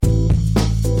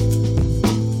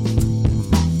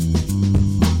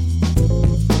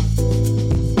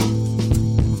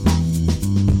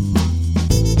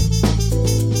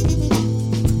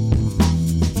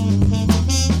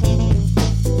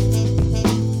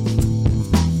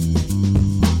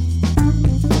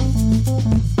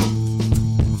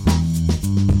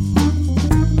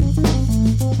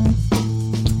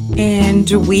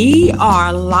And we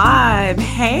are live.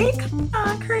 Hey,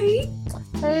 Concrete.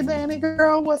 Hey, Danny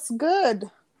girl, what's good?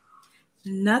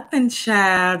 Nothing,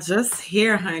 child. Just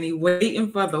here, honey,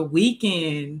 waiting for the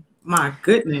weekend. My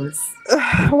goodness.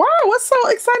 Wow, what's so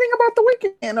exciting about the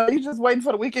weekend? Are you just waiting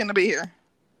for the weekend to be here?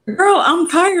 Girl, I'm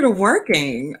tired of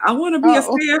working. I want to be a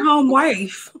stay-at-home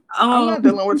wife. I'm not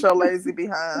dealing with your lazy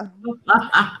behind.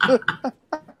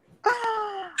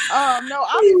 No,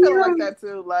 I be feeling like that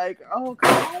too. Like, oh,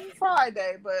 come home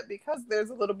Friday, but because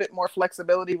there's a little bit more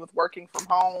flexibility with working from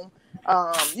home,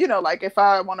 like if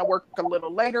I want to work a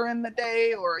little later in the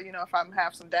day, or if I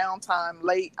have some downtime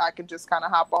late, I can just kind of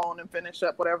hop on and finish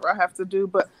up whatever I have to do.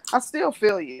 But I still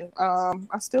feel you.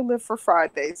 I still live for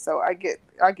Fridays, so I get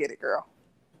it, girl.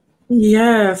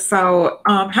 Yeah. So,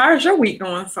 how's your week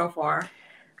going so far?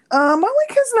 My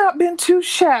week has not been too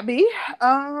shabby.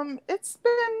 It's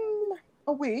been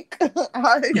a week.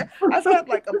 I've had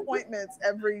like appointments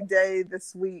every day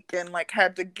this week, and like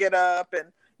had to get up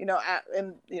and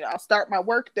I'll start my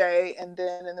work day, and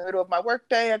then in the middle of my work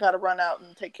day I got to run out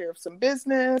and take care of some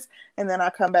business, and then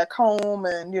I come back home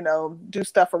and do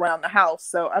stuff around the house.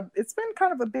 So it's been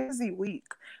kind of a busy week.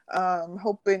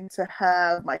 Hoping to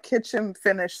have my kitchen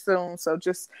finished soon, so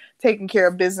just taking care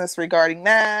of business regarding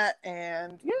that,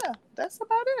 and yeah, that's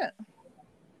about it.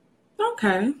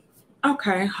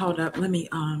 Okay, hold up. Let me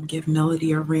give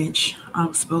Melody a wrench. I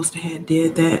was supposed to have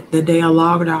did that the day I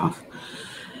logged off.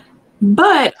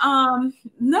 But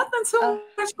nothing too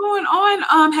much going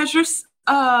on.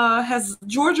 Has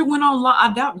Georgia went on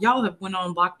I doubt y'all have went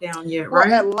on lockdown yet, right?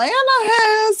 Well, Atlanta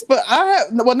has,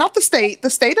 but not the state. The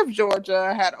state of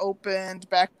Georgia had opened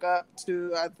back up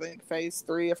to, I think, phase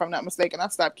 3, if I'm not mistaken. I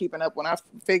stopped keeping up when I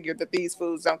figured that these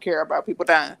foods don't care about people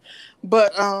dying.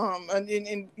 But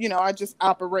I just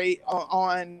operate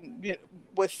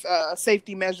with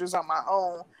safety measures on my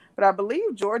own. But I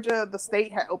believe Georgia, the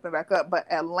state, had opened back up. But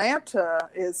Atlanta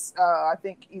is, I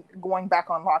think, going back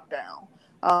on lockdown.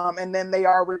 And then they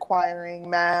are requiring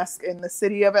masks in the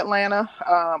city of Atlanta.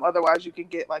 Otherwise, you could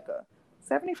get like a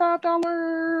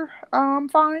 $75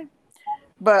 fine.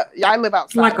 But yeah, I live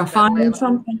outside. Like a fine or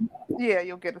something? Yeah,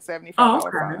 you'll get a $75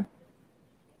 fine.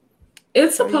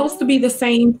 It's supposed to be the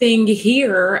same thing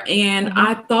here, and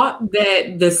I thought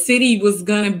that the city was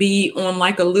going to be on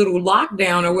like a little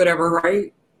lockdown or whatever,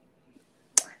 right?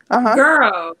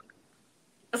 Girl.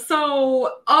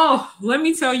 So, let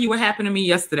me tell you what happened to me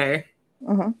yesterday.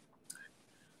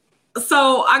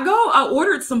 So I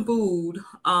ordered some food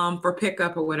for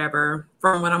pickup or whatever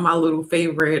from one of my little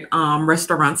favorite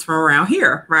restaurants from around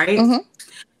here, right?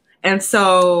 And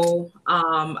so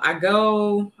I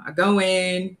go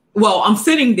in. Well, I'm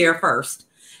sitting there first,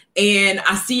 and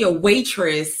I see a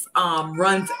waitress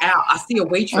runs out. I see a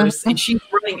waitress, and she's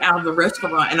running out of the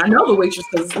restaurant. And I know the waitress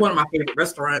because it's one of my favorite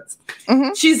restaurants.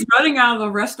 She's running out of the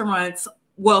restaurant.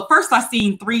 Well, first I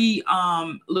seen 3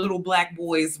 little black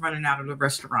boys running out of the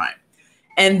restaurant.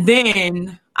 And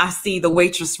then I see the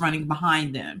waitress running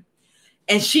behind them.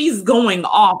 And she's going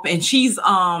off, and she's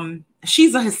a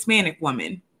Hispanic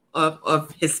woman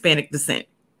of Hispanic descent,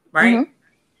 right?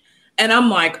 And I'm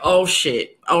like, oh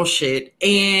shit.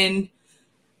 And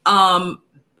I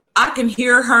can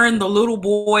hear her and the little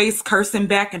boys cursing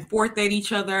back and forth at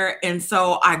each other. And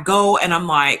so I go and I'm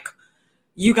like,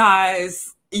 you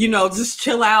guys, just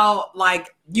chill out.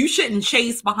 Like, you shouldn't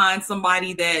chase behind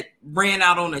somebody that ran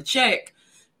out on a check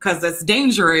because that's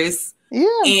dangerous. Yeah.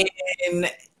 And,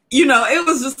 it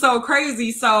was just so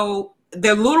crazy. So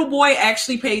the little boy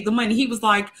actually paid the money. He was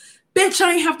like, bitch,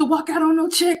 I ain't have to walk out on no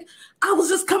check. I was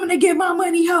just coming to get my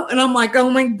money out. And I'm like,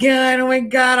 oh my God.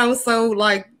 I was so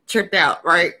like tripped out.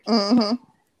 Right.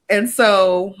 And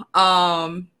so,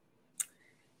 I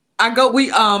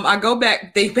go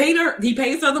back. He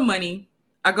pays her the money.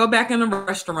 I go back in the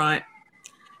restaurant,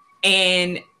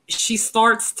 and she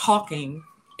starts talking,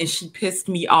 and she pissed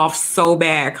me off so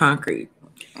bad, Concrete.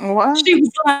 What? She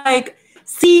was like,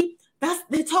 see,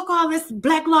 they talk all this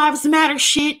Black Lives Matter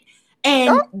shit,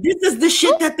 and this is the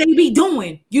shit that they be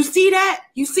doing. You see that?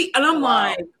 And I'm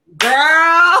like,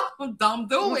 girl, don't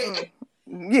do it.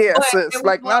 Yeah, sis.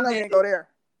 Like, my name ain't go there.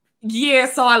 Yeah,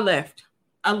 so I left.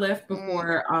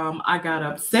 Before I got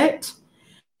upset.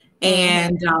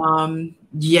 And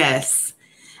yes.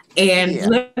 And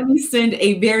let me send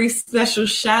a very special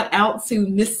shout out to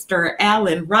Mr.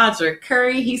 Alan Roger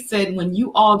Curry. He said, when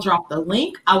you all drop the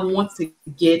link, I want to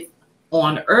get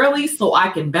on early so I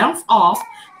can bounce off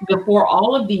before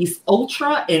all of these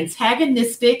ultra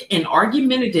antagonistic and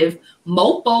argumentative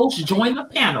mofos join the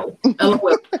panel.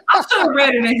 LOL. I should have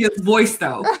read it in his voice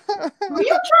though. Are you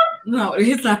Trump? No,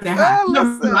 it's not that high.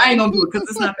 No, I ain't gonna do it because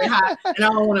it's not that high, and I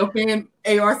don't want to offend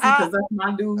ARC because that's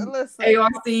my dude. Listen,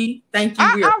 ARC, thank you.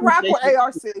 I rock with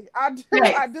ARC. I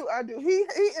do. He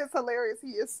is hilarious.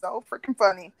 He is so freaking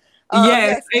funny.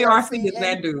 Yes, ARC is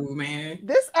that dude, man.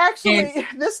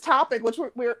 This topic, which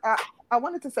I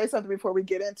wanted to say something before we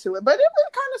get into it, but it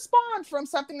kind of spawned from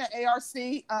something that ARC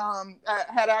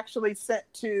had actually sent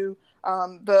to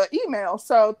the email.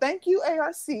 So thank you,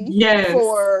 ARC,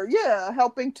 for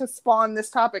helping to spawn this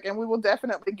topic, and we will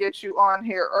definitely get you on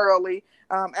here early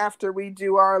after we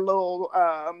do our little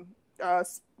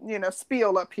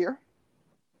spiel up here.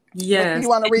 Yes, you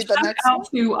want to read the next one?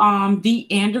 To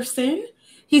D. Anderson.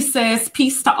 He says,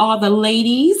 "Peace to all the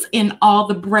ladies and all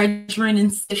the brethren and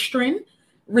sistren.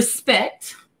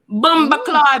 Respect." Bumba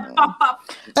Clyde, pop up.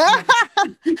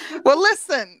 Well,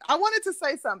 listen, I wanted to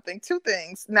say something. Two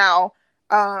things. Now,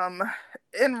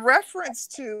 in reference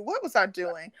to what was I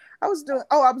doing? I was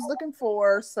looking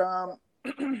for some.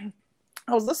 I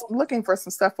was looking for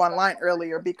some stuff online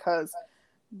earlier because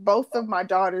both of my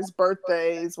daughter's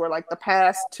birthdays were like the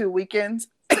past 2 weekends.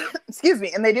 Excuse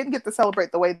me, and they didn't get to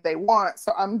celebrate the way they want,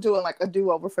 so I'm doing like a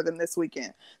do-over for them this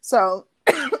weekend. So,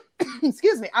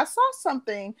 excuse me, I saw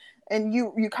something, and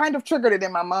you kind of triggered it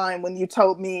in my mind when you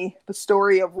told me the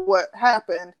story of what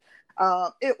happened.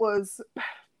 It was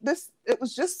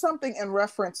just something in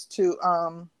reference to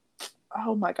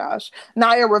oh my gosh,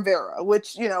 Naya Rivera,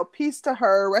 which, peace to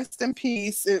her, rest in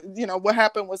peace. What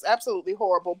happened was absolutely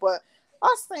horrible, but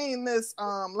I seen this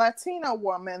Latina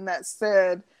woman that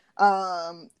said,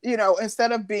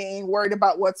 instead of being worried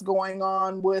about what's going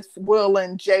on with Will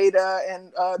and Jada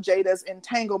and Jada's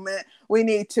entanglement, we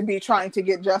need to be trying to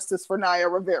get justice for Naya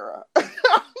Rivera.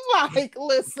 I'm like,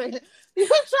 listen, you're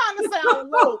trying to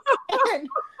sound woke. And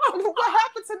what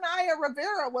happened to Naya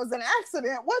Rivera was an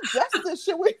accident. What justice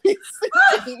should we be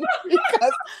seeking?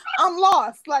 Because I'm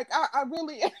lost. Like, I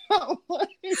really am. Like,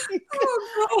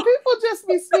 people just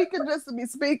be speaking just to be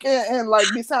speaking and like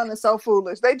be sounding so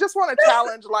foolish. They just want to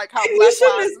challenge like how Black You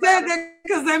shouldn't have said that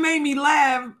because they made me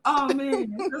laugh. Oh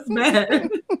man, that's bad.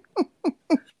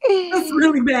 That's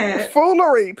really bad.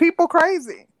 Foolery. People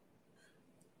crazy.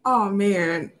 Oh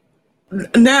man.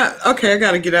 Now, okay, I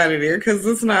gotta get out of there because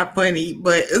it's not funny,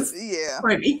 but it's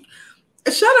funny.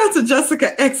 Shout out to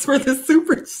Jessica X for the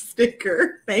super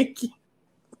sticker. Thank you.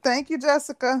 Thank you,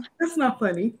 Jessica. That's not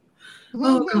funny.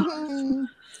 Oh,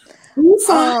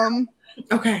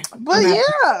 okay. But we're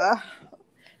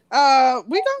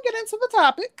gonna get into the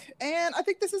topic, and I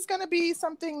think this is gonna be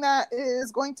something that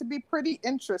is going to be pretty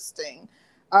interesting.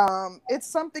 It's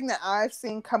something that I've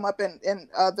seen come up in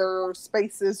other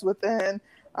spaces within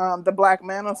the Black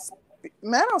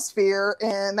manosphere,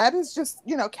 and that is just,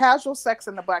 casual sex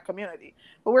in the Black community.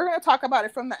 But we're going to talk about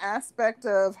it from the aspect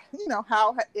of,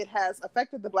 how it has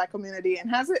affected the Black community, and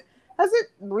has it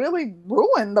really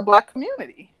ruined the Black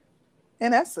community,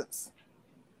 in essence?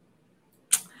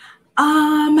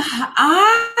 I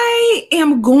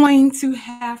am going to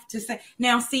have to say,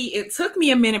 now, see, it took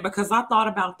me a minute because I thought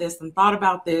about this,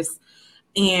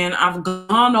 and I've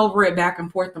gone over it back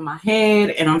and forth in my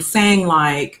head, and I'm saying,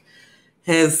 like,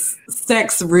 has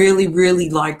sex really, really,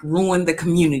 like, ruined the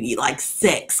community? Like,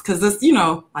 sex, because it's,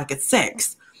 like, it's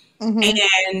sex. Mm-hmm.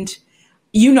 And,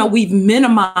 we've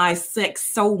minimized sex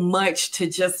so much to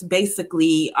just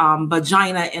basically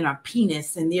vagina and a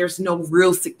penis, and there's no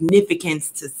real significance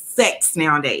to sex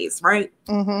nowadays, right?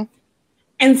 Mm-hmm.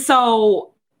 And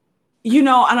so, and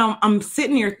I'm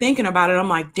sitting here thinking about it. I'm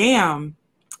like, damn.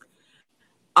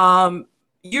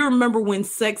 You remember when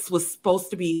sex was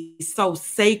supposed to be so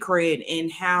sacred,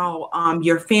 and how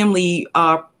your family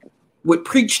would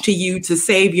preach to you to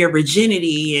save your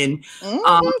virginity, and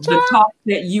the talk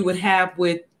that you would have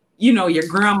with, your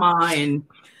grandma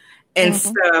and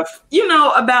stuff,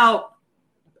 about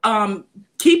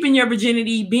keeping your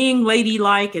virginity, being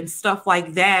ladylike and stuff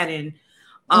like that. And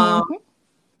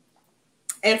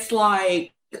it's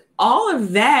like all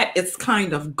of that is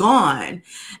kind of gone.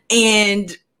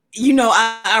 And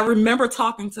I remember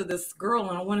talking to this girl,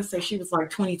 and I want to say she was like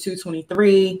 22,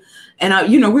 23.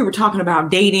 And, we were talking about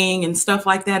dating and stuff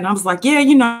like that. And I was like, yeah,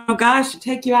 guys should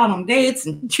take you out on dates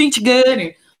and treat you good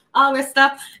and all that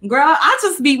stuff. Girl, I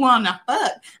just be wanting to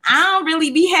fuck. I don't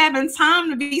really be having time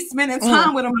to be spending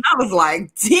time with them. And I was like,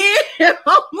 damn.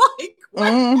 I'm like,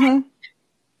 what?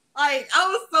 Like, I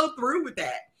was so through with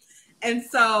that. And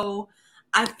so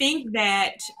I think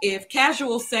that if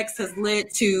casual sex has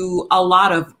led to a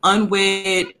lot of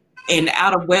unwed and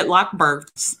out of wedlock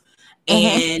births,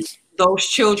 and those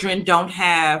children don't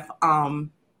have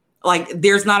like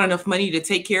there's not enough money to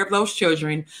take care of those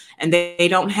children, and they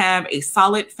don't have a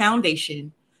solid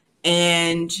foundation,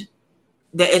 and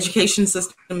the education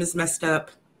system is messed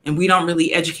up, and we don't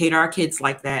really educate our kids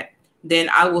like that, then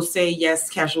I will say yes,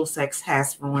 casual sex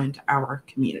has ruined our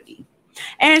community.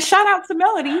 And shout out to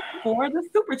Melody for the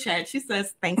super chat. She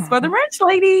says, thanks for the wrench,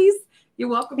 ladies. You're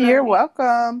welcome. You're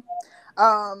welcome.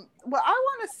 Well, I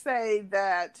want to say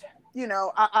that, you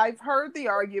know, I've heard the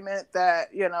argument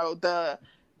that, you know,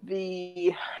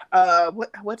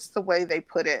 what's the way they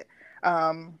put it?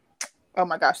 Oh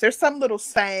my gosh, there's some little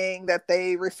saying that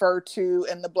they refer to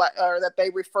in the Black, or that they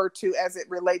refer to as it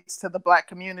relates to the Black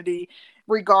community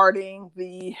regarding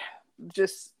the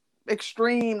just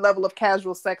extreme level of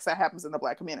casual sex that happens in the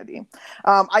Black community.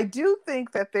 I do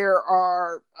think that there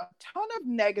are a ton of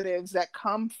negatives that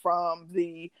come from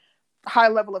the high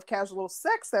level of casual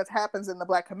sex that happens in the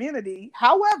Black community.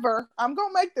 However, I'm going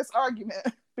to make this argument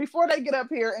before they get up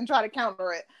here and try to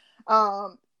counter it.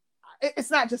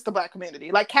 It's not just the Black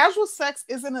community. Like, casual sex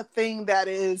isn't a thing that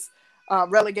is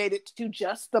relegated to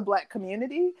just the Black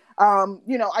community.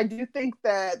 You know, I do think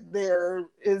that there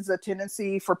is a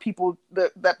tendency for people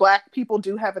that Black people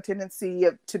do have a tendency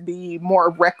to be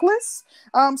more reckless,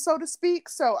 so to speak.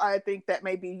 So I think that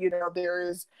maybe, you know, there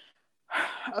is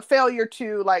a failure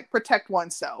to like protect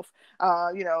oneself,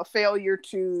 you know, a failure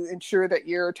to ensure that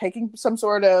you're taking some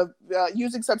sort of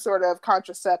using some sort of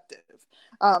contraceptive.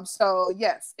 So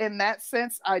yes, in that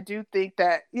sense, I do think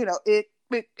that, you know, it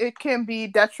can be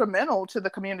detrimental to the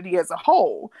community as a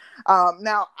whole.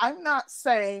 Now, I'm not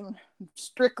saying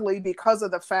strictly because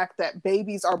of the fact that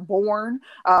babies are born,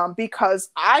 because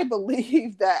I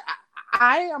believe that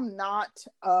I am not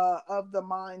of the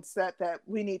mindset that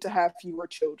we need to have fewer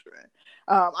children.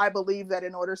 I believe that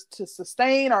in order to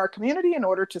sustain our community, in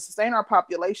order to sustain our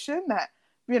population, that,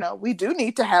 you know, we do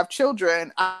need to have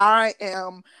children. I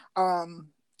am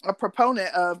a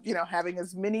proponent of, you know, having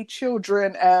as many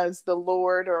children as the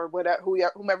Lord or whatever,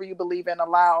 whomever you believe in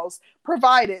allows,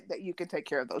 provided that you can take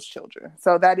care of those children.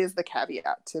 So that is the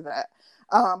caveat to that.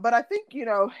 But I think, you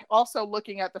know, also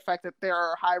looking at the fact that there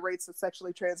are high rates of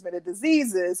sexually transmitted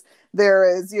diseases,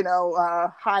 there is, you know,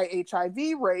 high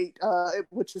HIV rate,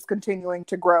 which is continuing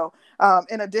to grow.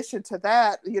 In addition to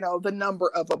that, you know, the number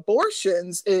of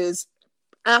abortions is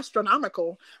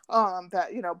astronomical,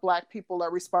 that, you know, Black people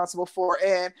are responsible for.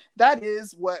 And that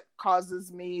is what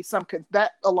causes me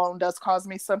that alone does cause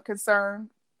me some concern.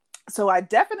 So I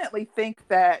definitely think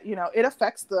that, you know, it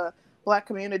affects the Black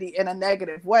community in a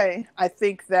negative way. I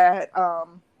think that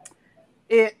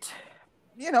it,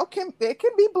 you know, can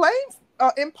be blamed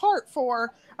in part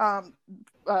for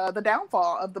the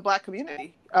downfall of the Black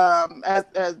community,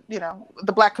 as you know,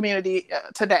 the Black community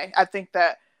today. I think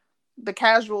that the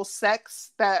casual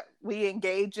sex that we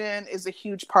engage in is a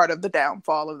huge part of the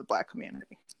downfall of the Black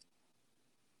community.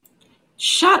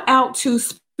 Shout out to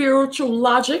Spiritual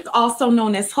Logic, also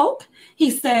known as Hope. He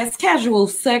says, casual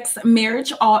sex,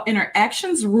 marriage, all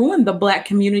interactions ruin the Black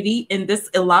community in this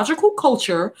illogical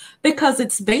culture because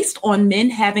it's based on men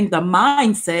having the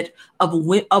mindset of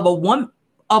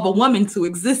a woman to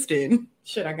exist in.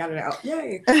 Shit, I got it out.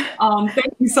 Yay.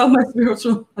 Thank you so much,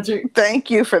 Spiritual Logic. Thank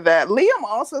you for that. Liam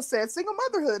also said single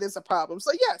motherhood is a problem.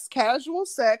 So yes, casual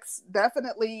sex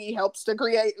definitely helps to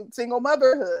create single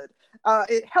motherhood.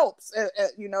 It helps.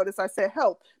 You notice I said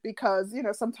help because, you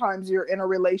know, sometimes you're in a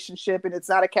relationship and it's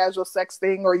not a casual sex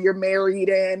thing, or you're married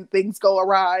and things go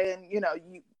awry and, you know,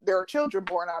 there are children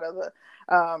born out of the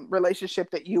relationship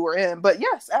that you were in. But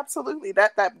yes, absolutely.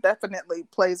 That definitely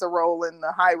plays a role in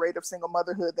the high rate of single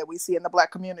motherhood that we see in the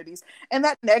Black communities. And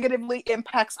that negatively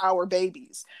impacts our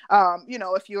babies. You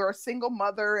know, if you're a single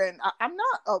mother, and I'm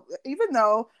not, even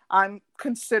though I'm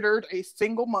considered a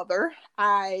single mother,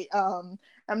 I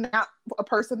am not a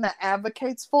person that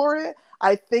advocates for it.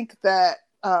 I think that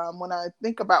when I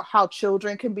think about how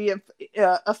children can be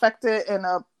affected in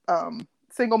a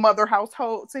single mother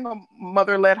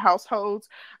led households,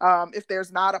 if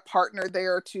there's not a partner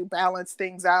there to balance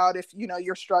things out, if, you know,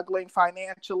 you're struggling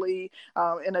financially,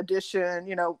 in addition,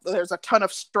 you know, there's a ton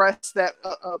of stress that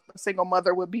a single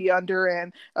mother would be under,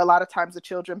 and a lot of times the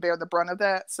children bear the brunt of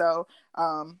that. So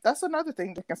that's another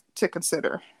thing to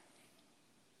consider.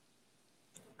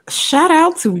 Shout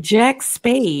out to Jack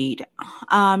Spade.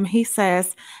 He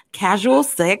says, casual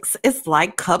sex is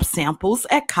like cup samples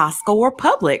at Costco or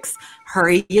Publix.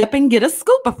 Hurry up and get a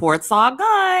scoop before it's all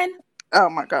gone. Oh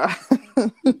my God.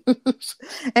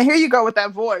 And here you go with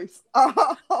that voice.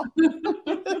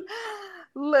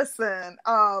 Listen,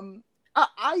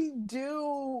 I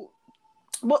do.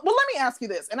 Well, let me ask you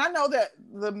this. And I know that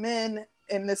the men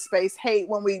in this space hate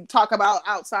when we talk about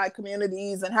outside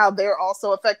communities and how they're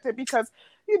also affected because,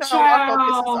 you know, our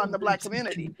focus is on the Black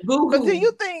community. Boo-hoo. But do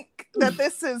you think that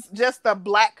this is just a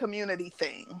Black community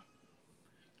thing?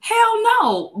 Hell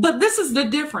no. But this is the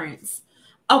difference.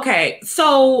 Okay,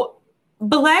 so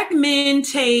Black men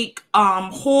take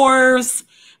whores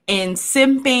and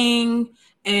simping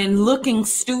and looking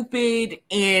stupid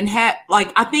and have,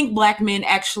 like, I think Black men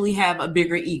actually have a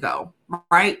bigger ego,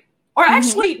 right? Or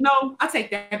actually, no, I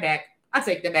take that back.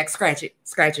 Scratch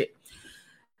it.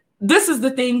 This is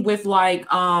the thing with like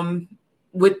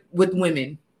with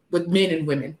women, with men and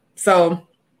women. So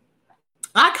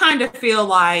I kind of feel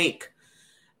like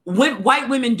when white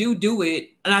women do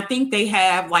it, and I think they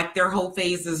have like their whole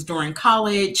phases during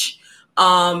college.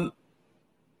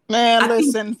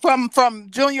 Listen, from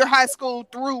junior high school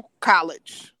through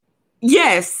college.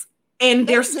 Yes. And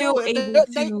they're still able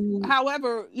to.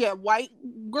 However, white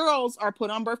girls are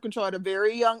put on birth control at a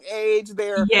very young age.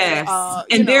 They're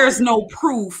and there's no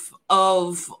proof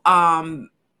of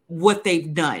what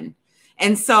they've done,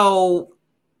 and so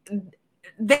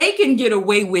they can get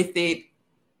away with it.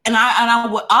 And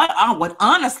I would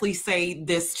honestly say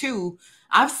this too.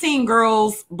 I've seen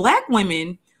girls, Black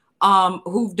women,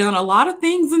 who've done a lot of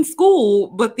things in school,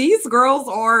 but these girls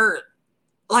are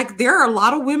like, there are a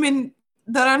lot of women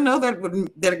that I know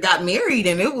that got married,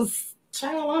 and it was,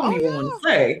 child, I don't even want to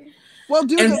say. Well,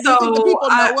 do you think the people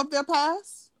know of their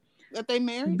past that they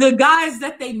married? The guys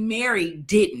that they married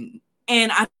didn't,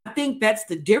 and I think that's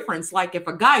the difference. Like, if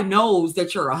a guy knows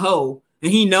that you're a hoe,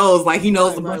 and he knows a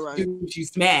bunch of dudes you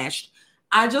smashed,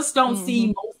 I just don't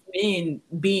see most men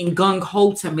being gung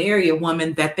ho to marry a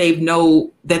woman that they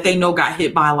know got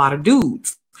hit by a lot of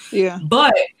dudes. Yeah,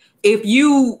 but if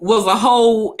you was a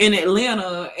hoe in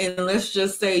Atlanta and let's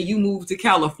just say you moved to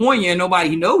California and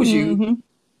nobody knows you,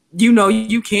 you know,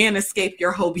 you can escape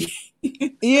your hoe.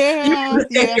 You can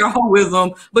escape your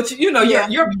hoism, but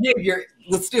your behavior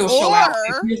would still show out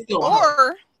if you're still a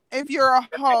hoe. If you're a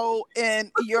hoe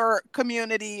in your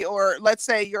community, or let's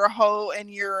say you're a hoe and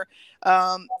you're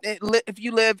if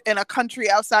you live in a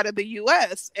country outside of the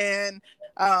U.S. and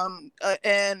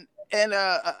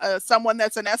someone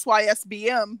that's an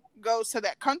SYSBM goes to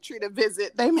that country to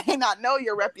visit, they may not know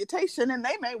your reputation and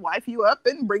they may wife you up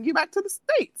and bring you back to the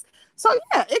States. So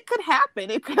yeah, it could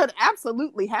happen. It could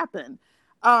absolutely happen.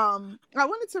 I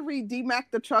wanted to read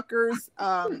D-Mac the Trucker's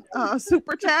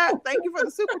super chat. Thank you for the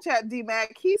super chat,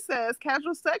 D-Mac. He says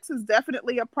casual sex is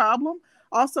definitely a problem.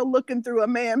 Also, looking through a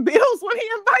man bills when he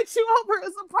invites you over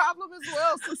is a problem as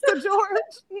well, Sister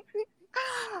George.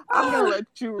 I'm gonna let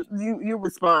you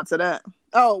respond to that.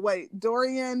 Oh wait,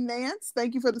 Dorian Nance,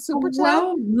 thank you for the super chat.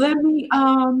 Well, let me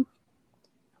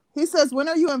He says, when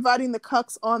are you inviting the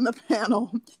cucks on the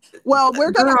panel? Well,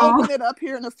 we're going to open it up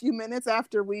here in a few minutes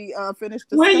after we finish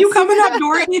this. When are you coming up,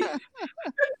 Dorian?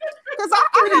 Because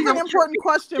I have an important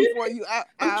question for you,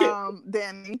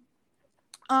 Danny.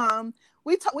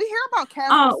 We hear about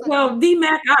casual. Well,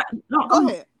 D-Mac, go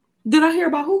ahead. Did I hear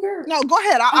about who, girl? No, go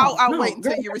ahead. I'll wait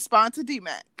until you respond to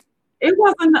D-Mac. It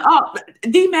wasn't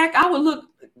D-Mac.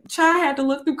 I had to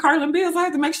look through Carlin Bills. I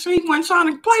had to make sure he wasn't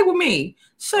trying to play with me.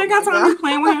 She ain't got time to be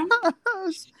playing with him.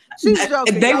 She's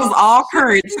joking. They was all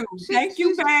current too. Thank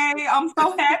you, babe. I'm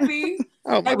so happy.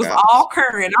 They was all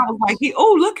current. I was like,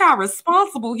 look how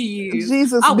responsible he is.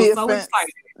 Jesus, I was so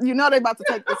excited. You know they about to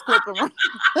take this clip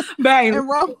and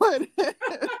run with it.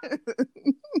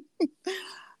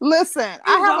 Listen,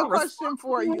 I have a question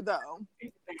for you though,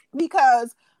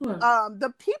 because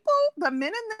the men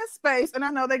in this space, and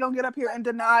I know they're gonna get up here and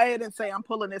deny it and say I'm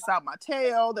pulling this out my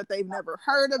tail, that they've never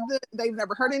heard of this, they've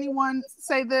never heard anyone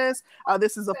say this.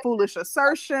 This is a foolish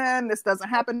assertion. This doesn't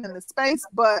happen in this space.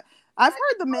 But I've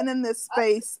heard the men in this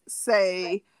space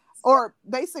say, or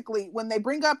basically when they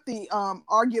bring up the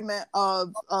argument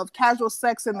of casual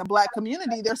sex in the Black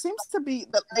community, they seem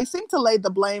to lay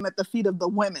the blame at the feet of the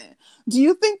women. Do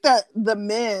you think that the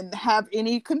men have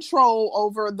any control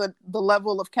over the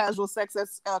level of casual sex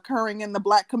that's occurring in the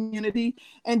Black community?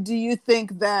 And do you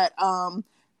think that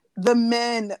the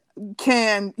men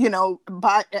can,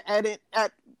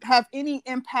 have any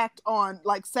impact on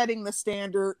like setting the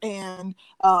standard and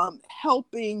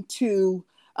helping to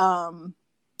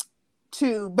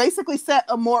basically set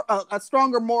a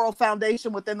stronger moral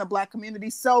foundation within the Black community,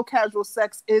 so casual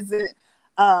sex isn't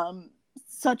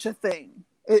such a thing.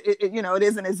 It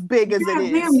isn't as big as it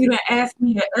is. Damn, you done asked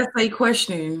me an essay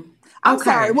question. I'm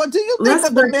sorry. Well, do you think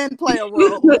that the men play a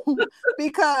role?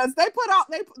 Because they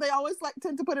always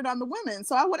tend to put it on the women.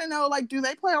 So I want to know, do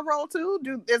they play a role too?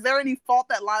 Is there any fault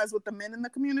that lies with the men in the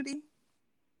community?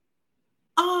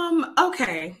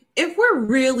 Okay. If we're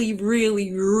really,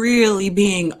 really, really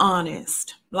being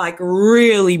honest, like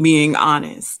really being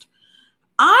honest,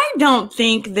 I don't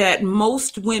think that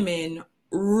most women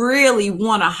really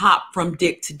want to hop from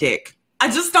dick to dick. I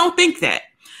just don't think that.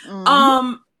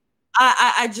 Um,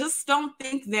 I just don't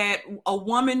think that a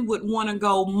woman would want to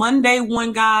go Monday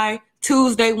one guy,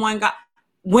 Tuesday one guy,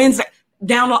 Wednesday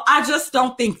down low. I just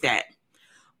don't think that.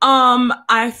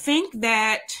 I think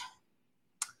that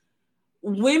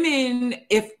women,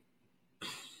 if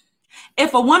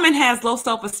a woman has low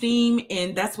self-esteem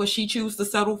and that's what she chooses to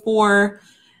settle for,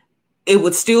 it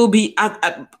would still be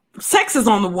sex is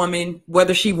on the woman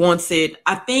whether she wants it.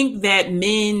 I think that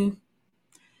men,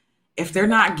 if they're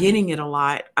not getting it a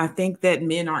lot, I think that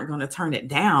men aren't going to turn it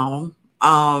down.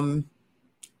 I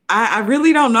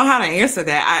really don't know how to answer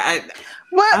that.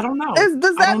 I don't know.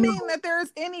 Does that mean that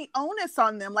there's any onus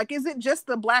on them? Like, is it just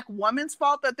the Black woman's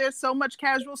fault that there's so much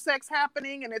casual sex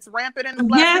happening and it's rampant in the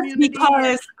Black community?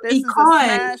 Because this is a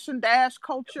smash and dash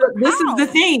culture. This is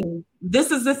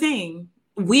the thing.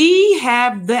 We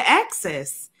have the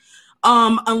access.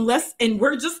 Unless, and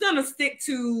we're just gonna stick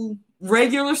to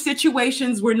regular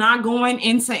situations. We're not going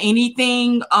into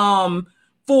anything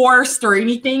forced or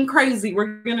anything crazy.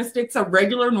 We're gonna stick to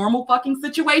regular, normal fucking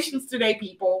situations today,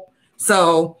 people.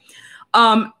 So,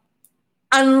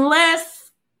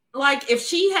 unless, like, if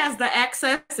she has the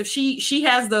access, if she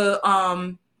has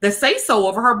the say so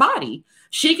over her body,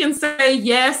 she can say,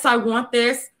 yes, I want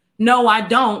this. No, I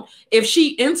don't. If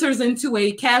she enters into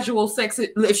a casual sex,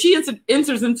 if she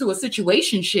enters into a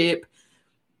situationship,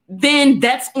 then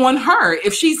that's on her.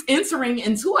 If she's entering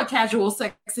into a casual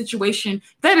sex situation,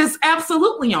 that is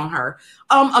absolutely on her.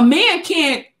 A man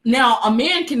can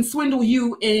swindle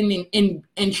you in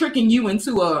tricking you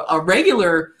into a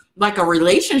regular, like a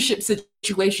relationship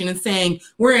situation and saying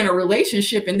we're in a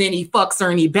relationship, and then he fucks her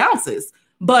and he bounces.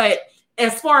 But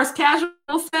as far as casual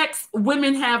sex,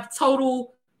 women have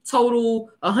total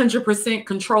 100%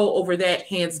 control over that,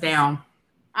 hands down.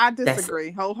 I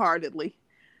disagree wholeheartedly.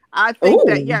 I think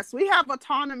that, yes, we have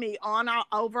autonomy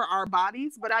over our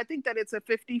bodies, but I think that it's a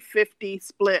 50-50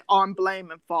 split on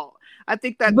blame and fault. I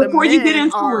think that before you get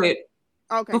into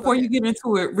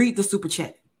it, read the super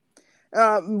chat.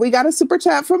 We got a super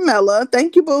chat from Mella.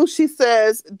 Thank you, boo. She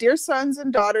says, dear sons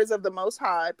and daughters of the Most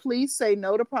High, please say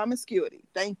no to promiscuity.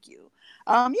 Thank you.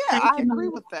 I agree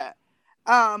with that.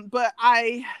 But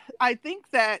I think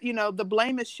that, the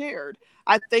blame is shared.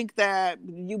 I think that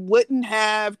you wouldn't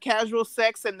have casual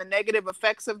sex and the negative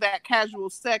effects of that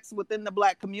casual sex within the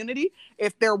Black community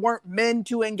if there weren't men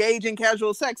to engage in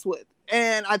casual sex with.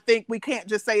 And I think we can't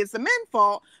just say it's the men's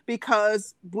fault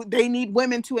because they need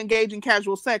women to engage in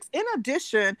casual sex. In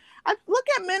addition, I look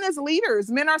at men as leaders.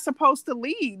 Men are supposed to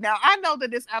lead. Now, I know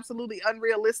that it's absolutely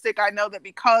unrealistic. I know that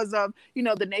because of,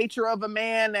 the nature of a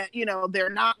man, that, they're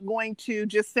not going to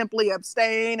just simply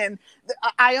abstain. And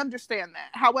I understand that.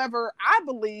 However, I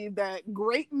believe that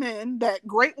great men, that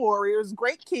great warriors,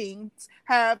 great kings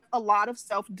have a lot of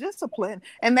self-discipline,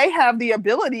 and they have the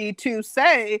ability to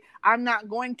say, I'm not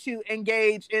going to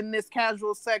engage in this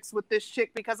casual sex with this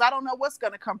chick because I don't know what's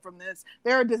going to come from this.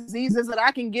 There are diseases that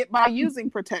I can get by using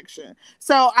protection.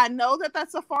 So I know that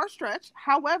that's a far stretch.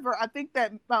 However, I think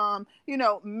that,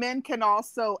 men can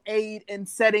also aid in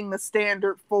setting the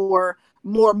standard for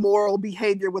more moral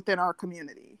behavior within our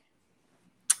community.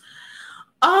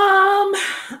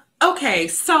 Okay.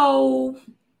 So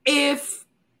if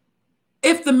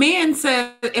a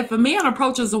man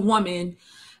approaches a woman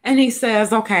and he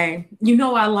says, okay,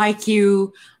 I like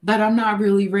you, but I'm not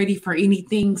really ready for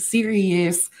anything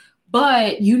serious,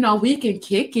 but, we can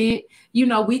kick it.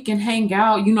 We can hang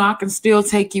out. I can still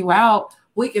take you out.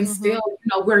 We can still,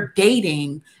 we're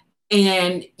dating.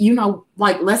 And,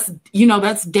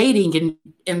 that's dating,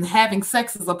 and having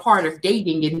sex is a part of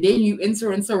dating. And then you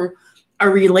enter into a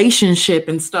relationship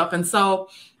and stuff. And so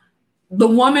the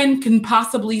woman can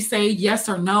possibly say yes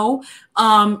or no.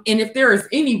 And if there is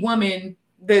any woman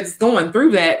that's going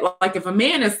through that, like if a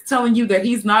man is telling you that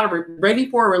he's not ready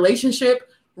for a relationship,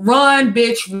 run,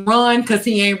 bitch, run, because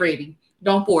he ain't ready.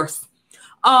 Don't force.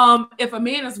 If a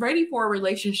man is ready for a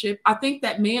relationship, I think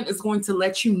that man is going to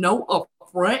let you know up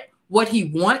front what he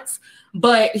wants,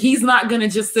 but he's not going to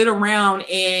just sit around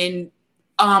and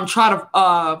try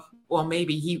to, well,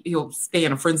 maybe he'll stay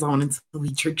in a friend zone until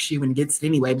he tricks you and gets it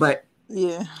anyway. But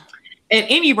yeah, at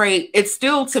any rate, it's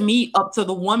still, to me, up to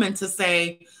the woman to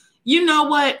say, you know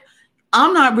what?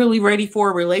 I'm not really ready for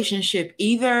a relationship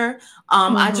either.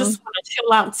 I just want to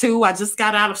chill out too. I just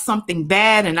got out of something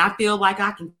bad and I feel like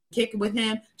I can kick it with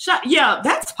him. Yeah,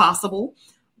 that's possible.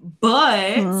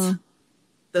 But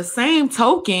the same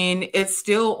token, it's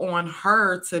still on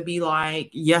her to be like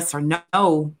yes or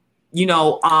no,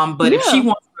 but if she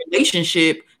wants a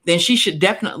relationship, then she should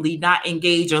definitely not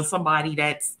engage on somebody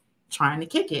that's trying to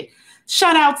kick it.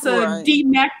 Shout out to D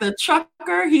Mac the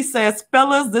trucker. He says,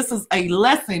 fellas, this is a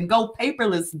lesson. Go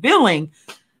paperless billing.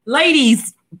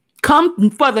 Ladies, come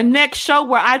for the next show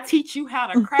where I teach you how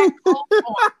to crack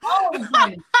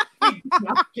on.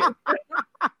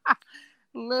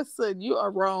 Listen, you are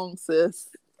wrong, sis.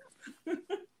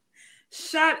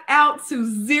 Shout out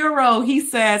to Zero. He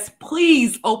says,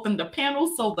 please open the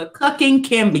panel so the cucking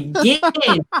can begin.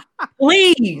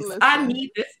 Please. Listen. I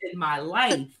need this in my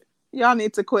life. Y'all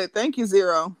need to quit. Thank you,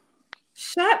 Zero.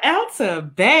 Shout out to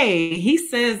Bay. He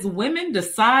says, women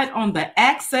decide on the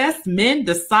access, men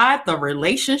decide the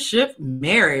relationship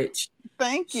marriage.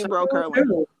 Thank you, bro,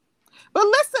 Curlin. But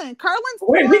listen, Curlin's...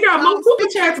 Wait, we got more super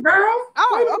chats, girl.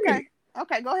 Oh, okay.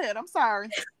 Okay, go ahead. I'm sorry.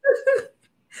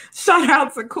 Shout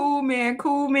out to Cool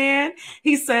Man.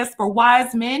 He says, for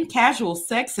wise men, casual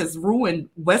sex has ruined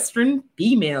Western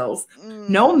females.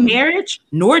 No marriage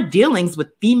nor dealings with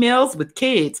females with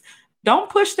kids. Don't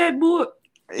push that book.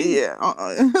 Yeah.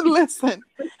 Listen.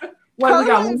 Wait, we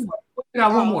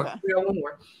got one more.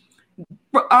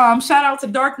 Shout out to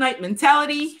Dark Knight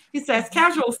Mentality. He says,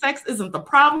 casual sex isn't the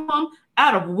problem.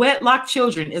 Out of wedlock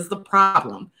children is the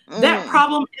problem. That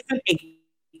problem isn't a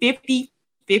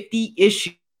 50-50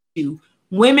 issue.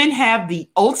 Women have the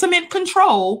ultimate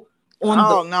control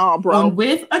on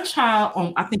with a child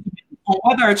on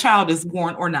whether a child is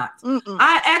born or not.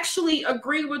 I actually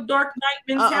agree with Dark Knight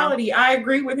Mentality. I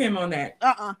agree with him on that.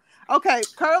 Okay,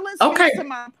 Curlin speaks to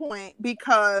my point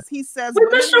because he says we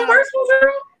missed your first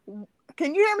one.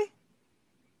 Can you hear me?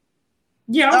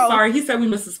 Yeah, I'm sorry. He said we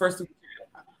missed his first one.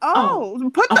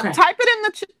 Type it in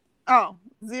the chat.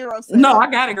 Zero said. No, I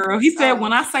got it, girl. He said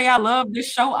when I say I love this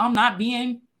show, I'm not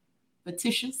being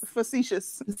facetious.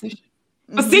 Facetious.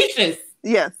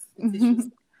 Yes.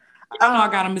 I know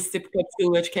I got a Mississippi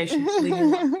School education.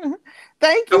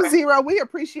 Thank you, Zero. We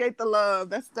appreciate the love.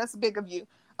 That's big of you.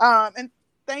 And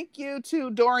thank you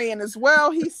to Dorian as well.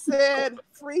 He said,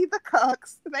 free the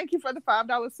cucks. Thank you for the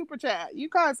 $5 super chat. You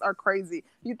guys are crazy.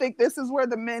 You think this is where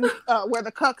the men, where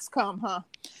the cucks come, huh?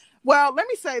 Well, let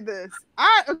me say this.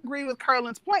 I agree with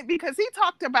Curlin's point because he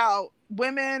talked about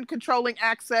women controlling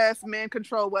access, men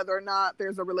control whether or not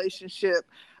there's a relationship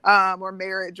or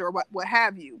marriage or what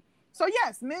have you. So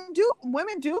yes,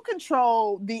 women do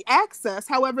control the access.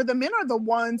 However, the men are the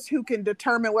ones who can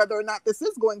determine whether or not this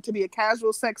is going to be a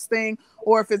casual sex thing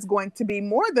or if it's going to be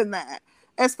more than that.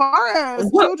 As far as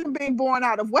children being born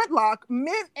out of wedlock,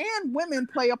 men and women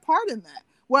play a part in that.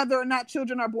 Whether or not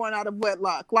children are born out of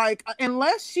wedlock. Like,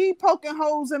 unless she poking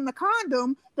holes in the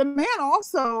condom, the man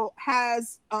also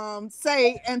has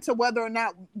say into whether or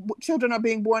not children are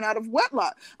being born out of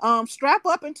wedlock. Strap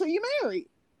up until you're married.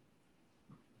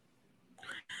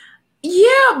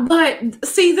 Yeah, but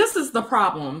see, this is the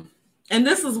problem. And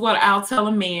this is what I'll tell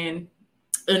a man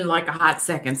in like a hot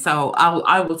second. So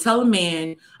I will tell a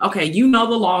man, okay, you know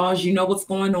the laws, you know what's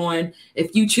going on.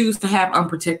 If you choose to have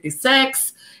unprotected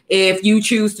sex, if you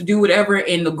choose to do whatever,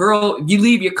 and you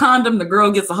leave your condom, the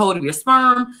girl gets a hold of your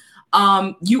sperm.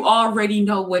 You already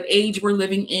know what age we're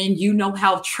living in. You know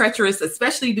how treacherous,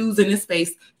 especially dudes in this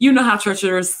space, you know how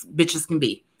treacherous bitches can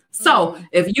be. So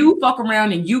if you fuck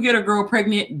around and you get a girl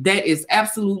pregnant, that is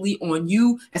absolutely on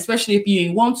you, especially if you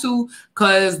ain't want to,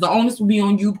 because the onus will be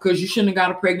on you because you shouldn't have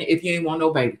got her pregnant if you ain't want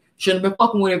no baby. Shouldn't have been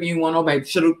fucking with if you ain't want no baby.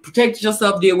 Should have protected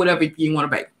yourself, did whatever if you ain't want a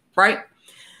baby, right?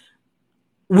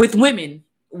 With women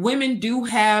do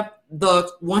have the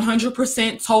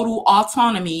 100% total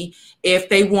autonomy if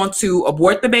they want to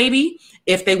abort the baby,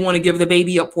 if they want to give the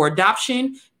baby up for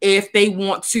adoption, if they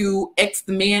want to X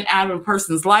the man out of a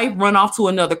person's life, run off to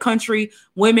another country.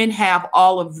 Women have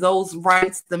all of those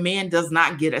rights. The man does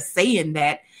not get a say in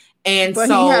that. But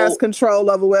he has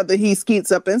control over whether he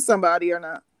skeets up in somebody or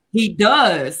not. He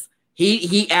does.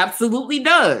 He absolutely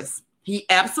does. He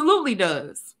absolutely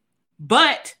does.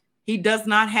 But he does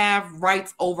not have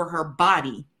rights over her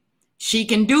body. She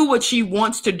can do what she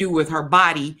wants to do with her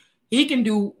body. He can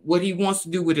do what he wants to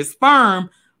do with his sperm,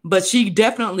 but she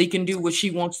definitely can do what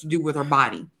she wants to do with her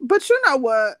body. But you know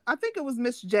what? I think it was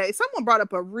Miss J. Someone brought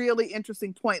up a really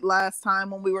interesting point last time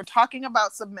when we were talking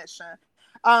about submission.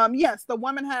 Yes, the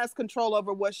woman has control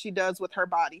over what she does with her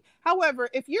body. However,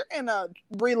 if you're in a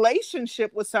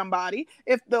relationship with somebody,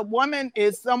 if the woman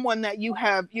is someone that you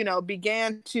have,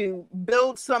 began to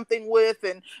build something with,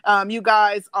 and you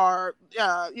guys are,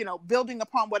 building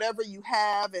upon whatever you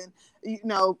have, and,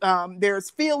 there's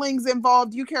feelings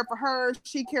involved. You care for her.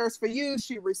 She cares for you.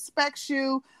 She respects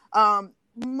you.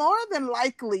 more than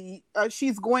likely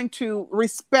she's going to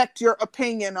respect your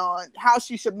opinion on how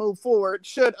she should move forward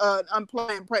should an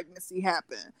unplanned pregnancy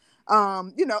happen.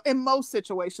 In most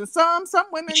situations, some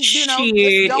women, Shit,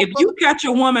 if you catch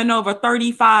a woman over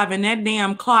 35 and that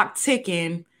damn clock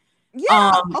ticking,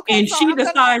 okay, and so she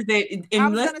decides that, and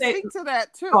I'm going to speak to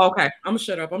that too. Oh, okay, I'm gonna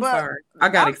shut up. I'm sorry.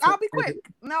 I'll be quick.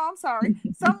 No, I'm sorry.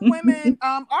 Some women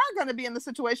are going to be in the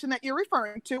situation that you're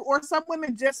referring to, or some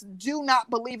women just do not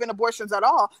believe in abortions at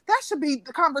all. That should be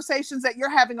the conversations that you're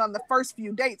having on the first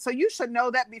few dates. So you should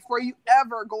know that before you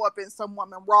ever go up in some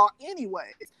woman raw,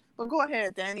 anyways. But go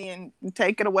ahead, Danny, and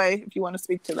take it away if you want to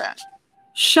speak to that.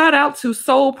 Shout out to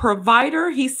Soul Provider.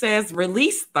 He says,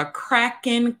 "Release the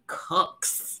Kraken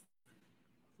cooks."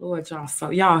 Lord,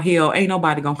 y'all heal. Ain't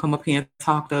nobody gonna come up here and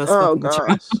talk to us. Oh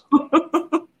gosh.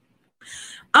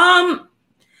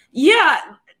 Yeah.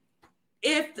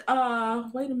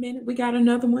 Wait a minute, we got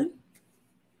another one.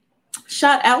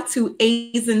 Shout out to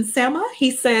Aizen Sama.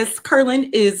 He says Curlin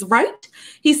is right.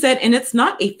 He said, and it's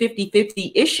not a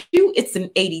 50-50 issue. It's an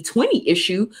 80-20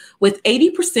 issue, with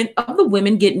 80% of the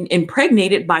women getting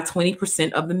impregnated by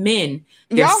 20% of the men.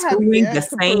 They're screwing the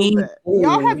same.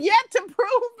 Y'all have yet to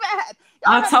prove that.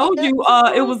 I told you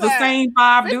it was the same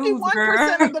 5 dudes, girl.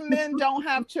 51% of the men don't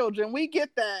have children. We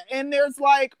get that. And there's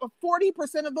like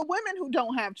 40% of the women who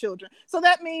don't have children. So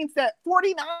that means that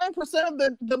 49% of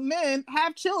the men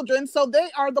have children. So they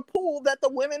are the pool that the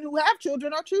women who have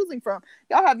children are choosing from.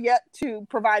 Y'all have yet to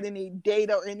provide any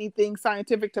data or anything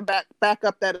scientific to back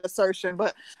up that assertion.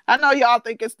 But I know y'all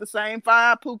think it's the same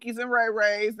 5 Pookies and Ray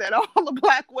Rays that all the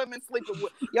black women sleeping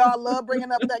with. Y'all love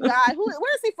bringing up that guy.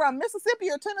 Where is he from?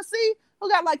 Mississippi or Tennessee? Who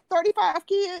got like 35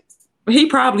 kids? He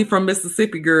probably from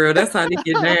Mississippi, girl. That's how they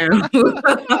get down.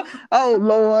 Oh,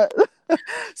 Lord.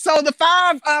 So the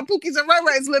 5 Pookies and Ray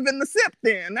Rays live in the SIP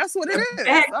then. That's what it is.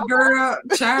 That girl,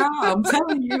 child, I'm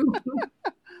telling you.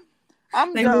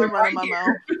 I'm done running my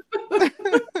mouth.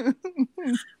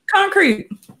 Concrete.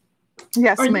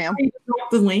 Yes, ma'am.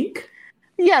 Drop the link.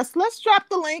 Yes, let's drop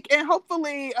the link, and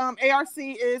hopefully ARC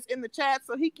is in the chat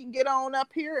so he can get on up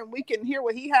here and we can hear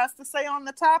what he has to say on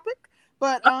the topic.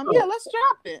 But yeah, let's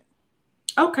drop it.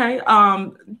 Okay.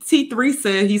 T3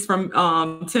 said he's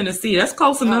from Tennessee. That's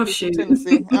close enough. Shit.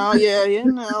 Tennessee. Oh yeah,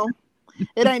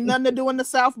 it ain't nothing to do in the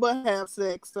South but have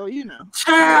sex. So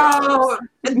Child,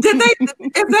 is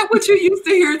that what you used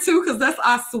to hear too? Because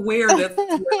I swear that's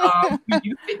what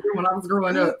you used to hear when I was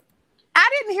growing up. I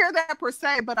didn't hear that per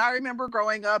se, but I remember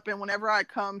growing up, and whenever I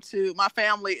come to, my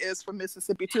family is from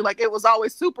Mississippi too. Like, it was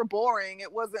always super boring.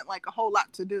 It wasn't like a whole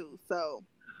lot to do. So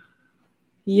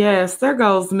yes, there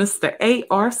goes Mr.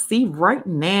 ARC right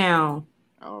now.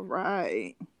 All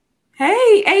right.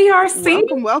 Hey, ARC.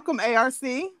 Welcome, ARC.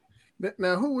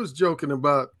 Now, who was joking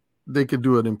about they could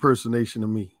do an impersonation of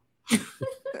me?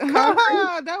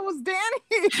 That was Danny.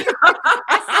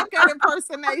 I suck at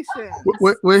impersonation.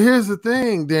 Well, here's the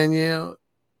thing, Danielle.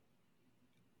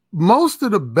 Most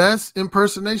of the best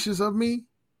impersonations of me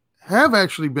have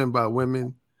actually been by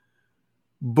women,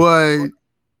 but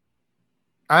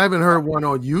I haven't heard one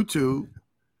on YouTube.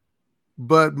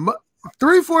 But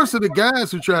 3/4 of the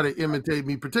guys who try to imitate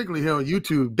me, particularly here on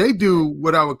YouTube, they do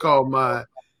what I would call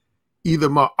either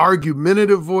my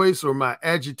argumentative voice or my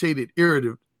agitated,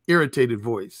 irritated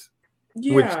voice,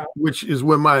 which is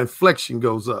when my inflection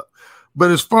goes up.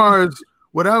 But as far as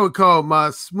what I would call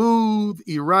my smooth,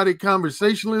 erotic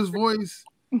conversationalist voice,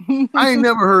 I ain't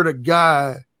never heard a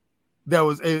guy that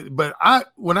was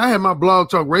when I had my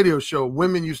Blog Talk Radio show,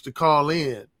 women used to call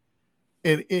in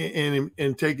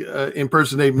and take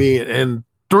impersonate me, and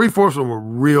 3/4 of them were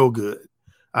real good.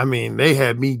 I mean, they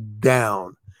had me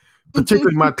down,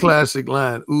 particularly my classic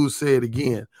line, "Ooh, say it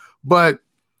again." But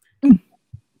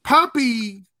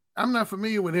Poppy, I'm not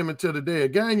familiar with him until today. A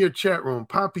guy in your chat room,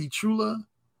 Poppy Chulo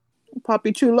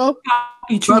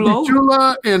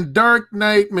and Dark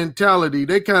Knight Mentality,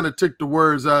 they kind of took the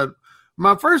words out.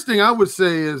 My first thing I would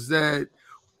say is that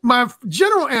my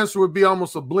general answer would be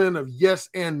almost a blend of yes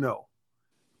and no.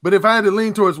 But if I had to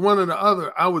lean towards one or the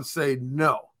other, I would say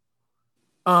no.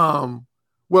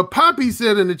 What Poppy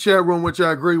said in the chat room, which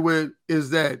I agree with, is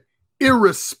that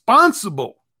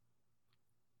irresponsible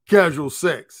casual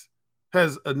sex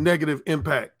has a negative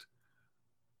impact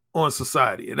on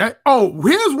society. And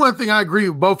here's one thing I agree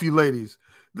with both you ladies.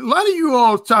 A lot of you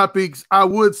all's topics, I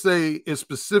would say, is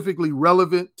specifically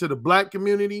relevant to the Black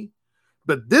community.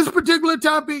 But this particular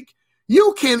topic,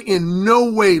 you can in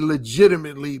no way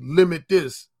legitimately limit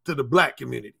this to the Black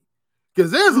community.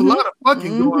 Because there's a lot of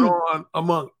fucking going on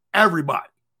among everybody.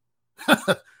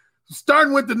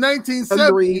 Starting with the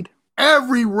 1970s,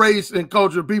 every race and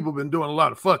culture of people been doing a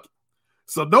lot of fucking.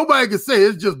 So nobody can say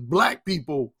it's just black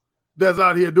people that's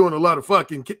out here doing a lot of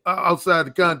fucking outside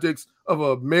the context of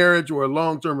a marriage or a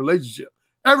long-term relationship.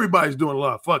 Everybody's doing a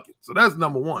lot of fucking. So that's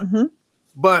number one. Mm-hmm.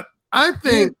 But I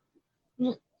think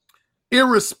in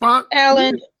response,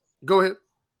 Alan, go ahead.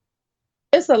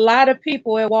 It's a lot of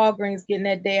people at Walgreens getting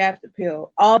that day after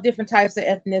pill, all different types of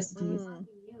ethnicities.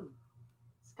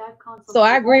 So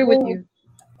I agree with you.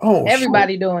 Oh,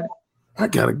 everybody doing it. I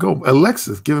gotta go.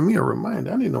 Alexa's giving me a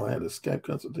reminder. I didn't know I had a Skype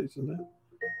consultation there.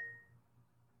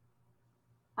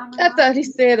 I thought he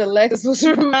said Alexis was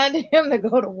reminding him to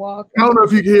go to Walgreens. I don't know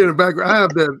if you can hear in the background. I have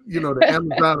that, the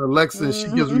Amazon Alexa, and she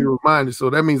gives me a reminder. So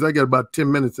that means I got about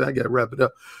 10 minutes. I got to wrap it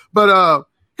up. But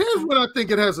here's what I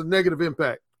think it has a negative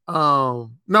impact.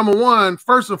 Number one,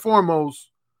 first and foremost,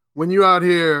 when you're out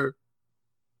here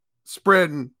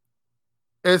spreading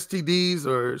STDs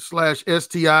or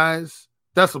 /STIs,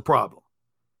 that's a problem.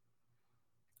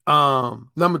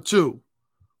 Number two,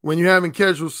 when you're having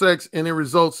casual sex and it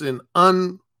results in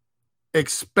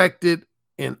unexpected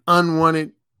and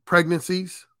unwanted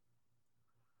pregnancies.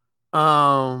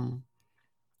 Number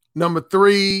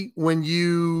three, when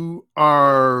you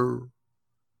are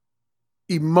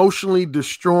emotionally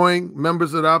destroying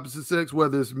members of the opposite sex,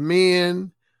 whether it's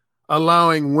men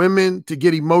allowing women to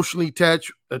get emotionally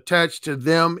attached to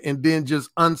them and then just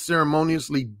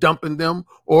unceremoniously dumping them,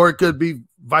 or it could be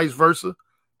vice versa,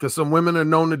 because some women are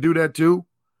known to do that too.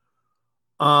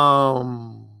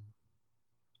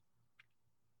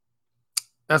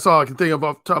 That's all I can think of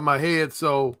off the top of my head.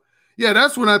 So yeah,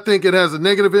 that's when I think it has a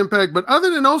negative impact. But other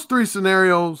than those three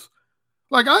scenarios,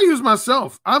 like I use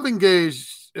myself, I've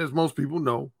engaged, as most people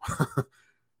know,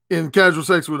 in casual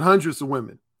sex with hundreds of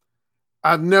women.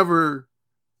 I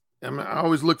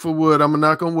always look for wood. I'm a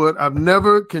knock on wood. I've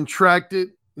never contracted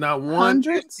not one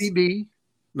STD,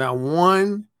 not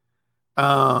one.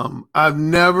 I've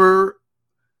never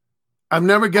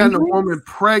gotten a woman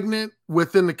pregnant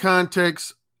within the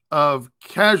context of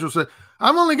casual sex.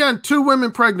 I've only gotten 2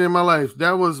 women pregnant in my life.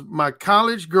 That was my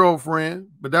college girlfriend,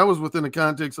 but that was within the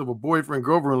context of a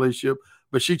boyfriend-girlfriend relationship,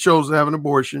 but she chose to have an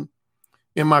abortion.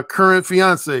 And my current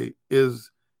fiance is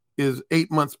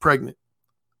 8 months pregnant.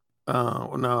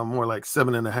 No, more like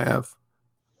 7.5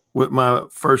 with my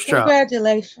first child.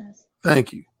 Congratulations.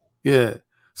 Thank you. Yeah.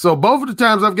 So both of the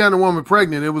times I've gotten a woman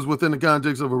pregnant, it was within the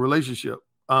context of a relationship.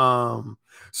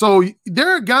 So there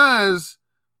are guys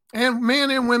and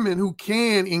men and women who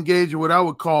can engage in what I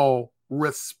would call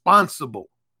responsible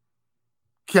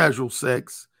casual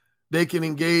sex. They can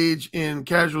engage in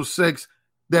casual sex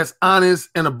that's honest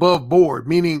and above board,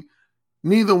 meaning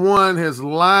neither one has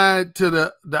lied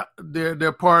to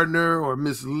their partner or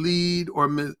mislead or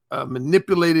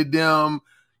manipulated them,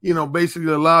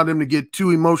 basically allowed them to get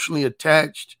too emotionally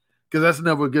attached, because that's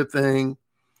never a good thing.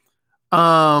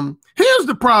 Here's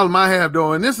the problem I have,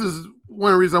 though, and this is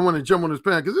one of the reasons I want to jump on this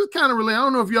panel, because it's kind of really, I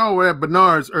don't know if y'all were at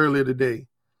Bernard's earlier today,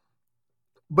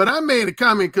 but I made a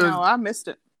comment because I missed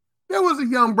it. There was a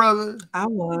young brother. I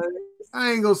was.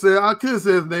 I ain't gonna say. I could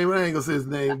say his name. I ain't gonna say his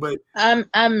name, but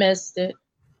I missed it.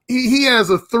 He has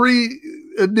a 3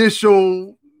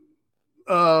 initial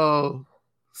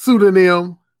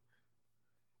pseudonym,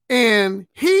 and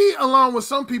he, along with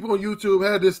some people on YouTube,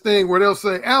 had this thing where they'll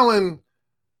say, "Alan,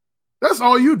 that's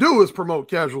all you do is promote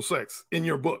casual sex in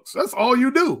your books. That's all you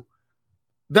do."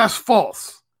 That's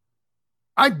false.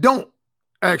 I don't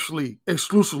actually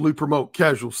exclusively promote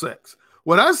casual sex.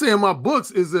 What I say in my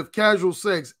books is if casual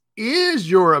sex is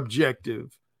your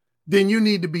objective, then you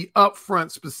need to be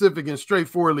upfront, specific, and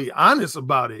straightforwardly honest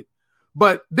about it.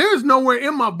 But there's nowhere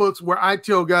in my books where I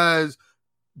tell guys,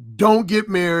 don't get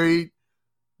married,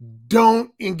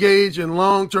 don't engage in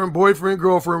long-term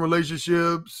boyfriend-girlfriend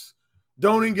relationships,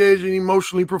 don't engage in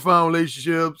emotionally profound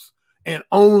relationships, and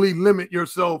only limit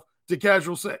yourself to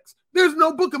casual sex. There's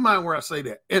no book of mine where I say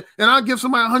that. And I'll give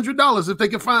somebody $100 if they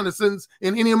can find a sentence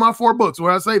in any of my 4 books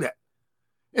where I say that.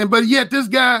 But yet this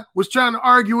guy was trying to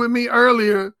argue with me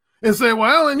earlier and say, well,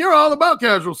 Alan, you're all about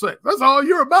casual sex. That's all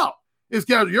you're about is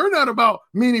casual. You're not about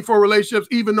meaningful relationships,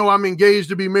 even though I'm engaged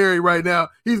to be married right now.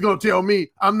 He's going to tell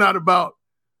me I'm not about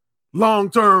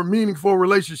long-term meaningful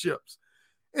relationships.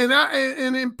 And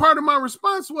part of my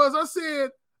response was, I said,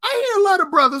 I hear a lot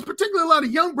of brothers, particularly a lot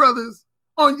of young brothers,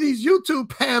 on these YouTube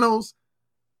panels.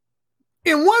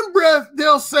 In one breath,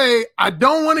 they'll say, I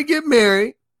don't want to get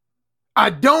married. I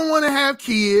don't want to have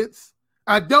kids.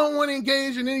 I don't want to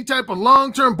engage in any type of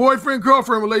long-term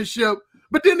boyfriend-girlfriend relationship.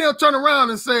 But then they'll turn around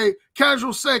and say,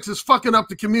 casual sex is fucking up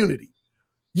the community.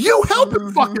 You help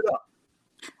it fuck it up.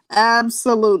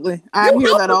 Absolutely. I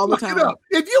hear that all the time.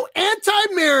 If you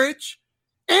anti-marriage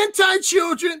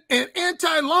anti-children and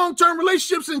anti-long-term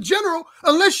relationships in general,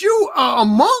 unless you are a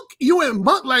monk, you ain't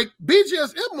monk like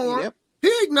BGS Edmore. Yep.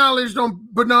 He acknowledged on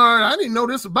Bernard, I didn't know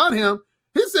this about him.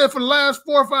 He said for the last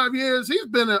 4 or 5 years, he's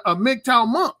been a MGTOW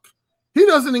monk. He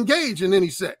doesn't engage in any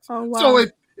sex. Oh, wow. So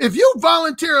if you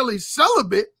voluntarily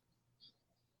celibate,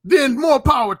 then more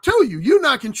power to you. You're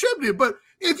not contributing. But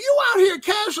if you out here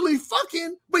casually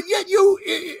fucking, but yet you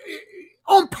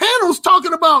on panels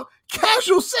talking about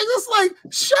casual sex, it's like,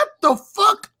 shut the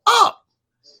fuck up.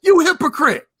 You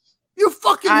hypocrite. You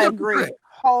fucking hypocrite. I agree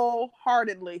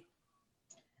wholeheartedly.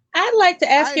 I'd like to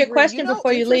ask you a question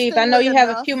before you leave. I know you have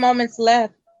a few moments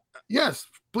left. Yes,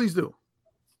 please do.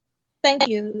 Thank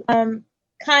you. Kindly.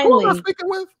 Who am I speaking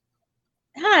with?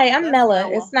 Hi, I'm Mella.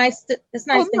 It's nice to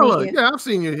meet you. Yeah, I've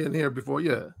seen you in here before.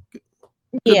 Yeah.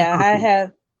 Yeah,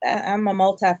 I'm a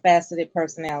multifaceted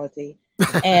personality.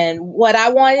 And what I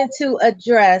wanted to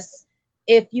address,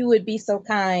 if you would be so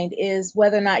kind, is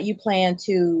whether or not you plan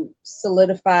to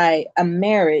solidify a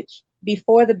marriage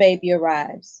before the baby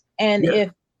arrives.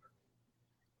 And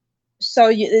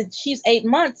she's 8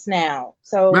 months now.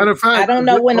 So matter of fact, I don't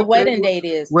know when the wedding date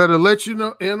is. Well, to let you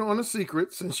know, in on a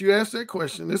secret, since you asked that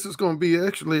question, this is going to be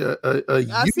actually a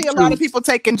I see a lot of people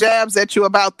taking jabs at you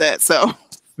about that. So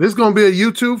this is going to be a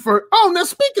YouTube for. Oh, now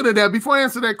speaking of that, before I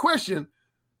answer that question,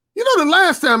 you know, the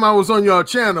last time I was on your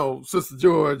channel, Sister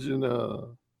George, and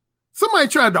somebody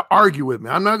tried to argue with me.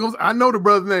 I'm not gonna. I know the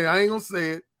brother's name. I ain't gonna say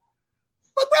it.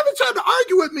 But brother tried to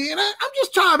argue with me, and I'm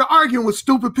just tired of arguing with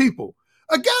stupid people.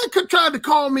 A guy tried to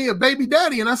call me a baby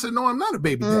daddy, and I said, no, I'm not a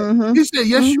baby daddy. Mm-hmm. He said,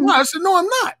 yes, you are. I said, no, I'm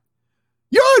not.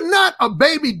 You're not a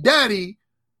baby daddy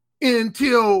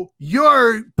until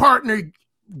your partner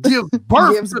gives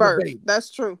birth to the baby. That's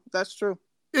true. That's true.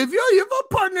 If your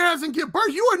partner hasn't given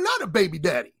birth, you are not a baby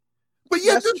daddy. But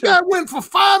yet this guy went for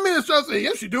 5 minutes. So I said,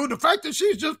 yes, you do. The fact that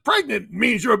she's just pregnant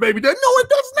means you're a baby daddy. No, it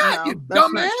does not, you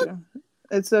dumbass.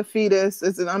 It's a fetus.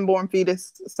 It's an unborn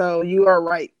fetus. So you are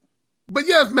right. But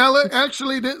yes, Mella,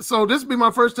 actually, so this will be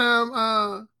my first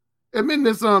time admitting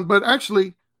this on, but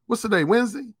actually, what's the day?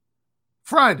 Wednesday?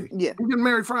 Friday. Yeah. We're getting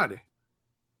married Friday.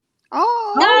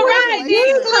 Oh, all right.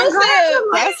 Exclusive.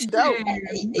 That's dope.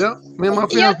 Yep. Me and my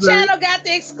your channel got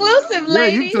the exclusive,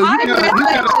 lady. You got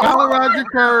a Tyler Roger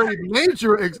Curry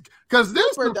major, because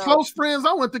there's some close friends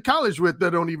I went to college with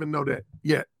that don't even know that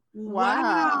yet.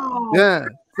 Wow. Yeah.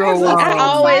 So I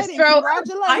always throw a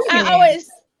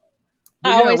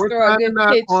good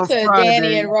pitch to Friday.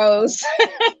 Danny and Rose.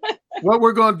 What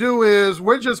we're going to do is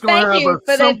we're just going to have Thank you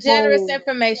for that generous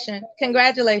information.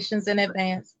 Congratulations in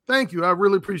advance. Thank you. I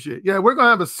really appreciate it. Yeah, we're going to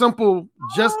have a simple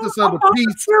justice of the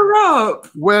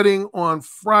peace wedding on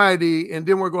Friday, and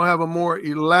then we're going to have a more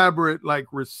elaborate like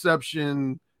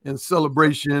reception and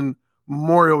celebration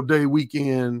Memorial Day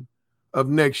weekend of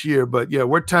next year. But yeah,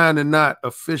 we're tying the knot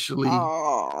officially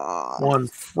on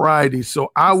Friday.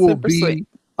 So I will be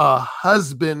a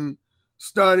husband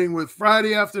starting with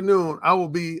Friday afternoon. I will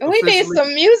be. We need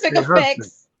some music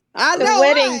effects. I know.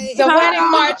 The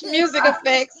wedding march music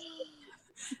effects.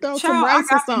 Some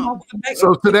racist songs.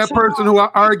 So to that person who I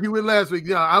argued with last week,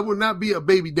 I will not be a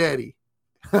baby daddy.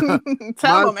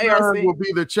 Tell them ARC will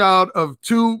be the child of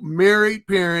 2 married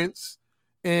parents,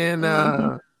 and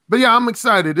but yeah, I'm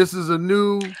excited. This is a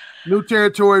new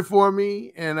territory for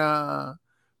me, and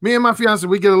me and my fiance,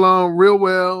 we get along real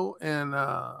well, and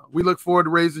we look forward to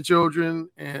raising children.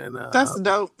 And that's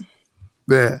dope.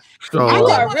 Yeah. So you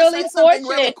are really fortunate.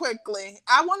 Really quickly,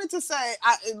 I wanted to say,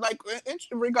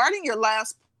 regarding your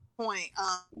last point,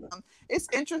 it's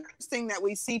interesting that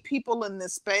we see people in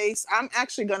this space. I'm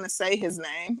actually going to say his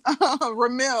name,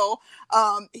 Ramil.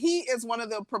 He is one of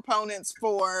the proponents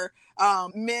for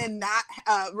men not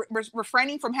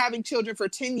refraining from having children for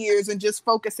 10 years and just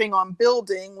focusing on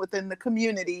building within the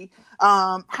community.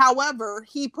 However,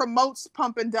 he promotes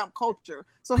pump and dump culture.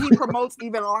 So he promotes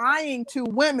even lying to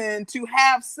women to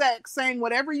have sex, saying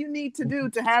whatever you need to do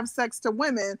to have sex to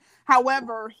women.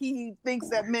 However, he thinks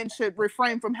that men should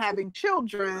refrain from having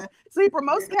children. So he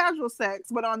promotes casual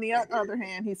sex, but on the other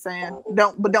hand, he's saying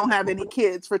don't have any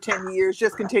kids for 10 years,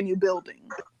 just continue building.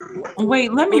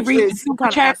 Wait, let me read the super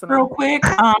chat real quick.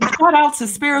 Shout out to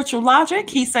Spiritual Logic.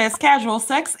 He says casual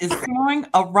sex is throwing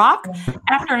a rock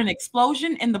after an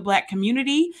explosion in the Black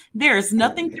community. There is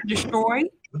nothing to destroy.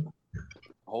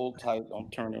 Hold tight,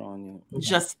 don't turn it on you.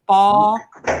 Just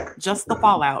the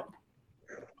fallout.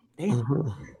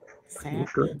 Damn.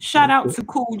 Sad. Shout out to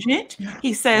Cool Gent.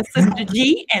 He says, Sister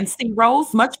G and C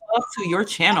Rose, much love to your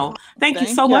channel. Thank you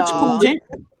so much, Cool Gent.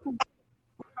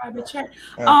 Private chat.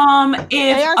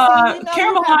 If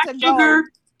Caramelized Sugar,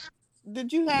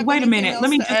 did you have? Wait a minute. Let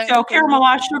me just tell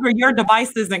Caramelized Sugar, your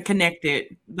device isn't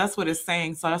connected. That's what it's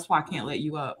saying. So that's why I can't let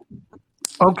you up.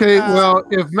 Okay. Well,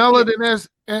 if Mela didn't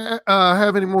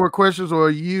have any more questions,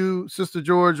 or you, Sister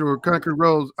George, or Concrete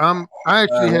Rose, I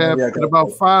actually have in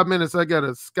about 5 minutes. I got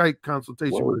a Skype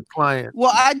consultation with a client.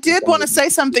 Well, I did want to say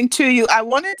something to you. I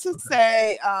wanted to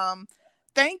say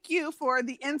thank you for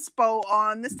the inspo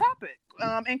on this topic,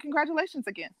 and congratulations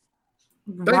again.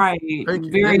 Right. Thank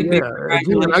you. Very big.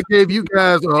 Again, I gave you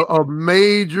guys a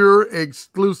major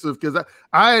exclusive because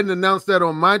I hadn't announced that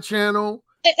on my channel.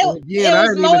 It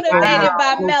was motivated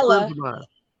by Mela.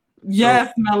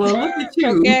 Yes, Mela. Look at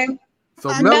you. Okay. So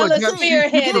Mela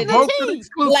spearheaded it.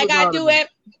 Like I do at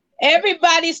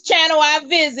everybody's channel I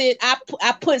visit.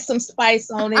 I put some spice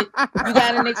on it. You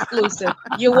got an exclusive.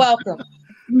 You're welcome.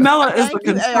 Mela is the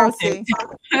consultant.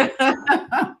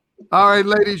 All right,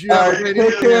 ladies, you have a great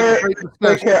Take care,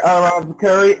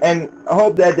 Curry, and I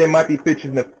hope that there might be pictures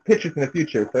in the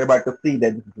future so everybody can see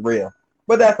that this is real.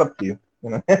 But that's up to you.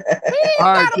 You know?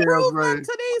 All right,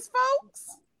 to these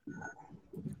folks.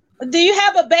 Do you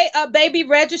have a baby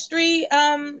registry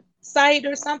site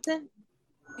or something?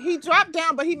 He dropped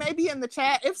down, but he may be in the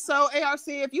chat. If so, ARC,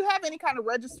 if you have any kind of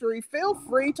registry, feel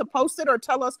free to post it or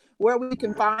tell us where we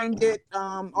can find it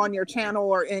on your channel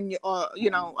or in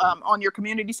on your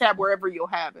community tab, wherever you'll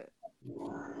have it.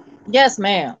 Yes,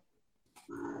 ma'am.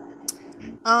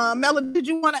 Mela, did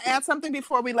you want to add something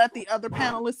before we let the other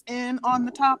panelists in on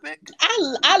the topic?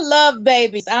 I love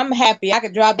babies. I'm happy. I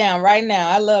could drop down right now.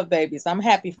 I love babies. I'm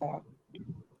happy for them.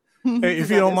 Hey, if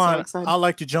you don't mind, I'd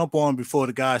like to jump on before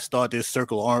the guys start their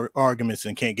circle arguments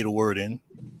and can't get a word in.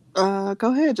 Go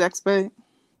ahead, Jack Spade.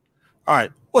 All right.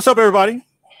 What's up, everybody?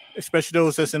 Especially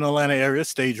those that's in the Atlanta area.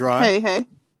 Stay dry. Hey.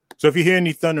 So if you hear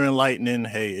any thunder and lightning,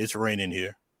 hey, it's raining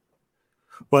here.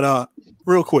 But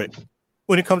real quick,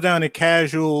 when it comes down to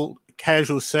casual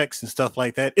sex and stuff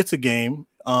like that, it's a game.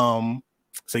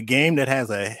 It's a game that has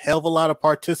a hell of a lot of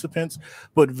participants,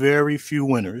 but very few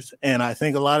winners. And I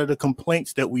think a lot of the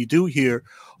complaints that we do here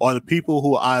are the people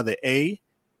who either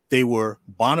they were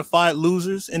bona fide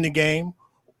losers in the game,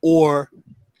 or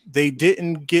they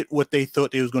didn't get what they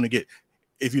thought they was going to get.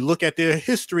 If you look at their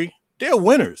history, they're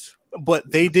winners,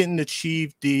 but they didn't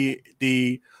achieve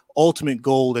the ultimate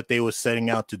goal that they were setting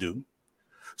out to do.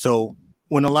 So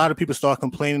when a lot of people start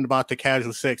complaining about the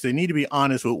casual sex, they need to be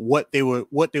honest with what they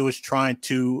was trying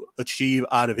to achieve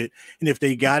out of it. And if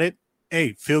they got it,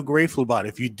 hey, feel grateful about it.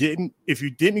 If you didn't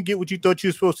get what you thought you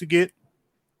were supposed to get,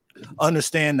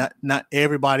 understand that not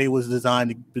everybody was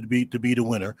designed to be the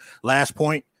winner. Last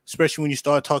point, especially when you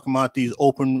start talking about these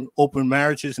open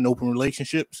marriages and open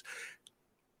relationships,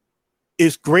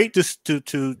 it's great to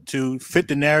fit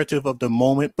the narrative of the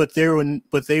moment, but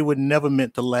they were never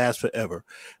meant to last forever.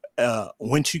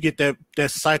 Once you get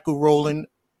that cycle rolling,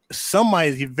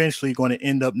 somebody's eventually going to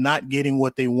end up not getting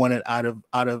what they wanted out of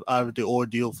the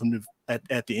ordeal from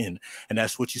at the end. And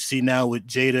that's what you see now with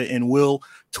Jada and Will,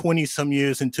 20 some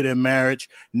years into their marriage.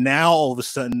 Now all of a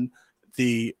sudden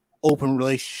the open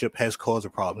relationship has caused a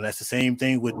problem. That's the same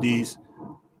thing with these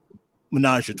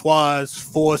menage a trois,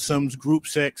 foursomes, group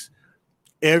sex.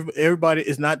 Everybody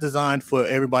is not designed for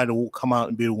everybody to come out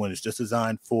and be the winner. It's just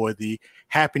designed for the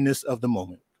happiness of the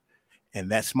moment. And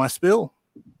that's my spill.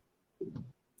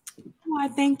 Well,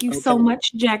 thank you so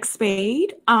much, Jack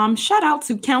Spade. Shout out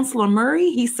to Counselor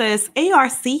Murray. He says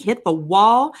ARC hit the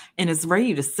wall and is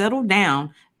ready to settle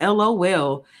down.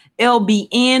 LOL.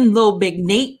 LBN, Little Big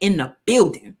Nate in the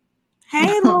building.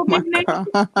 Hey, Little Big Nate.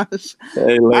 Gosh.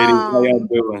 Hey, ladies, how y'all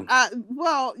doing?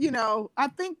 Well, I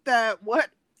think that what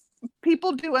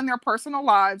people do in their personal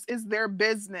lives is their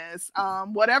business.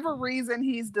 Whatever reason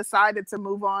he's decided to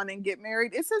move on and get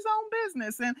married, it's his own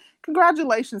business. And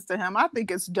congratulations to him. I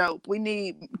think it's dope. We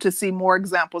need to see more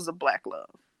examples of Black love.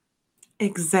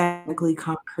 Exactly,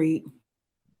 Concrete.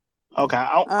 Okay,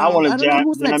 I want to jump.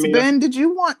 Who's next? Ben, did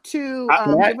you want to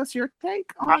give us your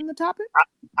take on the topic?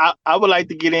 I would like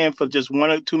to get in for just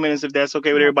 1 or 2 minutes, if that's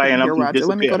okay with everybody. And Roger,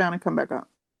 let me go down and come back up.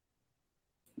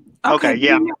 Okay,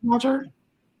 yeah. Roger.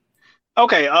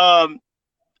 Okay,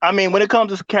 I mean, when it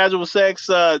comes to casual sex,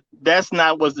 that's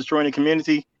not what's destroying the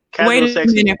community. Wait a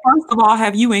minute. First of all,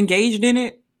 have you engaged in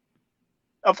it?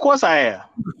 Of course I have.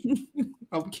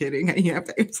 I'm kidding. You have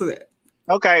to answer that.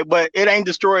 Okay, but it ain't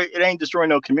destroying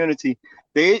no community.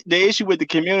 The issue with the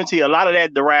community, a lot of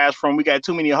that derives from we got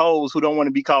too many hoes who don't want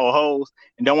to be called hoes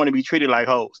and don't want to be treated like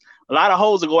hoes. A lot of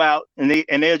hoes will go out and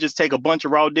they'll just take a bunch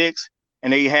of raw dicks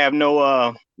and they have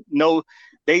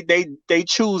they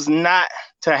choose not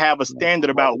to have a standard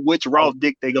about which raw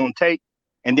dick they're gonna take,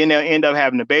 and then they'll end up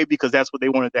having a baby because that's what they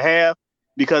wanted to have,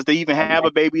 because they even have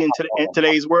a baby in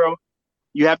today's world.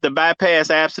 You have to bypass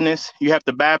abstinence. You have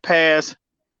to bypass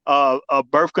a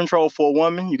birth control for a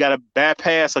woman. You got to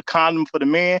bypass a condom for the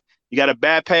man. You got to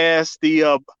bypass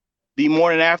the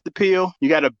morning after pill. You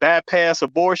got to bypass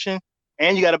abortion,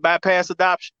 and you got to bypass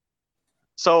adoption.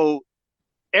 So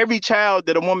every child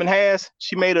that a woman has,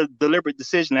 she made a deliberate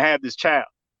decision to have this child.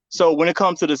 So when it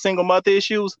comes to the single mother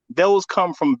issues, those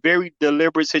come from very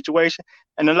deliberate situation.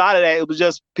 And a lot of that, it was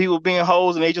just people being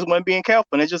hoes and they just weren't being careful.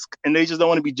 And they just don't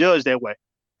want to be judged that way.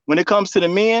 When it comes to the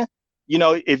men, you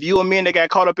know, if you a man that got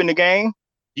caught up in the game,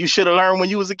 you should have learned when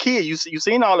you was a kid. You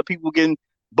seen all the people getting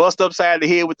bust upside the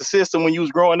head with the system when you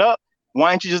was growing up. Why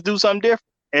don't you just do something different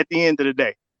at the end of the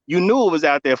day? You knew it was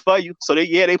out there for you. So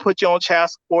they put you on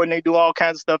child support and they do all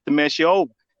kinds of stuff to mess you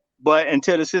over. But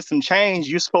until the system changed,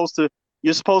 you're supposed to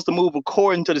move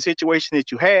according to the situation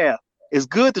that you have. It's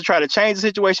good to try to change the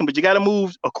situation, but you got to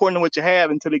move according to what you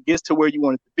have until it gets to where you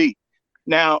want it to be.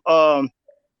 Now, and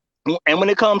when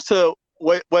it comes to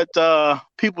what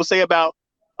people say about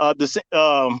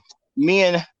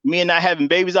men not having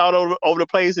babies all over the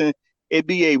place, and it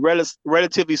be a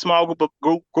relatively small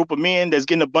group of men that's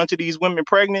getting a bunch of these women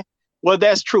pregnant. Well,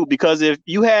 that's true, because if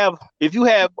you have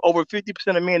over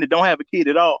 50% of men that don't have a kid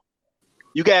at all,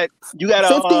 you got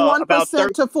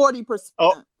 51% to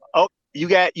 40%.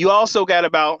 You also got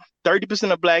about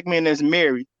 30% of black men that's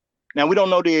married. Now, we don't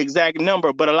know the exact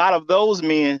number, but a lot of those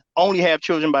men only have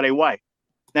children by their wife.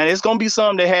 Now, there's going to be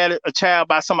some that had a child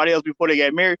by somebody else before they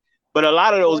got married, but a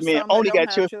lot of those men only got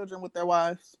children with their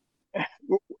wives.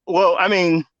 Well, I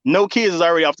mean, no kids is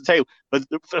already off the table. But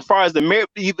as far as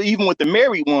even with the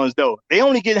married ones, though, they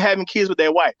only get having kids with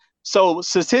their wife. So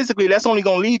statistically, that's only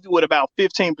going to leave you with about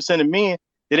 15% of men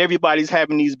that everybody's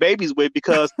having these babies with,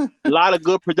 because a lot of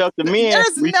good productive men.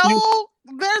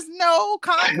 There's no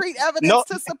concrete evidence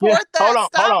to support that.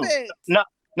 Hold on.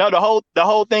 No, the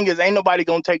whole thing is ain't nobody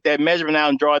gonna take that measurement out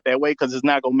and draw it that way, because it's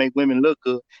not gonna make women look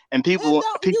good. And people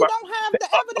you don't have the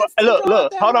evidence.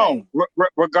 Look, hold on.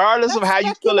 Regardless of how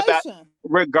you feel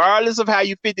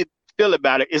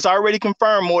about it, it's already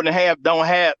confirmed more than half don't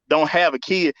have a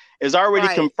kid. It's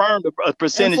already confirmed a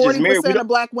percentage is married.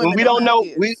 We don't know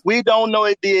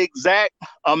the exact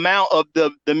amount of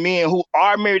the men who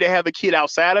are married that have a kid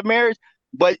outside of marriage.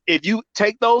 But if you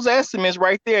take those estimates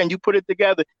right there and you put it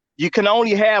together, you can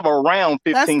only have around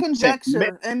 15%. That's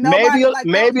conjecture. And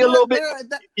maybe a little bit.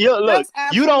 Look,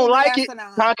 you don't like it,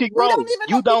 Concrete Rose.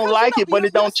 You don't like it, but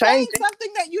it don't change it.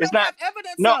 Something that you don't have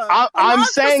evidence of. No, I'm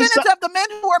saying percentage of the men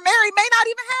who are married may not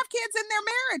even have kids in their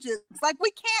marriages. Like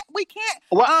we can't.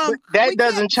 Well, that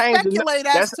doesn't change. Speculate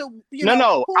as to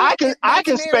I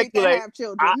can speculate.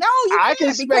 No, you can't. I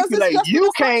can speculate.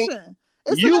 You can't.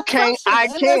 You can't. I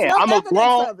can. I'm a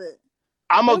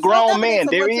grown man.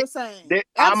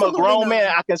 I'm a grown man.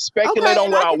 I can speculate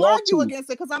on what I want to.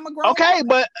 Because I'm a grown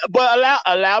man. But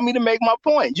allow me to make my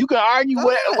point. You can argue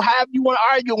however you want to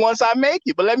argue once I make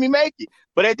it, but let me make it.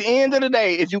 But at the end of the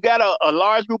day, if you got a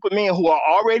large group of men who are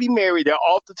already married, they're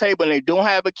off the table, and they don't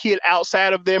have a kid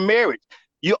outside of their marriage,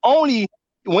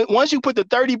 once you put the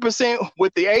 30%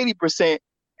 with the 80%,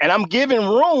 and I'm giving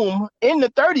room in the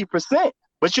 30%,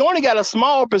 but you only got a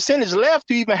small percentage left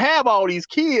to even have all these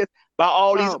kids by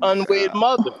all these unwed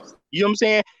mothers. You know what I'm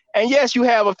saying? And yes, you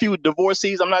have a few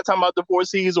divorcees. I'm not talking about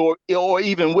divorcees or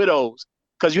even widows,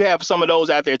 because you have some of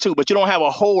those out there too, but you don't have a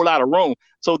whole lot of room.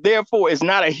 So therefore, it's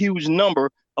not a huge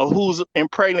number of who's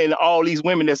impregnating all these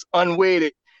women that's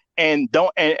unwedded and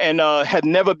have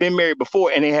never been married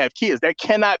before, and they have kids. That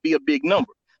cannot be a big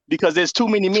number, because there's too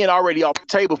many men already off the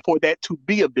table for that to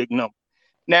be a big number.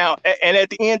 Now, and at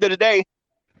the end of the day,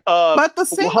 but the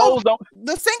single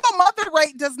mother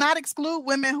rate does not exclude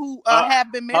women who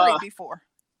have been married before.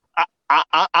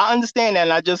 I understand that,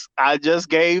 and I just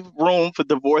gave room for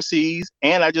divorcees,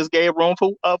 and I just gave room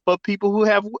for people who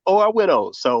are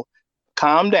widows. So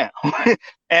calm down.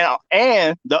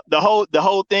 and the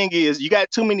whole thing is, you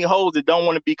got too many hoes that don't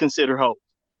want to be considered hoes.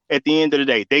 At the end of the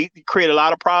day, they create a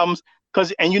lot of problems.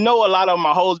 And a lot of them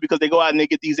are hoes because they go out and they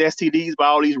get these STDs by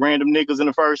all these random niggas in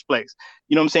the first place.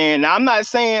 You know what I'm saying? Now, I'm not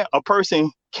saying a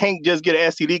person can't just get an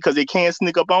STD because they can't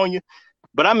sneak up on you,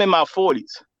 but I'm in my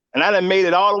 40s, and I done made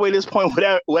it all the way to this point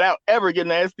without ever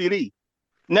getting an STD.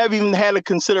 Never even had a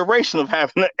consideration of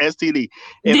having an STD.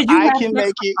 If I can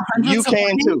make it, you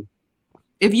can too.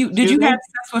 Did you have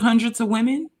sex with hundreds of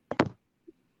women?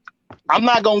 I'm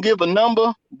not gonna give a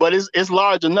number, but it's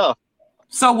large enough.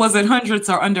 So was it hundreds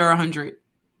or under 100?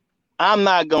 I'm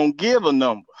not gonna give a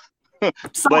number.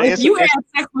 So if you had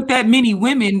sex with that many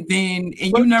women, then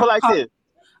you never. Like this.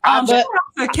 But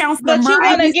you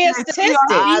want to get statistics.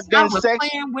 I was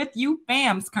playing with you,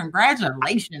 fams.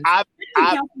 Congratulations.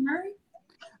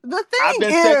 The thing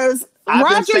is,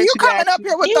 Roger, you coming up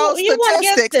here with those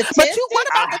statistics, but what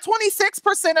about the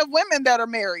 26% of women that are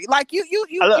married? Like you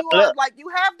are like you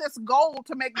have this goal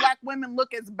to make Black women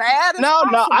look as bad as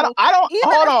possible. No, I don't. Even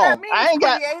hold if on, that means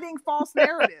creating false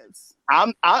narratives.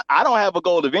 I don't have a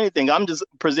goal of anything. I'm just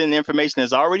presenting information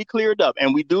that's already cleared up,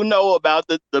 and we do know about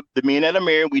the men that are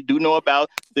married. We do know about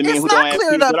the men who don't have kids at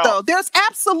all. It's not cleared up though. There's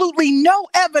absolutely no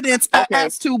evidence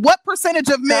as to what percentage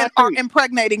of men are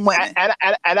impregnating women.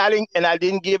 And I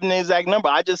didn't give an exact number.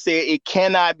 I just said it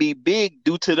cannot be big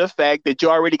due to the fact that you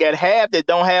already got half that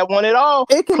don't have one at all.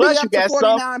 It can Plus be up to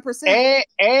 49%.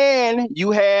 And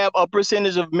you have a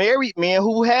percentage of married men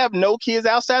who have no kids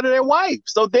outside of their wife.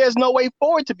 So there's no way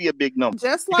for it to be a big number.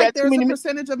 Just like there's a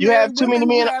percentage of married women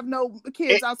who have no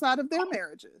kids outside of their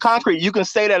marriages. Concrete, you can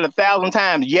say that 1,000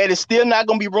 times, yet it's still not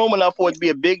going to be room enough for it to be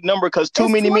a big number because too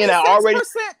many men are already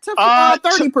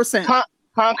 30%.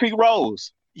 Concrete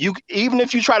Rose. Even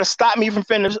if you try to stop me from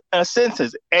finishing a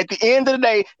sentence, at the end of the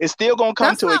day, it's still going to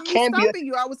come to it. Can't be.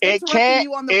 You. I was interrupting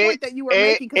you on the point that you were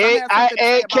making.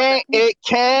 It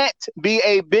can't be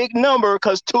a big number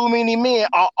because too many men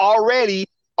are already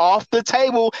off the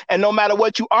table, and no matter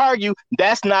what you argue,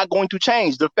 that's not going to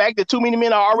change. The fact that too many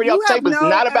men are already off the table is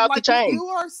not about to change.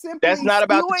 That's not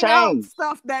about to change.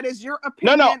 Stuff that is your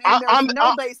opinion. There's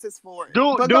no basis for it.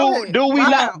 Do we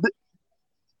not?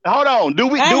 Hold on. Do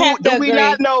we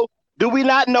not know? Do we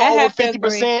not know over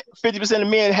 50% of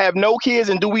men have no kids,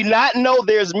 and do we not know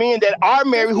there's men that are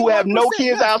married who have no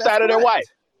kids outside of their wife?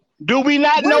 Do we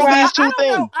not know these two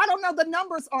things? I don't know the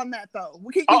numbers on that though.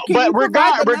 But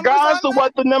regardless of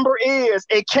what the number is,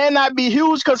 it cannot be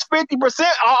huge because 50%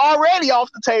 are already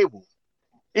off the table.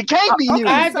 It can't be huge.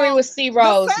 I agree with C.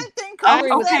 Rose. The same thing comes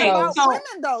about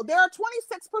women though. There are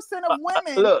 26% of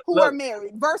women who are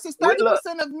married versus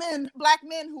 30% of men, Black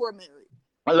men who are married.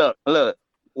 Look.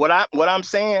 What I'm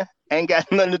saying ain't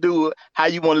got nothing to do with how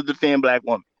you want to defend Black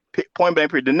women. Point blank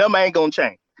period. The number ain't gonna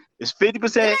change. It's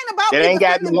 50%. That ain't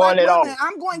got one at all.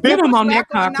 I'm going to get him on that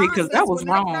Concrete because that was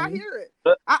wrong. I'm going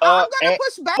to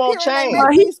push back here.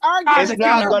 It's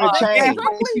not going to change.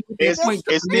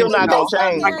 It's still not going to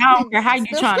change. Like, I don't care how you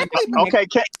trying to. Okay,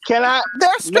 can I? They're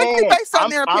strictly based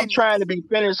on their opinion. I'm trying to be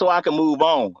finished so I can move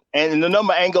on, and the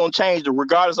number ain't going to change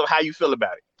regardless of how you feel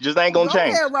about it. Just ain't going to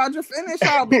change. Go ahead, Roger. Finish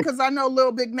out because I know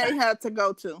Lil Big Nate had to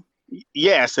go too.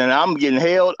 Yes, and I'm getting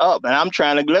held up, and I'm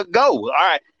trying to let go. All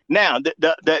right. Now, the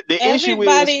issue is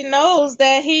everybody knows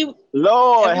that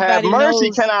Lord have mercy.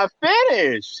 Knows. Can I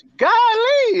finish?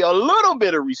 Golly, a little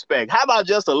bit of respect. How about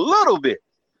just a little bit?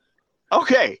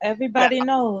 Okay. Everybody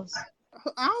knows.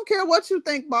 I don't care what you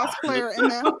think, boss player. In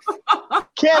there.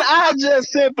 Can I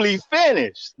just simply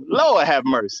finish? Lord have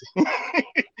mercy. All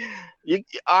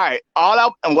right.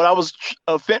 What I was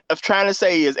trying to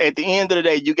say is, at the end of the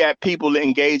day, you got people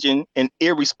engaging in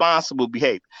irresponsible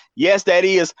behavior. Yes, that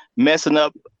is messing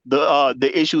up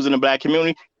the issues in the Black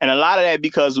community, and a lot of that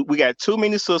because we got too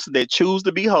many sisters that choose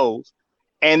to be hoes,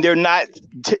 and they're not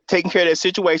taking care of their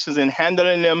situations and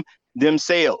handling them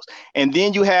themselves. And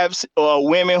then you have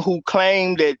women who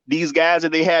claim that these guys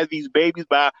that they have these babies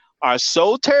by are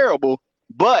so terrible,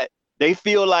 but they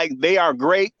feel like they are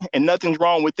great and nothing's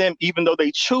wrong with them, even though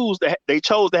they chose to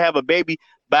have a baby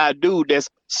by a dude that's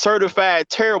certified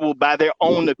terrible by their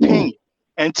own opinion.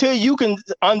 Until you can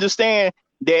understand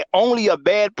that only a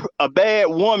bad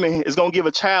woman is going to give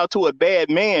a child to a bad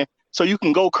man so you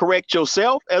can go correct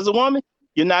yourself as a woman,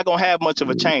 you're not going to have much of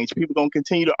a change. People are going to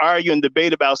continue to argue and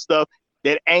debate about stuff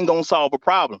that ain't going to solve a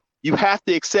problem. You have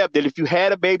to accept that if you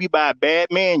had a baby by a bad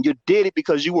man, you did it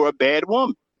because you were a bad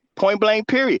woman. Point blank,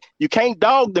 period. You can't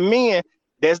dog the men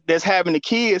that's having the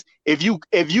kids if you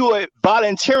are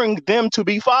volunteering them to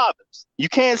be fathers. You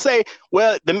can't say,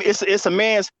 well, it's a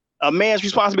man's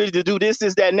responsibility to do this,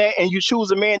 that, and that, and you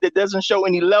choose a man that doesn't show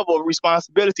any level of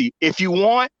responsibility. If you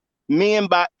want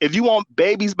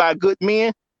babies by good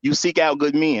men, you seek out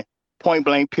good men. Point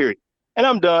blank, period. And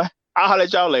I'm done. I'll holler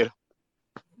at y'all later.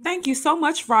 Thank you so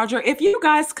much, Roger. If you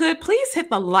guys could please hit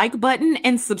the like button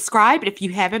and subscribe if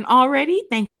you haven't already.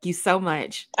 Thank you so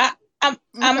much. I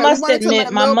must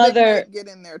admit, my mother get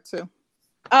in there too.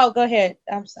 Oh, go ahead.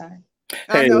 I'm sorry.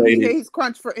 Hey, he's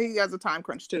he has a time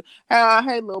crunch too.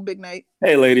 Hey, Lil Big Nate.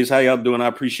 Hey, ladies, how y'all doing? I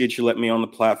appreciate you letting me on the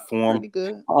platform. Pretty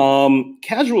good.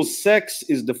 Casual sex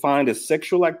is defined as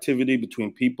sexual activity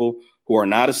between people who are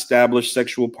not established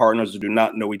sexual partners who do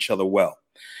not know each other well.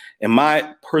 In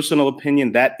my personal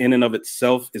opinion, that in and of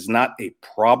itself is not a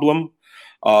problem.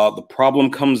 The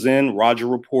problem comes in, Roger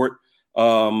Report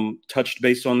touched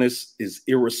base on this, is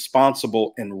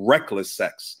irresponsible and reckless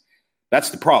sex. That's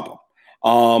the problem.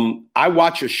 I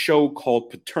watch a show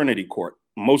called Paternity Court.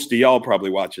 most of y'all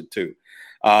probably watch it too.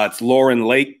 It's Lauren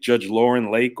Lake, Judge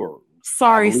Lauren Lake, or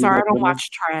sorry, sir, I don't watch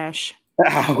trash.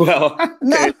 Well,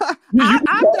 no,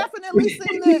 I've definitely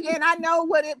seen it, and I know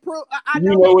what it proves. I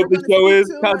know, what the show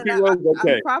is.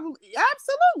 Okay, probably,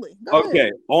 absolutely.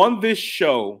 Okay, on this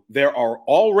show, there are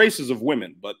all races of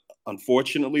women, but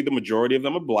unfortunately, the majority of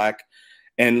them are Black.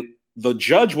 And the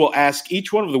judge will ask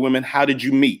each one of the women, "How did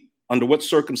you meet? Under what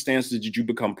circumstances did you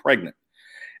become pregnant?"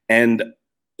 And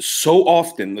so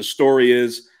often, the story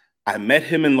is, "I met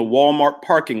him in the Walmart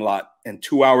parking lot, and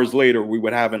 2 hours later, we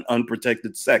would have an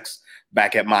unprotected sex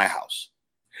back at my house."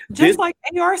 Just like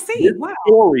ARC. Wow.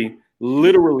 Story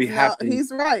literally happened.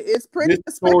 He's right. It's pretty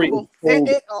despicable.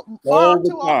 All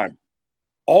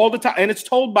the time. And it's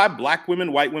told by Black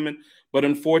women, white women, but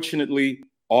unfortunately,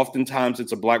 oftentimes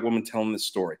it's a Black woman telling this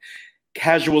story.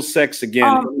 Casual sex,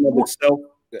 again, in of itself.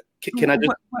 Can I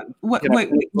just wait,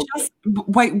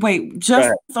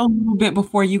 just a little bit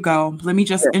before you go. Let me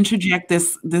just interject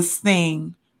this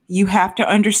thing. You have to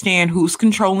understand who's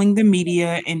controlling the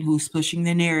media and who's pushing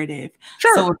the narrative.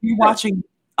 Sure. So if you're watching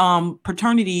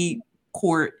Paternity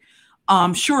Court,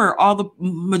 sure, all the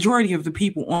majority of the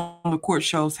people on the court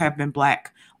shows have been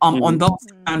Black on those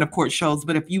kind of court shows.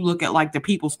 But if you look at like the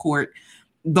People's Court,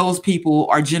 those people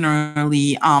are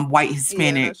generally white,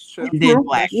 Hispanic, and then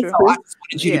Black. So I just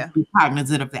wanted you to be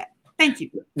cognizant of that. Thank you.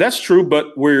 That's true,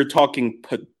 but we're talking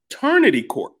paternity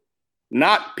court,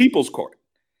 not People's Court.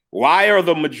 Why are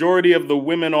the majority of the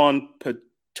women on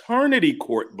paternity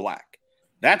court Black?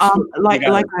 That's like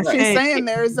I said, she's saying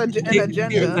there's an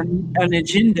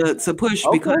agenda to push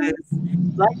because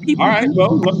Black people. All right,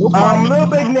 well, Little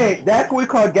Big Nate, that's what we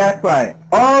call gaslighting.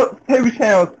 All TV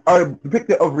channels are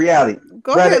depicted of reality.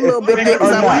 Go ahead, Little Big Nate,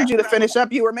 because I wanted you to finish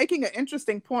up. You were making an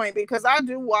interesting point because I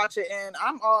do watch it, and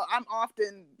I'm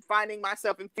often finding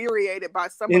myself infuriated by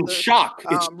some of the shock.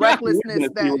 Recklessness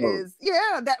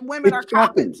that women are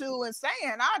copping to and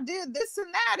saying, "I did this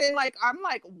and that," and I'm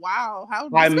like, wow, how?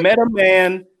 I met a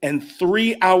man, and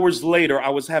 3 hours later, I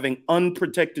was having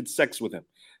unprotected sex with him.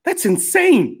 That's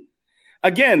insane.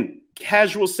 Again,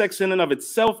 casual sex in and of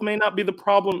itself may not be the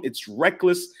problem. It's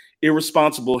reckless,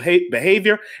 irresponsible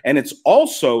behavior. And it's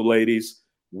also, ladies,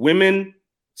 women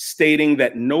stating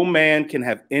that no man can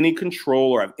have any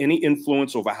control or have any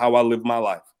influence over how I live my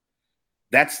life.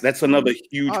 That's another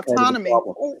huge autonomy. Part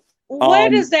of the problem. Where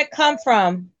does that come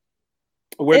from?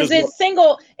 Is it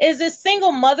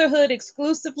single motherhood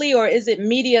exclusively, or is it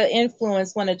media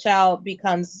influence when a child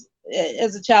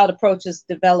approaches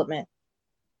development?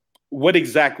 What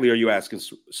exactly are you asking?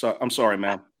 So, I'm sorry,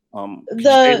 ma'am.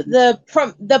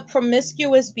 The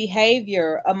promiscuous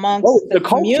behavior amongst the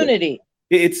community.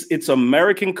 It's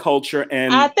American culture,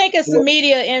 and I think it's a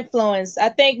media influence. I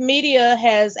think media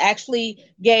has actually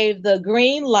gave the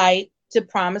green light to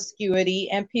promiscuity,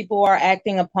 and people are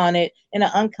acting upon it in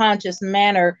an unconscious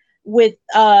manner with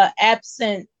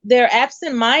they're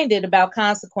absent-minded about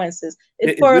consequences.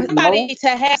 For somebody to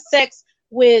have sex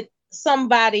with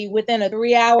somebody within a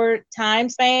 3-hour time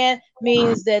span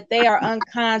means that they are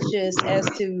unconscious as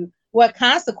to what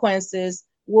consequences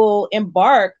will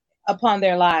embark upon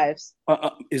their lives.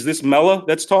 Is this Mella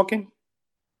that's talking?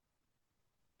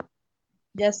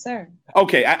 Yes, sir.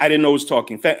 Okay, I didn't know who was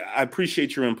talking. I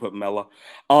appreciate your input, Mella.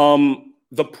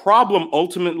 The problem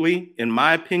ultimately, in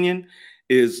my opinion,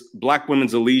 is Black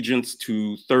women's allegiance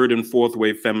to third and fourth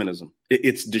wave feminism.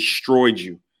 It's destroyed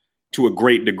you to a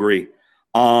great degree.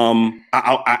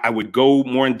 I would go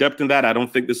more in depth in that. I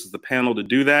don't think this is the panel to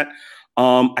do that.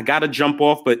 I got to jump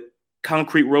off, but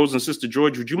Concrete Rose and Sister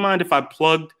George, would you mind if I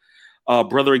plugged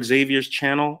Brother Xavier's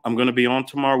channel? I'm going to be on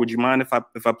tomorrow. Would you mind if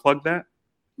I plug that?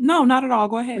 No, not at all.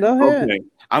 Go ahead. Okay.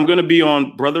 I'm going to be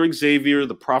on Brother Xavier,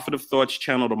 the Prophet of Thoughts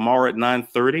channel tomorrow at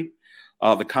 9:30.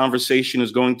 The conversation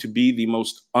is going to be the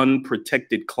most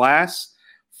unprotected class.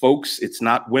 Folks, it's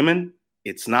not women.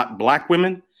 It's not Black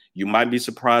women. You might be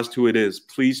surprised who it is.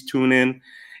 Please tune in.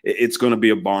 It's going to be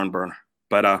a barn burner.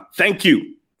 But thank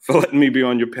you for letting me be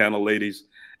on your panel, ladies.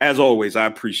 As always, I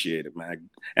appreciate it, man.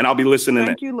 And I'll be listening.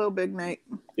 Thank you, Little Big Nate.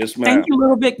 Yes, ma'am. Thank you,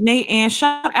 Little Big Nate. And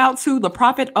shout out to the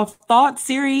Prophet of Thought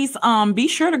series. Be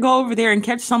sure to go over there and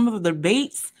catch some of the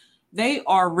debates. They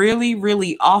are really,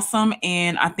 really awesome.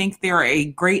 And I think they're a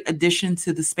great addition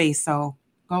to the space. So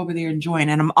go over there and join.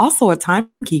 And I'm also a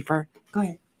timekeeper. Go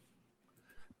ahead.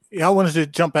 Yeah, I wanted to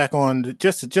jump back on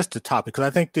just the topic, because I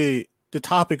think the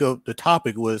topic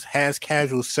was, has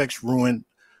casual sex ruined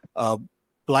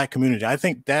Black community? I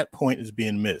think that point is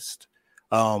being missed.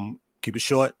 Keep it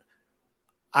short.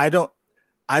 I don't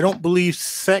believe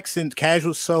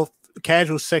casual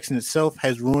sex in itself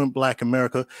has ruined Black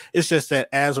America. It's just that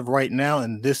as of right now,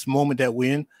 in this moment that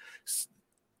we're in,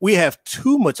 we have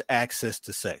too much access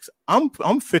to sex.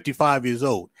 I'm 55 years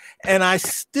old, and I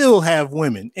still have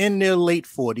women in their late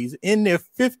 40s, in their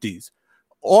 50s,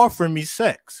 offering me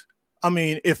sex. I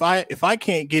mean, if I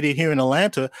can't get it here in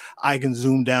Atlanta, I can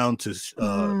zoom down to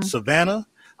Savannah.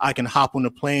 I can hop on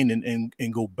a plane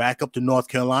and go back up to North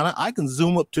Carolina. I can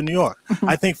zoom up to New York.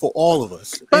 I think for all of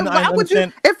us. But why would you,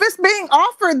 if it's being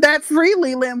offered that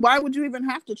freely, Lynn, why would you even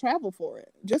have to travel for it?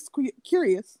 Just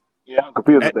curious. Yeah, I'm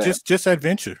confused with that. Just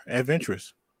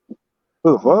adventurous.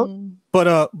 What?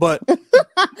 But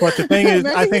the thing is,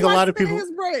 I think a lot of people.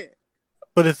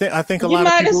 But I think a lot of people. You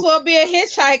might as well be a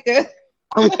hitchhiker.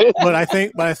 But I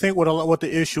think what the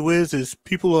issue is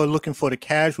people are looking for the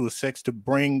casual sex to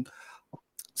bring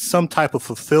some type of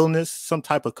fulfillment, some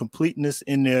type of completeness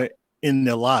in their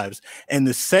lives, and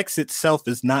the sex itself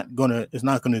is not gonna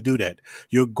do that.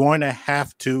 You're going to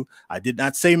have to. I did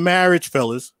not say marriage,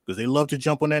 fellas, because they love to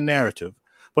jump on that narrative.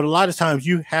 But a lot of times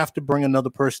you have to bring another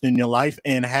person in your life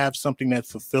and have something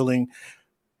that's fulfilling.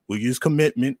 We'll use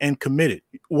commitment and committed.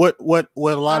 What a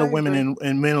lot of women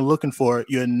and men are looking for,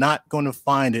 you're not going to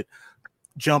find it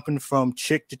jumping from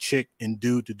chick to chick and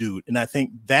dude to dude. And I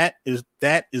think that is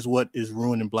what is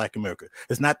ruining Black America.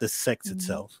 It's not the sex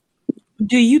itself.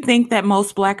 Do you think that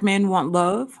most Black men want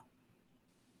love?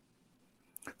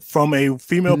 From a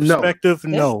female perspective,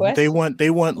 no. They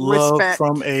want love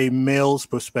from a male's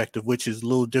perspective, which is a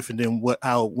little different than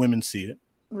how women see it.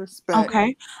 Respect.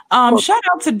 Okay. Shout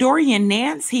out to Dorian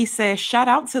Nance. He says, shout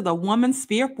out to the Woman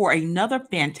Sphere for another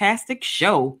fantastic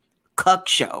show. Cuck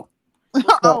show.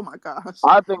 Oh my gosh.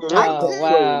 I think it is.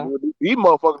 Wow. These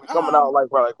motherfuckers be coming out like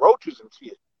roaches and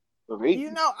shit.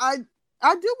 You know,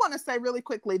 I do want to say really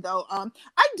quickly though,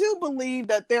 I do believe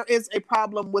that there is a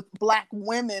problem with Black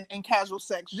women and casual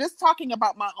sex. Just talking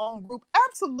about my own group,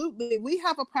 absolutely, we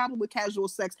have a problem with casual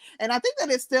sex, and I think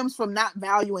that it stems from not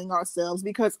valuing ourselves,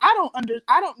 because I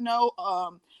don't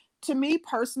know. To me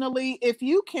personally, if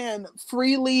you can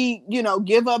freely,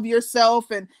 give of yourself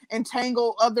and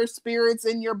entangle other spirits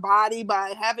in your body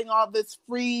by having all this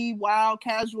free, wild,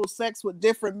 casual sex with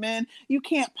different men, you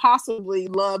can't possibly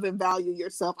love and value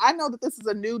yourself. I know that this is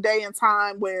a new day and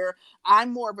time where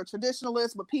I'm more of a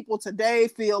traditionalist, but people today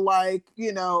feel like,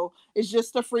 it's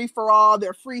just a free for all.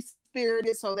 They're free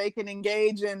spirited, so they can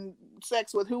engage in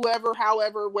sex with whoever,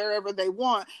 however, wherever they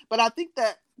want. But I think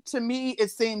that, to me,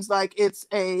 it seems like it's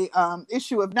a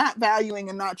issue of not valuing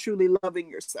and not truly loving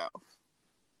yourself.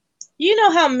 You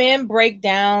know how men break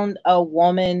down a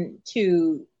woman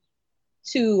to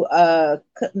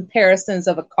comparisons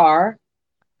of a car,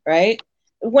 right?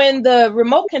 When the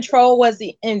remote control was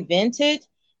invented,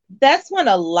 that's when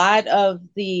a lot of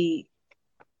the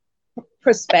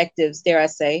perspectives, dare I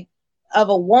say, of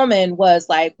a woman was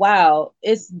like, wow,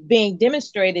 it's being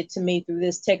demonstrated to me through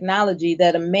this technology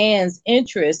that a man's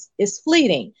interest is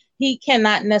fleeting. He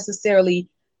cannot necessarily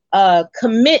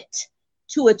commit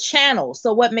to a channel.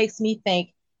 So what makes me think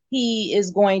he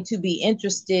is going to be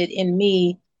interested in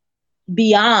me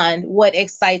beyond what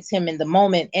excites him in the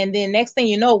moment? And then next thing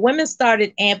you know, women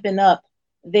started amping up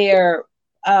their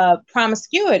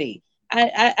promiscuity.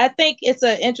 I think it's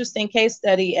an interesting case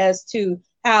study as to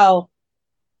how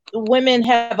women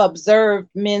have observed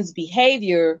men's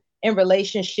behavior in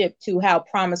relationship to how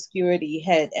promiscuity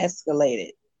had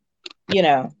escalated.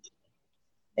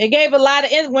 It gave a lot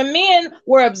of, when men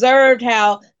were observed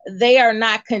how they are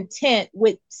not content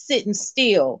with sitting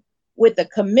still with a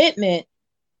commitment,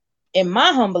 in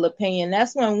my humble opinion,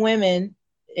 that's when women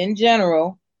in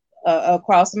general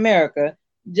across America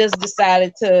just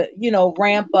decided to,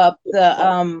 ramp up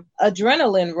the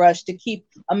adrenaline rush to keep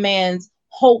a man's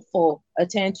hopeful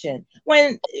attention.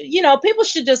 When people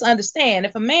should just understand,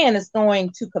 if a man is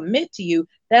going to commit to you,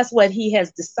 that's what he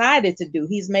has decided to do.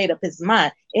 He's made up his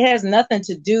mind. It has nothing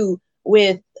to do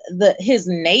with his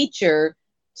nature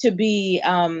to be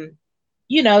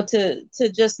to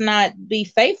just not be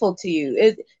faithful to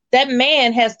you. That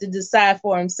man has to decide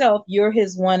for himself. You're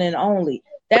his one and only.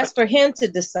 That's for him to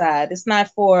decide. It's not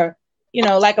for,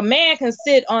 like a man can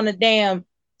sit on a damn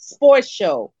sports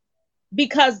show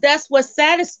because that's what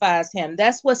satisfies him.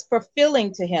 That's what's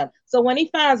fulfilling to him. So when he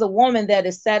finds a woman that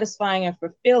is satisfying and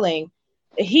fulfilling,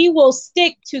 he will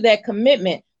stick to that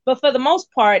commitment. But for the most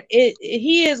part,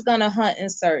 he is going to hunt and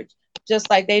search, just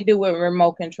like they do with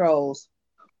remote controls.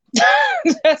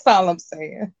 That's all I'm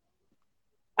saying.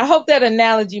 I hope that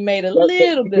analogy made a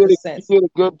little bit of sense. You did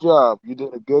a good job. You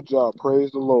did a good job.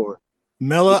 Praise the Lord.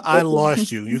 Mela, I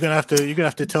lost you. You're gonna have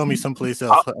to tell me someplace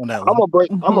else on that one. I'm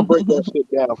gonna break that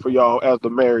shit down for y'all as the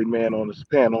married man on this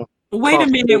panel. Wait a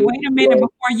minute.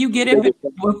 Before you get it,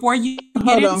 Hold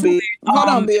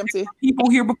on, BMT. People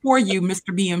here before you, Mr.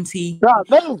 BMT.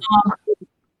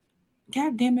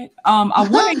 God damn it. I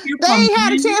want to hear they from ain't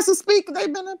had a Ben. chance to speak.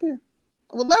 They've been up here.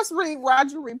 Well, let's read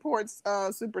Roger Report's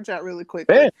super chat really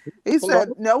quickly. He said,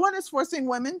 no one is forcing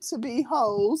women to be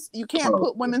hoes. You can't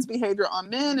put women's behavior on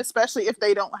men, especially if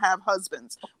they don't have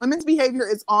husbands. Women's behavior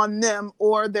is on them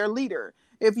or their leader.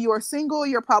 If you are single,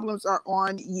 your problems are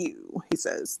on you, he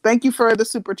says. Thank you for the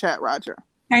super chat, Roger.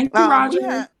 Thank you,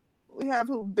 Roger. We have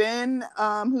Ben,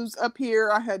 who's up here.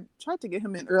 I had tried to get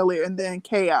him in earlier, and then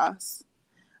Chaos.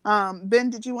 Ben,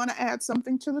 did you want to add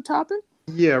something to the topic?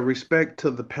 Yeah, respect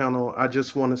to the panel. I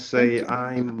just want to say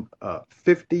I'm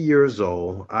 50 years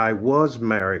old. I was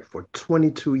married for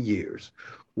 22 years.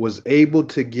 Was able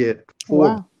to get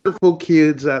 4 beautiful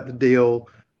kids at the deal.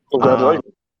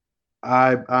 Congratulations.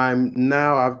 I'm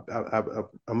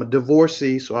a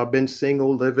divorcee, so I've been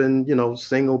single, living,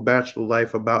 single bachelor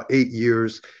life about 8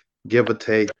 years, give or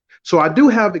take. So I do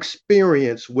have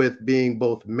experience with being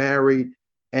both married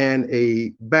and a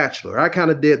bachelor. I kind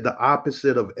of did the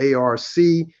opposite of ARC.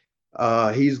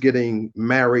 He's getting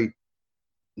married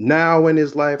now in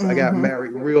his life. I got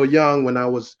married real young when I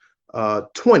was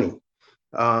 20.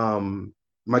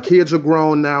 My kids are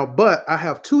grown now, but I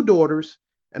have 2 daughters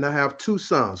and I have 2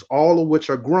 sons, all of which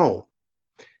are grown.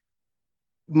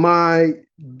 My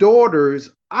daughters,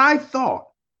 I thought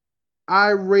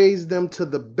I raised them to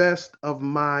the best of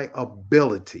my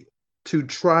ability to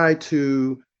try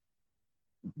to,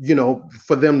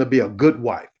 for them to be a good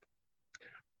wife.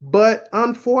 But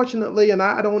unfortunately, and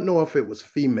I don't know if it was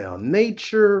female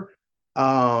nature,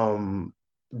 the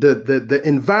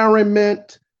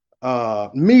environment,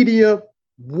 media,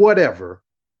 whatever,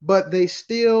 but they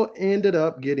still ended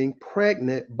up getting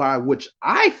pregnant by which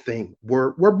I think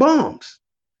were bums.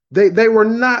 They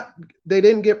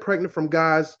didn't get pregnant from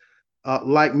guys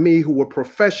like me who were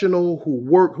professional, who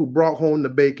worked, who brought home the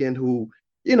bacon, who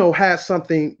had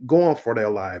something going for their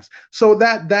lives. So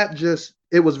that just,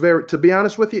 it was very, to be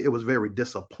honest with you, it was very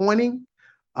disappointing.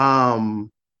 I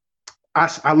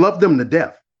love them to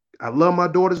death. I love my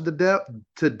daughters to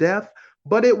death,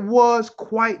 but it was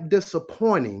quite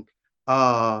disappointing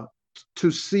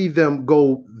to see them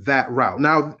go that route.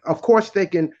 Now, of course, they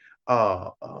can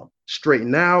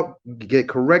straighten out, get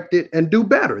corrected, and do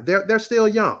better. They're still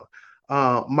young.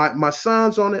 My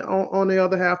sons on the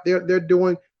other half, they're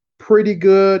doing pretty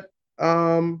good.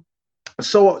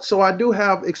 So I do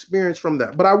have experience from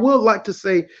that. But I would like to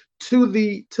say to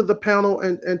the panel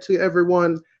and to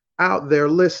everyone out there,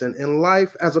 listen, in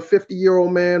life, as a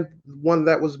 50-year-old man, one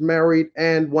that was married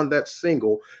and one that's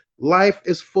single, life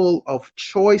is full of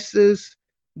choices,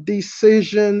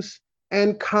 decisions,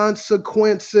 and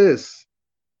consequences.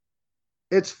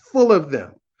 It's full of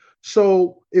them.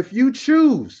 So if you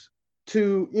choose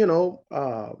to,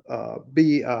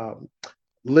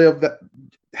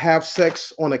 have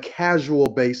sex on a casual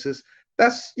basis,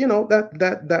 that's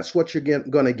that's what you're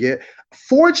gonna get.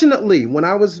 Fortunately, when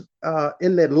I was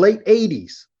in the late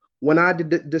 80s, when I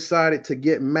decided to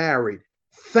get married,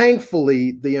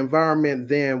 thankfully the environment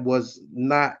then was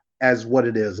not as what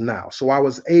it is now. So I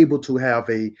was able to have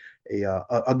a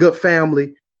good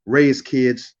family, raise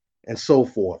kids, and so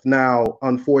forth. Now,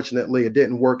 unfortunately, it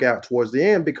didn't work out towards the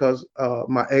end because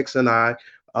my ex and I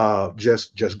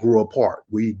just grew apart.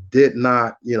 We did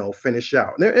not, finish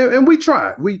out, and we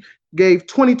tried. We gave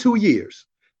 22 years.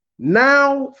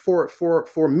 Now, for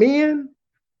men,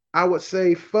 I would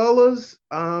say, fellas,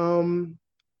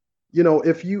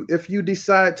 if you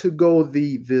decide to go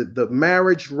the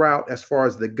marriage route as far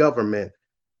as the government,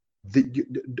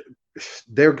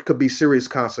 there could be serious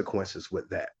consequences with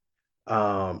that.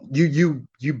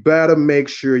 You better make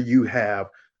sure you have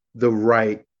the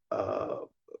right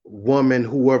woman,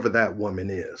 whoever that woman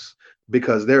is,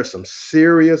 because there's some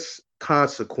serious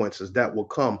consequences that will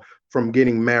come from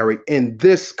getting married in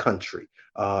this country,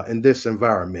 in this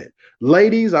environment.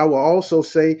 Ladies, I will also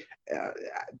say,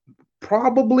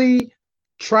 probably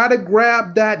try to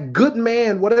grab that good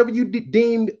man, whatever you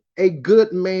deem a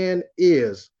good man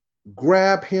is.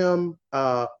 Grab him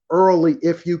early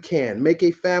if you can. Make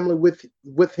a family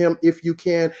with him if you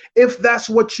can, if that's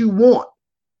what you want.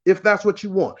 If that's what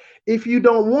you want. If you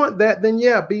don't want that, then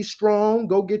yeah, be strong,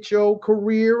 go get your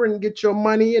career and get your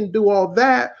money and do all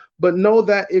that. But know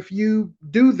that if you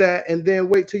do that and then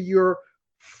wait till you're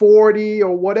 40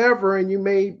 or whatever, and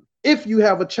if you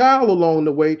have a child along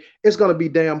the way, it's going to be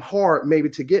damn hard maybe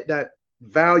to get that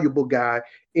valuable guy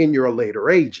in your later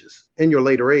age.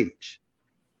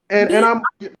 And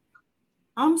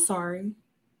I'm sorry.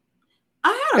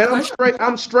 I had a question.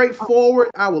 I'm straightforward.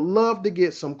 I would love to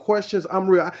get some questions. I'm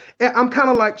real. I'm kind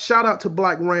of like, shout out to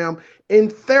Black Ram. In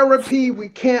therapy, we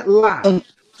can't lie.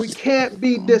 We can't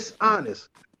be dishonest.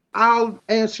 I'll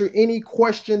answer any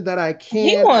question that I can.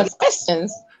 He wants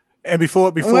questions. And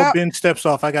before Ben steps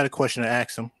off, I got a question to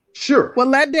ask him. Sure. Well,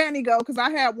 let Danny go because I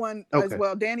had one as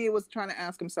well. Danny was trying to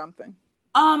ask him something.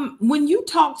 When you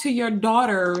talk to your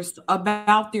daughters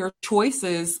about their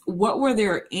choices, what were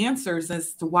their answers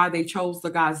as to why they chose the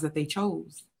guys that they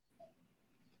chose?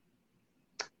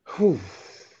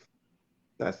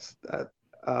 That's that.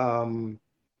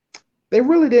 They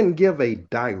really didn't give a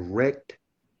direct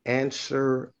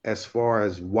answer as far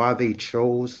as why they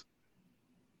chose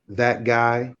that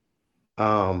guy.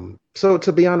 So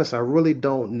to be honest, I really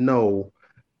don't know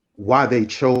why they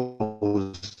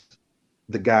chose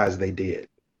the guys they did.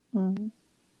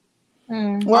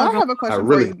 Mm-hmm. Well, I have a question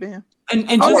for you, Ben. And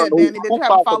just, Danny, did you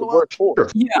have a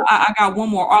follow-up? Yeah, I got one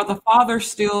more. Are the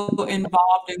fathers still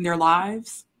involved in their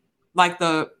lives? Like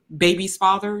the baby's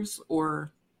fathers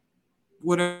or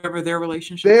whatever their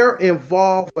relationship? They're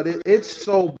involved, but it's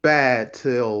so bad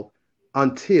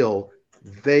until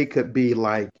they could be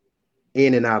like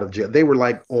in and out of jail. They were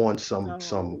like on some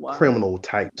criminal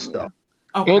type stuff.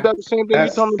 Okay. Ain't that the same thing you're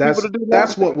telling people to do?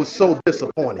 That's what was so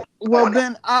disappointing. Well,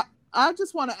 Ben, I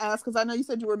just want to ask, because I know you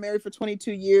said you were married for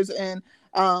 22 years, and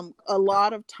a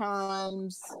lot of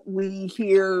times we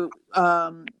hear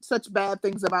such bad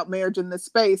things about marriage in this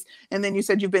space, and then you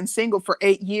said you've been single for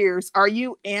 8 years. Are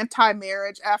you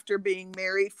anti-marriage after being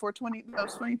married for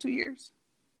those 22 years?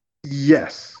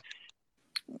 Yes.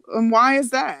 And why is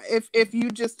that? If you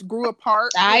just grew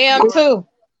apart? I am too.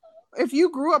 If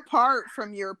you grew apart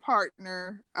from your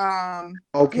partner,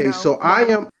 okay, so I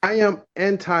am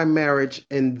anti-marriage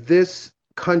in this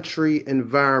country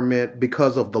environment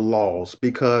because of the laws.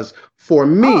 Because for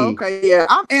me,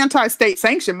 I'm anti-state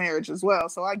sanctioned marriage as well.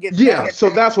 So I get that. So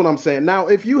that's what I'm saying. Now,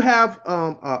 if you have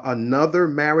another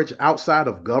marriage outside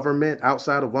of government,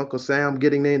 outside of Uncle Sam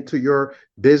getting into your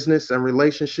business and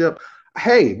relationship,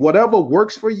 hey, whatever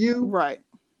works for you, right.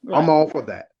 I'm all for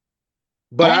that.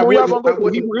 But we all gonna go to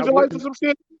the Hebrew Israelites or some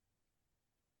shit?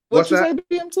 What's that?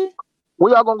 BMT?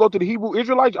 We all gonna go to the Hebrew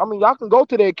Israelites? I mean, y'all can go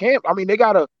to their camp. I mean, they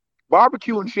got a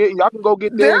barbecue and shit, and y'all can go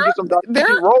get there and get some.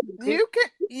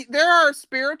 There are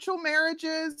spiritual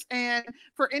marriages, and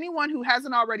for anyone who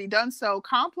hasn't already done so,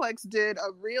 Complex did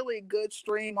a really good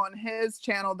stream on his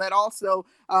channel that also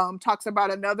talks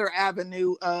about another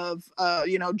avenue of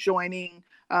joining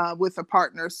with a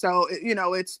partner. So,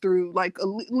 it's through like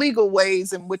legal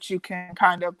ways in which you can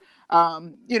kind of,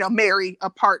 marry a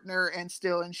partner and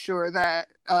still ensure that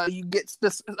you get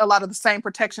a lot of the same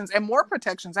protections and more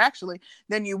protections actually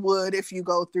than you would if you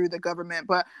go through the government.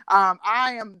 But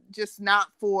I am just not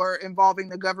for involving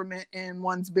the government in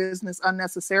one's business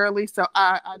unnecessarily. So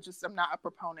I just am not a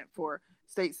proponent for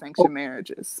state sanctioned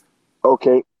marriages.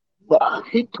 Okay. But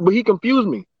he confused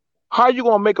me. How are you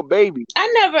going to make a baby?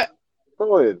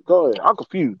 Go ahead. I'm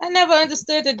confused. I never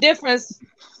understood the difference.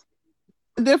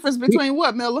 The difference between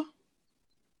what, Miller?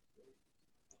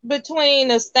 Between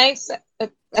a state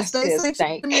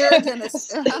sanctioned marriage and a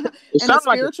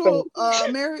spiritual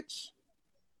marriage.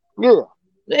 Yeah.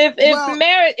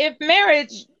 If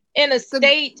marriage in a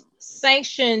state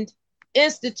sanctioned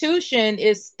institution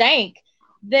is stank,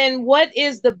 then what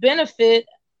is the benefit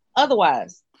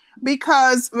otherwise?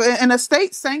 Because in a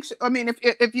state sanction, I mean,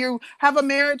 if you have a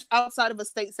marriage outside of a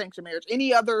state sanctioned marriage,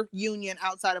 any other union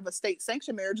outside of a state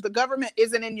sanctioned marriage, the government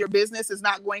isn't in your business, is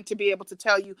not going to be able to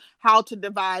tell you how to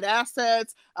divide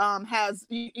assets.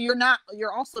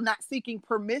 You're also not seeking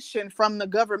permission from the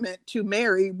government to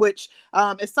marry, which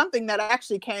is something that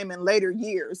actually came in later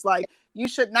years. Like, you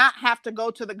should not have to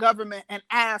go to the government and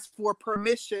ask for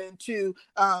permission to,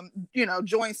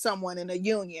 join someone in a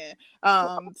union.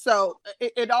 So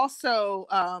it also,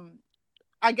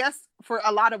 I guess for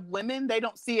a lot of women, they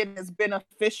don't see it as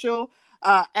beneficial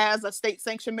as a state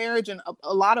sanctioned marriage. And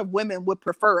a lot of women would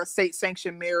prefer a state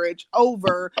sanctioned marriage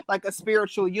over like a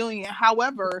spiritual union.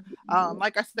 However,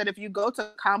 like I said, if you go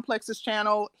to Complex's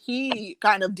channel, he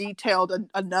kind of detailed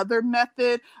another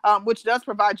method, which does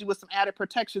provide you with some added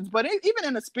protections. But even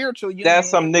in a spiritual union, that's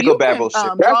some nigga babble shit.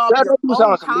 That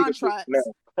own contracts.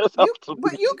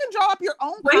 But you can draw up your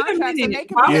own contracts and they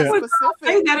can be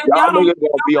specific. Y'all niggas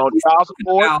gonna be on child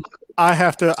support. I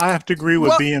have to agree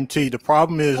with BMT. The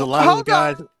problem is a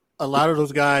lot of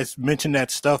those guys mention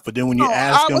that stuff, but then when you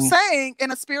ask them, I was saying in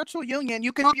a spiritual union,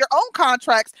 you can have your own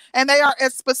contracts and they are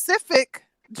as specific.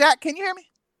 Jack, can you hear me?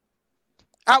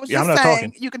 I was just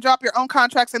saying you can drop your own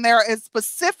contracts and they're as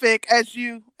specific as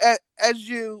you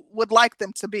would like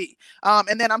them to be.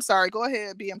 And then I'm sorry, go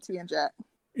ahead, BMT and Jack.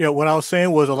 Yeah, what I was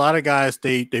saying was a lot of guys,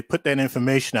 they put that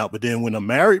information out, but then when a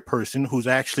married person who's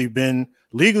actually been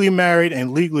legally married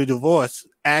and legally divorced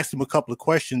asks them a couple of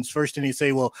questions, first thing they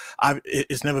say, well,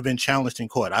 it's never been challenged in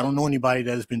court. I don't know anybody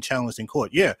that has been challenged in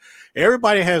court. Yeah,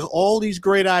 everybody has all these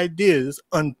great ideas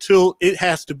until it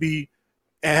has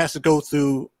to go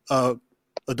through a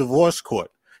divorce court.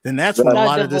 Then that's when a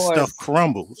lot of this stuff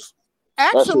crumbles.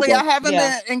 Actually, I haven't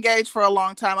been engaged for a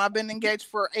long time. I've been engaged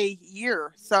for a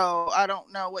year, so I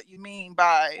don't know what you mean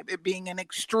by it being an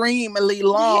extremely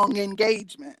long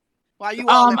engagement. Why you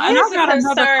all? And I've got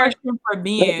another question for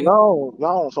Ben.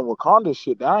 No, some Wakanda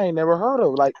shit that I ain't never heard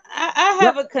of. Like, I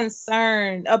have a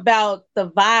concern about the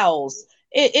vows.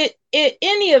 In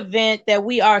the event that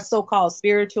we are so-called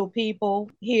spiritual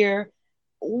people here,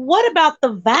 what about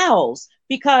the vows?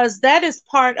 Because that is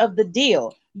part of the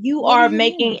deal. You are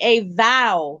making a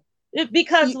vow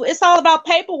because it's all about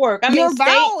paperwork. Your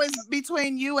vow is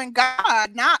between you and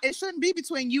God. It shouldn't be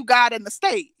between you, God, and the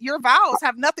state. Your vows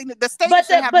have nothing. The state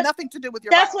should have nothing to do with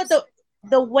your. That's vows. what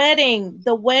the wedding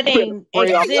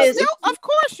exists. Of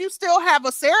course, you still have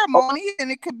a ceremony, and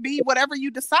it could be whatever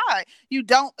you decide. You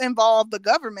don't involve the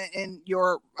government in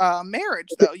your marriage,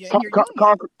 though.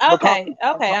 Okay.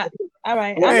 All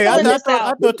right. Hey, I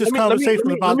thought this conversation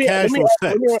was about casual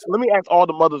sex. Let me ask all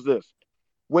the mothers this.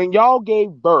 When y'all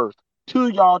gave birth to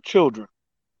y'all children,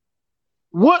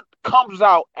 what comes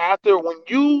out after when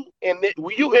you in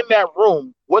that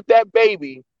room with that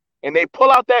baby and they pull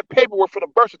out that paperwork for the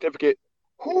birth certificate?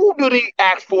 Who do they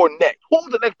ask for next? Who's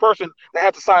the next person that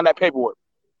has to sign that paperwork?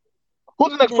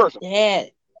 Who's the next person?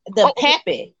 The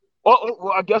pappy.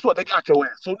 Well, I guess what? They got your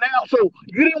ass. So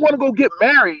you didn't want to go get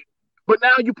married, but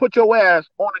now you put your ass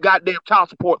on the goddamn child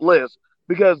support list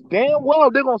because damn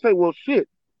well they're gonna say, well, shit,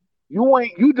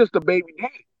 you just a baby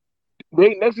daddy.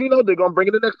 Next thing you know, they're gonna bring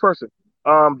in the next person.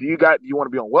 Do you want to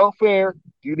be on welfare?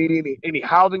 Do you need any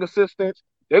housing assistance?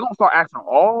 They're gonna start asking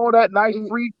all that nice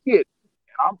free shit.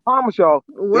 I promise y'all.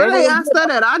 Where they asked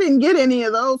that at? I didn't get any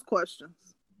of those questions.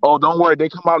 Oh, don't worry. They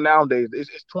come out nowadays.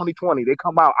 It's 2020. They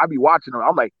come out. I be watching them.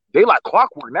 I'm like, they like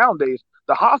clockwork nowadays.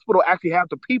 The hospital actually have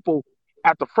the people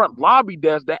at the front lobby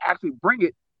desk that actually bring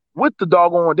it with the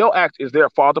doggone. They'll ask, is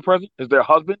their father present? Is their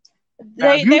husband?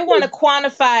 They want to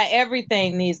quantify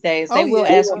everything these days. They will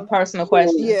ask you personal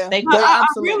questions. Yeah. I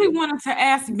really wanted to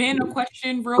ask Ben a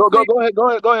question real quick. Go ahead,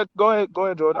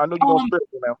 Jordan. I know you're going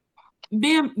spiritual now.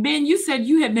 Ben, you said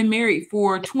you had been married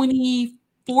for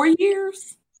 24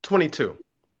 years? 22.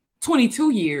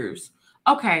 22 years.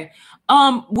 Okay.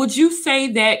 Would you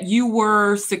say that you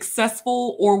were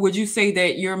successful or would you say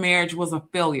that your marriage was a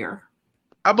failure?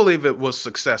 I believe it was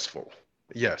successful.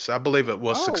 Yes, I believe it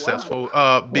was successful.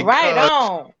 Wow. Right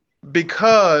on.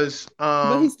 Because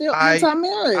but he's still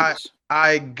anti-marriage.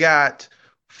 I got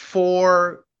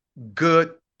 4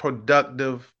 good,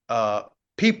 productive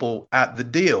people at the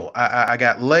deal. I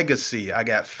got legacy. I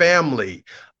got family.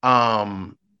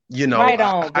 Right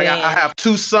on, I have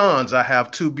 2 sons. I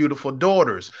have 2 beautiful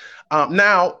daughters.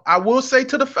 Now, I will say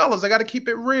to the fellas, I got to keep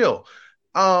it real.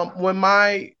 When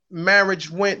my marriage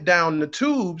went down the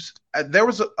tubes, there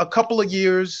was a couple of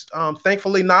years,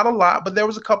 thankfully not a lot, but there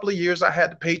was a couple of years I had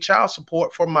to pay child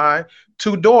support for my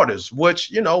 2 daughters,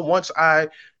 which, once I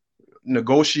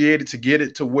negotiated to get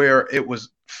it to where it was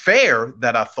fair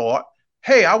that I thought,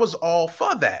 hey, I was all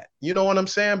for that. You know what I'm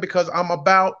saying? Because I'm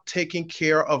about taking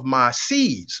care of my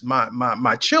seeds,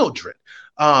 my children.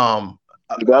 So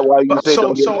in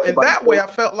that way, I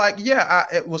felt like,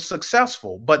 it was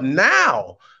successful. But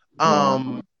now,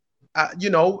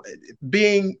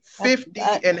 being 50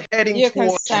 and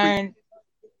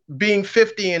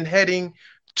heading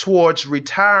towards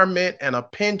retirement and a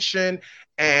pension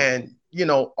and,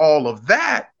 all of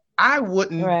that, I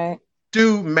wouldn't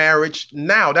do marriage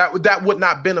now. That would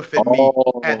not benefit me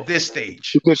at this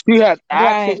stage. Because she has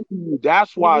access to you.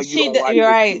 That's why you're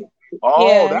right.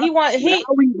 He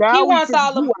wants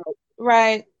all of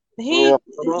right.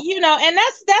 And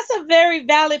that's a very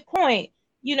valid point.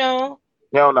 Hell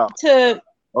no.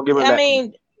 Don't give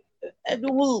it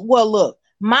well, look,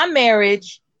 my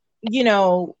marriage,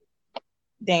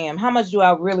 damn, how much do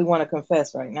I really want to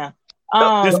confess right now?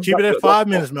 Just keep it at 5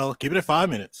 minutes, Mel. Keep it at 5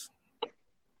 minutes.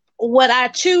 What I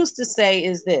choose to say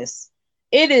is this.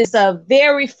 It is a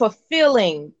very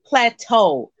fulfilling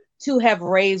plateau to have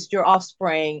raised your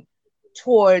offspring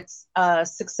towards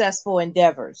successful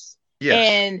endeavors.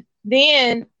 Yes. And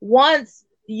then once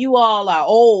you all are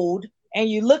old and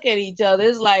you look at each other,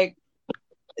 it's like,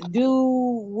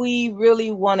 do we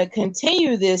really want to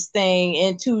continue this thing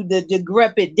into the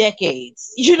decrepit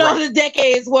decades? You know, the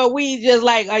decades where we just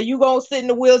like, are you going to sit in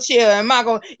the wheelchair? Am I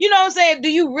going, you know what I'm saying?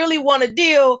 Do you really want to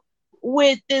deal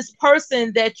with this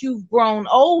person that you've grown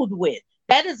old with?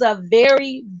 That is a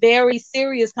very, very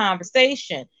serious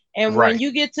conversation. And when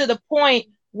you get to the point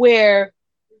where,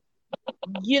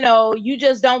 you know, you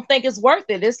just don't think it's worth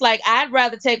it. It's like, I'd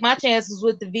rather take my chances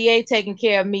with the VA taking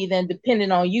care of me than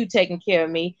depending on you taking care of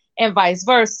me, and vice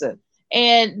versa.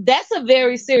 And that's a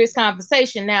very serious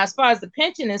conversation. Now, as far as the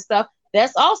pension and stuff,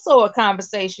 that's also a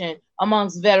conversation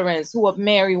amongst veterans who have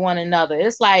married one another.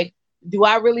 It's like, do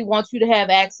I really want you to have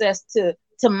access to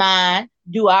mine?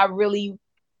 Do I really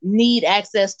need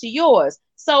access to yours?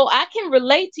 So I can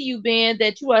relate to you, Ben,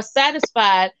 that you are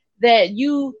satisfied that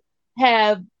you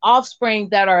have offspring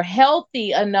that are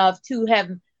healthy enough to have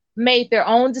made their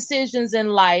own decisions in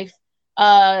life,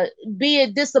 be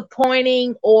it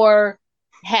disappointing or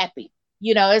happy.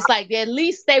 You know, it's like at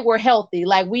least they were healthy.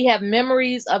 Like we have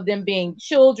memories of them being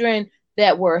children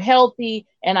that were healthy,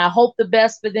 and I hope the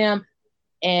best for them.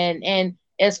 And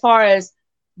as far as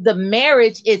the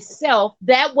marriage itself,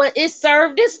 that what it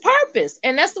served its purpose.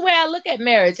 And that's the way I look at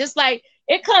marriage. It's like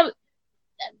it comes,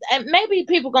 and maybe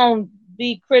people gonna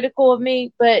be critical of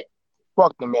me, but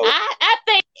fuck the marriage. I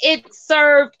think it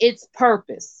served its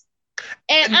purpose.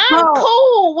 And I'm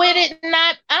cool with it.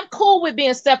 I'm cool with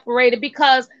being separated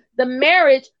because the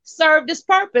marriage served its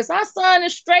purpose. Our son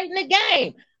is straight in the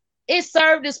game. It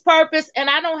served its purpose, and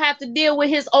I don't have to deal with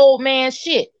his old man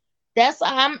shit. And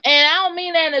I don't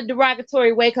mean that in a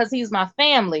derogatory way because he's my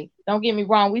family. Don't get me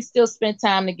wrong. We still spend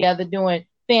time together doing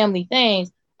family things.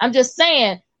 I'm just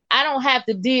saying I don't have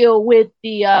to deal with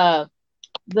the I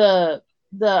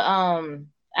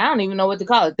don't even know what to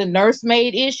call it, the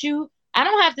nursemaid issue. I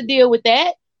don't have to deal with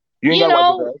that. You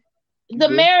know, the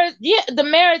marriage, the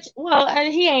marriage. Well,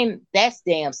 he ain't that's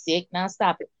damn sick. Now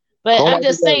stop it. But I'm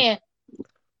just saying.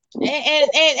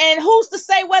 And who's to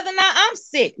say whether or not I'm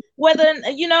sick? Whether,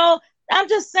 you know, I'm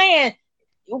just saying,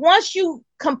 once you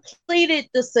completed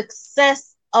the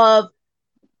success of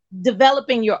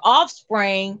developing your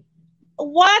offspring,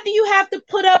 why do you have to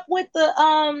put up with the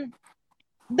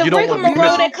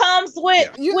rigmarole that comes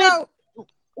with that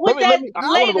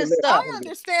later stuff? I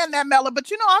understand that, Mela,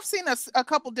 but you know, I've seen a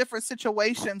couple different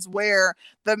situations where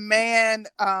the man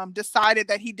decided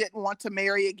that he didn't want to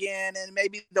marry again, and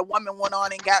maybe the woman went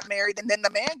on and got married, and then the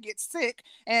man gets sick,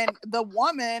 and the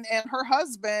woman and her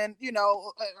husband, you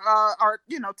know, are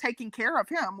you know taking care of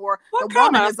him, or the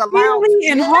woman is allowed. But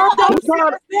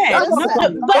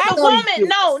the woman,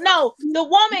 the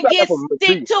woman gets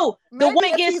sick too. The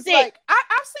woman gets sick. Like,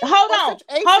 I've seen hold on.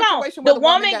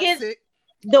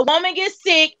 The woman gets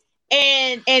sick,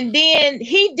 and then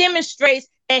he demonstrates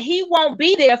that he won't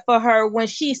be there for her when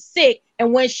she's sick,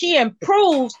 and when she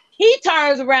improves, he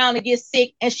turns around and gets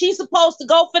sick, and she's supposed to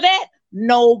go for that?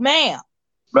 No, ma'am.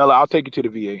 Mela, I'll take you to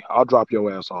the VA. I'll drop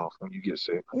your ass off when you get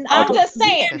sick. I'm just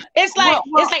saying, it's like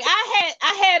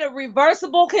I had a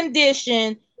reversible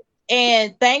condition,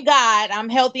 and thank God I'm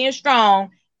healthy and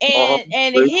strong.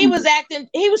 And he was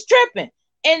tripping.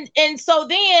 And so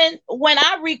then when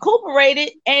I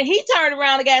recuperated and he turned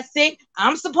around and got sick,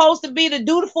 I'm supposed to be the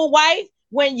dutiful wife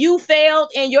when you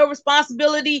failed in your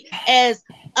responsibility as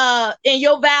in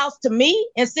your vows to me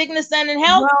in sickness and in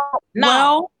health.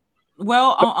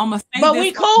 Well, I'm gonna say but this.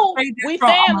 We cool. We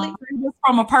family. This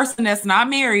from a person that's not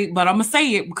married, but I'm gonna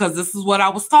say it because this is what I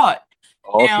was taught.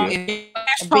 Okay. Now,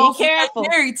 if be careful.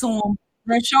 Married to him,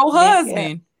 that's your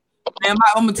husband. And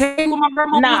I'm gonna tell you what my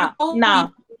grandma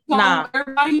Nah.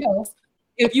 Everybody else.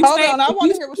 If you I want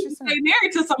to hear what she's saying. Stay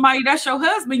married to somebody that's your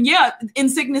husband, in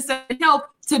sickness and health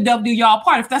to do y'all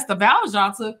part. If that's the vows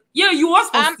y'all took, you are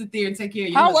supposed to sit there and take care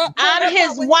of your husband. I'm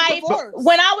his wife.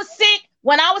 When I was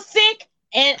sick,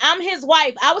 and I'm his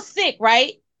wife. I was sick,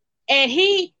 right? And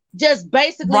he just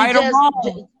basically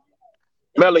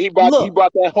Mela, he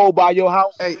brought that hoe by your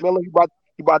house. Hey, Mela, he brought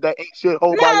that ain't shit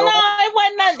hoe by your house.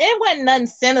 It wasn't nothing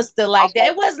sinister like that.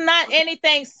 It was not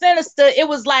anything sinister. It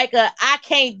was like I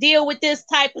can't deal with this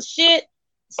type of shit.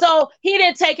 So he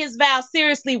didn't take his vow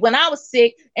seriously when I was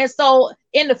sick. And so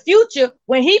in the future,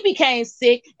 when he became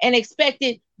sick and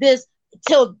expected this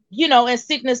till, in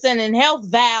sickness and in health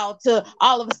vow to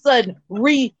all of a sudden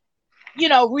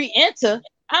re-enter,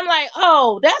 I'm like,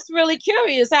 oh, that's really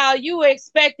curious how you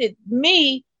expected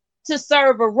me to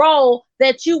serve a role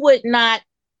that you would not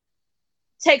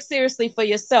take seriously for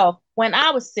yourself when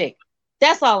I was sick.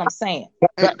 That's all I'm saying.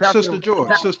 Sister George.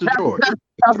 Pass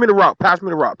me the rock.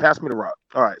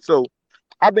 All right. So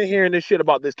I've been hearing this shit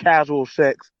about this casual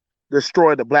sex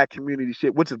destroying the black community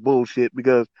shit, which is bullshit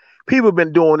because people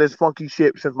been doing this funky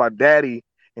shit since my daddy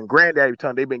and granddaddy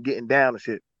time. They've been getting down and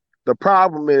shit. The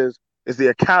problem is the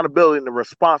accountability and the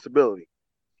responsibility.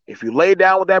 If you lay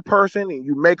down with that person and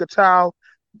you make a child,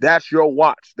 that's your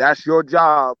watch. That's your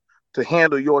job to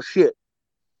handle your shit.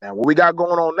 Now, what we got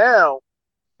going on now,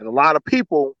 and a lot of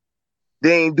people,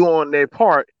 they ain't doing their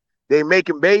part. They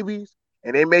making babies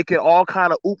and they making all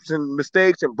kind of oops and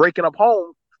mistakes and breaking up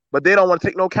homes, but they don't want to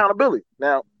take no accountability.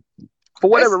 Now, for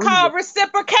whatever it's reason, called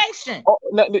reciprocation. Oh,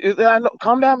 I know,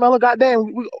 calm down, Mella.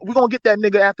 Goddamn, we're gonna get that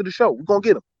nigga after the show. We're gonna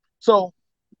get him. So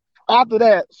after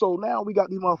that, so now we got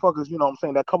these motherfuckers, you know what I'm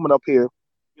saying, that coming up here.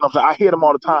 You know what I'm saying? I hear them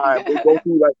all the time. They go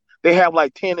through they have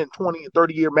 10 and 20 and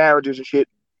 30 year marriages and shit.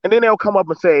 And then they'll come up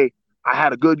and say, I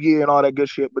had a good year and all that good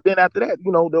shit. But then after that,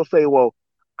 they'll say, well,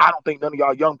 I don't think none of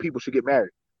y'all young people should get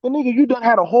married. But nigga, you done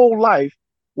had a whole life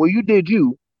where you did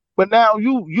you, but now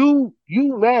you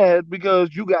mad because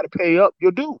you got to pay up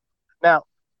your due. Now,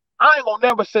 I ain't gonna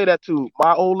never say that to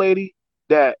my old lady,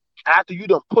 that after you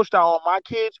done pushed out all my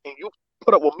kids and you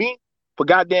put up with me for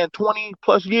goddamn 20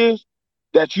 plus years,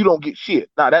 that you don't get shit.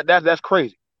 Now that's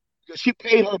crazy. Because she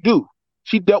paid her due.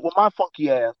 She dealt with my funky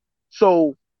ass.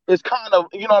 So it's kind of,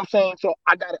 you know what I'm saying? So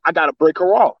I gotta break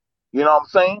her off. You know what I'm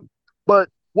saying? But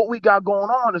what we got going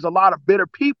on is a lot of bitter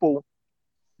people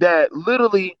that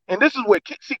literally, and this is where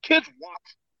kids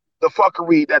watch the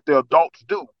fuckery that the adults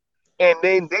do. And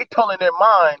then they tell in their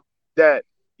mind that,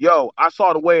 yo, I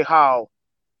saw the way how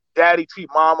daddy treat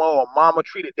mama or mama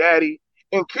treated daddy.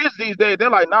 And kids these days, they're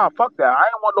like, nah, fuck that. I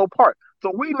ain't want no part.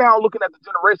 So we now looking at the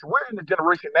generation. We're in the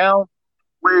generation now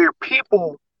where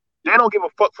people, they don't give a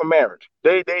fuck for marriage.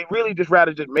 They really just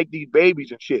rather just make these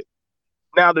babies and shit.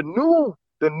 Now the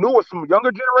newest, some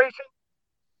younger generation,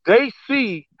 they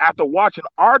see after watching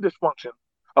our dysfunction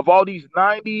of all these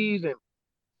 90s and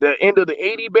the end of the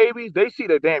 80s babies, they see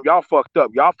that, damn, y'all fucked up.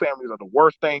 Y'all families are the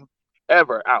worst thing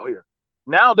ever out here.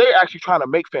 Now they're actually trying to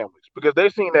make families because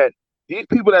they're seeing that these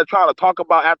people that are trying to talk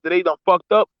about after they done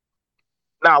fucked up,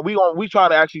 now we trying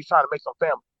to make some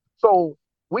family. So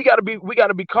we gotta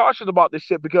be cautious about this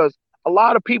shit because a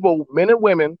lot of people, men and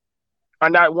women, are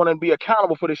not wanting to be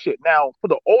accountable for this shit. Now, for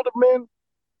the older men,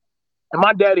 and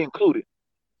my daddy included,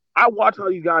 I watch how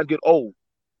these guys get old.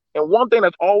 And one thing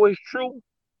that's always true,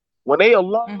 when they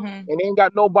alone and they ain't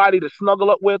got nobody to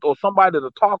snuggle up with or somebody to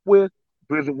talk with,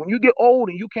 because when you get old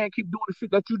and you can't keep doing the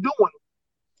shit that you're doing,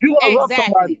 you're gonna want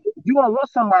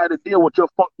somebody to deal with your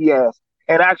funky ass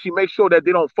and actually make sure that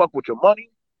they don't fuck with your money.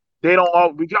 They don't. I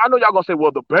know y'all gonna say,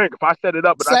 "Well, the bank. If I set it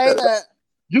up, and I set it up,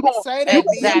 you gonna say that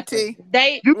exactly.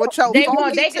 You gonna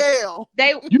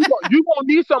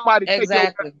need somebody to take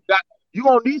you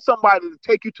gonna need somebody to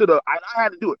take you to the. I had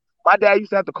to do it. My dad used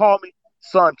to have to call me,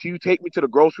 son. Can you take me to the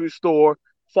grocery store?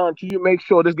 Son, can you make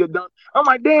sure this get done? I'm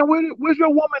like, damn, where's your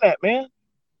woman at, man?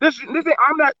 This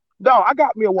I'm not. No, I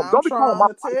got me a woman. Don't be calling my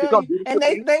and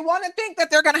they want to think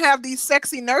that they're gonna have these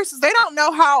sexy nurses. They don't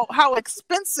know how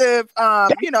expensive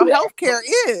healthcare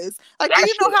is. Like, do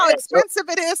you know how expensive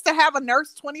it is to have a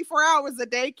nurse 24 hours a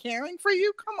day caring for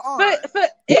you? Come on. But forget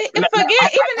even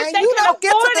if they you can don't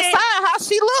get afford to decide how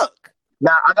she look.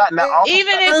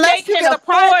 Even if unless they you can get a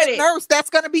afford private it, nurse,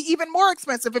 that's going to be even more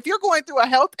expensive. If you're going through a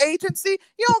health agency,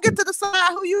 you don't get to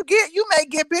decide who you get. You may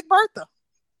get Big Bertha.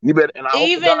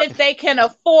 Even if they can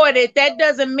afford it, that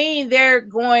doesn't mean they're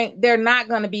not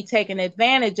going to be taken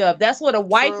advantage of. That's what a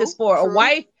wife is for. A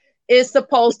wife is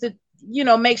supposed to,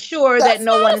 make sure that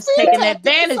no one is taking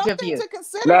advantage of you.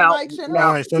 All right,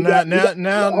 so now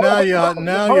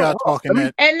y'all talking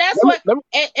that. And that's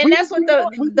what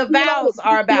the vows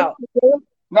are about.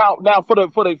 Now for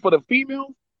the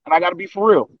females, and I got to be for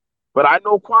real, but I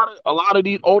know quite a lot of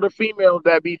these older females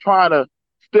that be trying to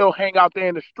still hang out there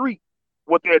in the street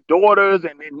with their daughters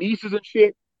and their nieces and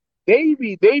shit. They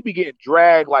be getting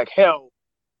dragged like hell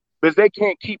because they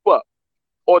can't keep up,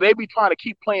 or they be trying to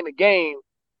keep playing the game,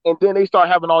 and then they start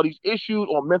having all these issues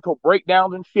or mental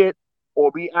breakdowns and shit,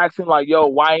 or be asking like, yo,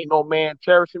 why ain't no man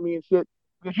cherishing me and shit?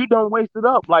 Because you done wasted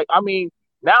up. Like, I mean,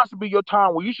 now should be your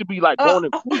time where you should be like going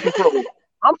in cruise control.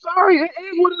 I'm sorry, it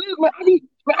is what it is, man.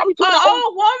 An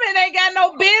old woman ain't got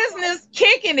no business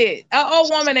kicking it. An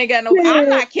old woman ain't got no. I'm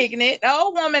not kicking it. An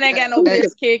old woman ain't got no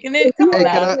business kicking it. Come on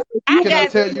now. I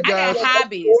got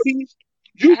hobbies.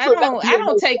 I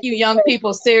don't take you young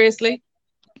people seriously.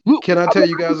 Can I tell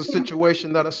you guys a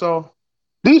situation that I saw?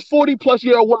 These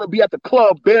 40-plus-year-old women be at the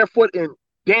club barefoot and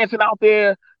dancing out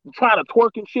there and trying to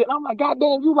twerk and shit. And I'm like, God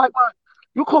damn,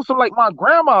 you close to like my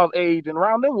grandma's age and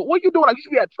around them. What you doing? I used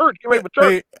to be at church. Get ready for church.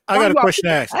 Hey, I got a question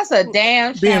to ask. That's a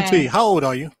damn shame. BMT, how old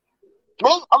are you?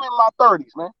 I'm in my 30s,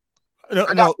 man.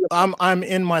 No, I'm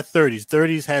in my 30s.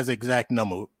 30s has exact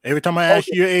number. Every time I ask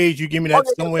you your age, you give me that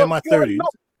somewhere in my 30s.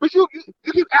 But you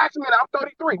keep asking me that. I'm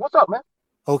 33. What's up, man?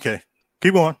 Okay,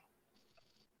 keep going.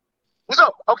 What's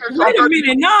up? Okay, so wait a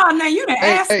minute. No, now you done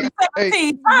asked me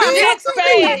 17 times. That's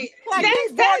like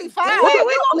he's 45.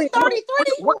 We only 33.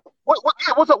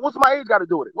 What's up? What's my age got to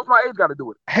do with it? What's my age got to do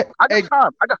with it? I got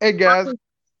time. Hey guys,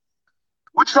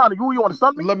 what you trying to do? You want to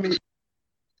something? Let me. You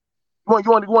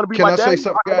want to be Can my I daddy? say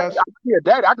something, guys? Yeah,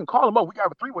 daddy. I can call him up. We can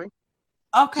have a three-way.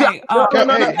 Okay. No. Hold up.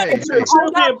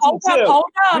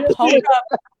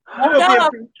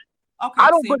 Okay. I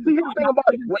don't. But see, here's the thing about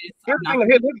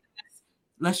it.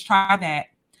 Let's try that.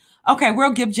 Okay,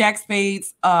 we'll give Jack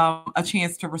Spades a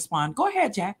chance to respond. Go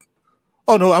ahead, Jack.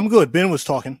 Oh no, I'm good. Ben was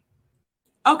talking.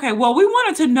 Okay, well, we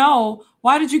wanted to know,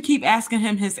 why did you keep asking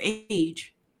him his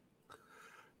age?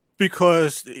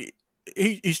 Because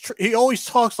he always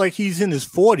talks like he's in his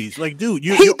 40s. Like, dude,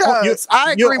 you're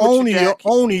only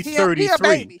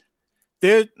 33.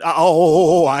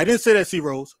 I didn't say that, C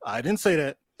Rose. I didn't say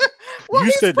that. Well,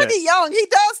 he's pretty young. He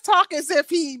does talk as if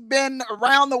he's been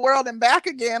around the world and back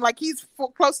again, like he's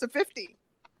close to 50.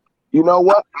 You know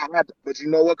what? But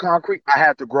you know what, Concrete? I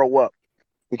had to grow up,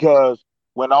 because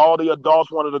when all the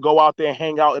adults wanted to go out there and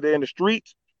hang out there in the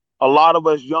streets, a lot of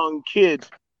us young kids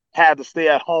had to stay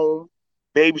at home,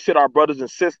 babysit our brothers and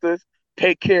sisters,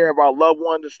 take care of our loved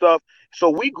ones and stuff.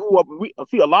 So we grew up. We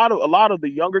see a lot of the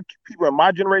younger people in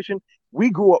my generation.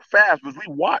 We grew up fast because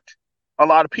we watched a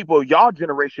lot of people of y'all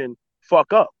generation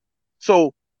fuck up.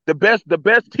 So the best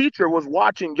teacher was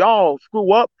watching y'all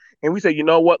screw up, and we say, you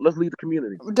know what? Let's lead the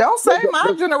community. Don't say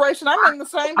my generation. I'm in the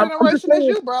same generation as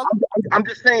you, brother. I'm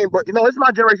just saying, but it's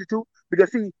my generation too.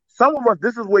 Because see, some of us,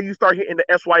 this is where you start hitting the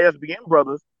SYSBN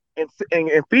brothers and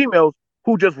females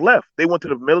who just left. They went to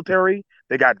the military.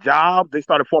 They got jobs. They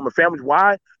started forming families.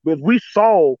 Why? Because we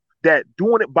saw that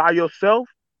doing it by yourself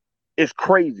is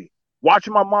crazy.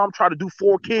 Watching my mom try to do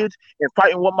 4 kids and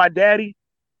fighting with my daddy,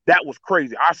 that was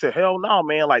crazy. I said, hell no,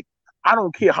 man. Like, I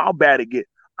don't care how bad it gets.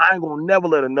 I ain't gonna never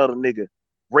let another nigga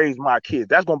raise my kids.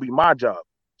 That's gonna be my job.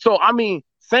 So, I mean,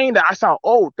 saying that I sound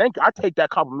old, thank you. I take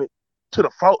that compliment to the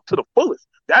fullest.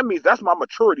 That means that's my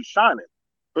maturity shining.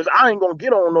 Because I ain't gonna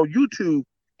get on no YouTube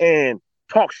and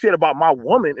talk shit about my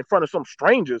woman in front of some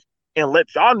strangers and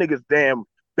let y'all niggas damn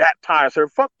baptize her.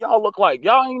 Fuck y'all look like.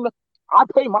 Y'all ain't. I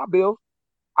pay my bills.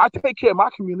 I take care of my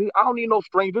community. I don't need no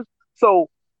strangers. So,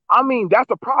 I mean, that's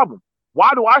the problem.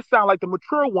 Why do I sound like the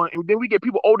mature one? And then we get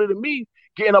people older than me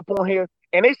getting up on here,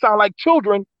 and they sound like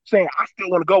children saying, I still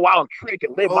want to go out and trick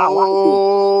and live my life.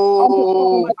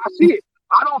 I see it.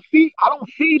 I don't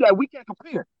see that. We can't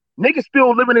compare. Niggas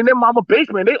still living in their mama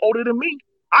basement. They older than me.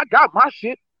 I got my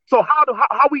shit. So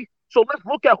so let's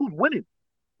look at who's winning.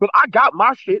 Because I got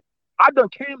my shit. I done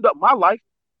cammed up my life.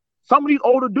 Some of these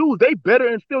older dudes, they better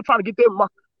and still trying to get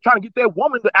their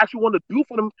woman to actually want to do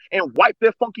for them and wipe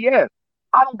their funky ass.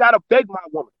 I don't gotta beg my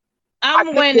woman.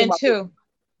 I'm winning too.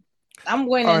 I'm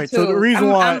winning too. So the reason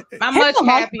why I'm much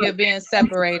happier being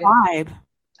separated.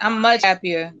 I'm much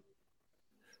happier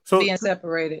being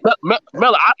separated.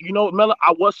 Mella,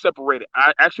 I was separated.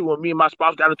 I actually, when me and my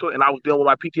spouse got into it and I was dealing with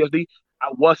my PTSD,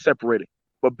 I was separated.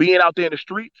 But being out there in the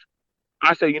streets,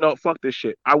 I said, fuck this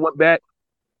shit. I went back,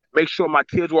 make sure my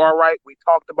kids were all right. We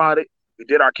talked about it. We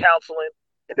did our counseling,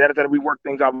 and then we worked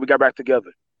things out and we got back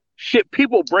together. Shit,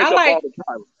 people break up all the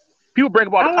time. People break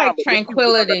up all the time. I like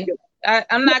tranquility.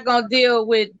 I'm not gonna deal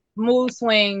with mood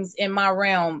swings in my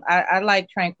realm. I like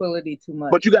tranquility too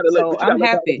much. But you gotta I'm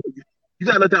happy. You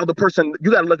gotta let the other person. You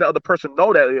gotta let the other person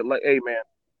know that, like, hey man,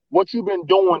 what you've been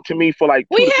doing to me for like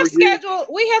we have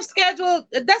scheduled.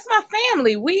 That's my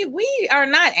family. We are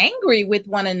not angry with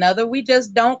one another. We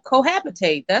just don't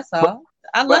cohabitate. That's all.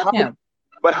 I love him.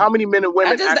 But how many men and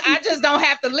women? I just don't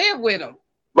have to live with him.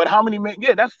 But how many men?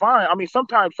 Yeah, that's fine. I mean,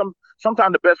 sometimes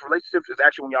the best relationships is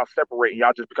actually when y'all separate and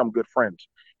y'all just become good friends.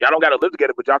 Y'all don't got to live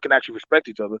together, but y'all can actually respect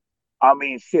each other. I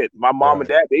mean, shit. My mom and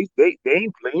dad, they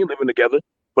ain't living together,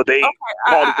 but they. Okay,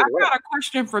 I got a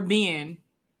question for Ben.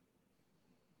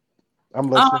 I'm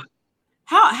listening.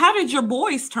 How did your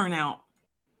boys turn out?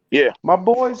 Yeah, my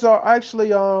boys are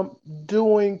actually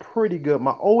doing pretty good.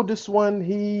 My oldest one,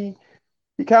 he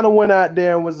kind of went out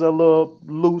there and was a little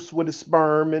loose with his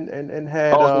sperm and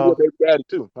had so daddy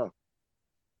too, huh?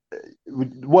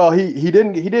 Well, he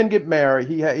didn't get married.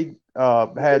 He had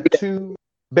 2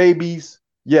 babies,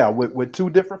 with 2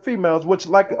 different females, which,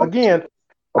 like, again,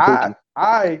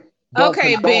 I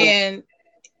okay, Ben.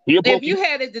 If you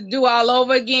had it to do all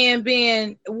over again,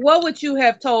 Ben, what would you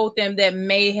have told them that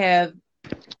may have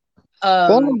you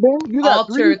got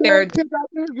altered their?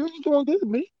 You doing good,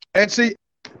 me. And see,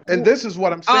 And this is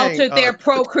what I'm saying. Altered their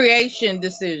procreation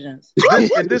decisions.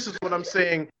 And this is what I'm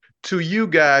saying to you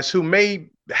guys who may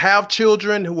have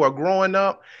children who are growing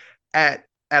up. At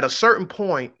a certain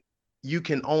point, you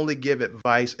can only give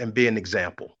advice and be an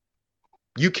example.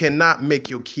 You cannot make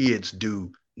your kids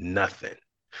do nothing.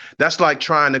 That's like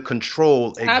trying to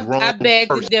control a grown I beg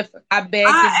person. to differ. I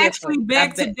actually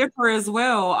beg to differ as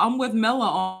well. I'm with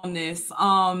Mela on this.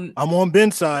 I'm on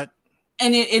Ben's side.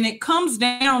 And it comes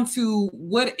down to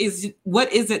what is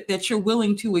it that you're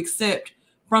willing to accept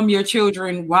from your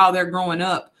children while they're growing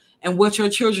up, and what your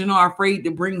children are afraid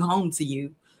to bring home to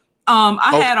you.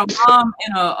 I had a mom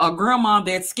and a grandma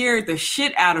that scared the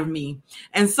shit out of me,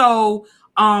 and so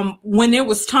when there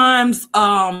was times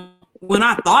when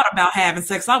I thought about having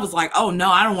sex, I was like, oh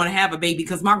no, I don't want to have a baby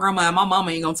because my grandma and my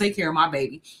mama ain't gonna take care of my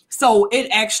baby. So it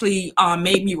actually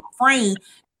made me refrain.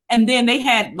 And then they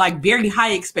had like very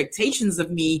high expectations of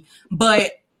me,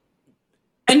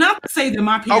 and not to say that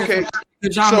my parents okay. did a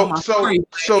good job on my story.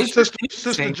 So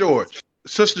Sister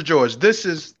George, this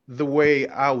is the way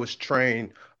I was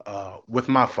trained with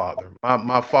my father.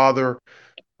 My father,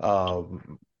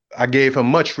 I gave him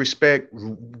much respect.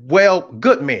 Well,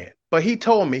 good man. But he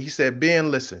told me, he said,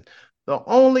 Ben, listen, the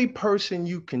only person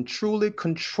you can truly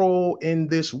control in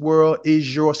this world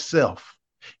is yourself.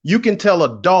 You can tell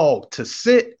a dog to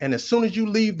sit, and as soon as you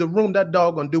leave the room, that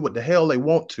dog gonna do what the hell they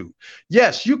want to.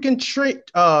 Yes, you can train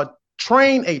a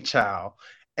child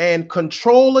and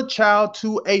control a child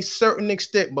to a certain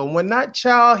extent, but when that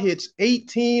child hits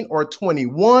 18 or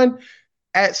 21,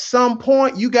 at some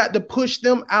point, you got to push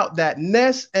them out that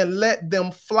nest and let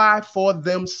them fly for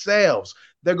themselves.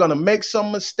 They're going to make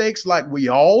some mistakes like we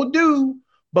all do,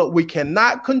 but we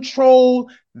cannot control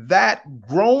that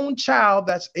grown child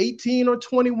that's 18 or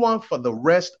 21 for the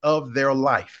rest of their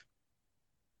life.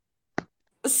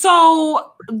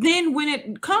 So then when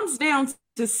it comes down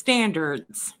to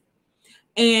standards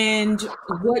and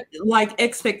what like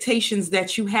expectations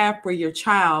that you have for your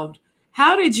child,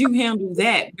 how did you handle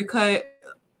that? Because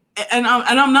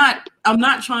I'm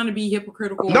not trying to be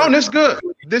hypocritical. No, this is good.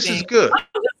 This is good. I'm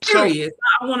just curious.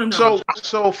 I want to know.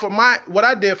 So for what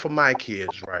I did for my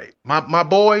kids, right? My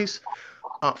boys,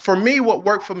 for me, what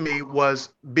worked for me was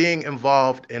being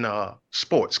involved in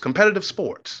sports, competitive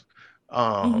sports.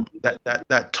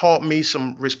 That taught me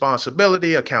some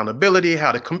responsibility, accountability,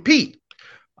 how to compete.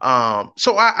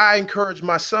 So I encourage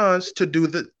my sons to do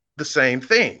the same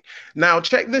thing. Now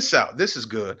check this out. This is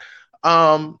good.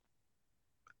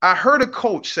 I heard a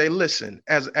coach say, listen,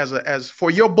 as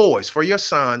for your boys, for your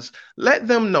sons, let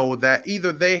them know that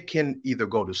either they can either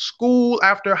go to school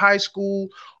after high school,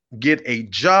 get a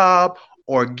job,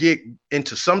 or get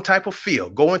into some type of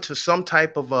field, go into some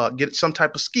type of get some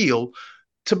type of skill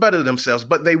to better themselves,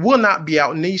 but they will not be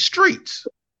out in these streets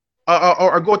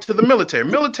or go to the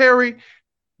military,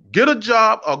 get a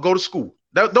job, or go to school.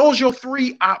 Those are your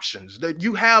three options. That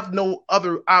you have no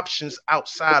other options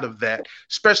outside of that,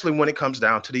 especially when it comes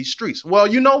down to these streets. Well,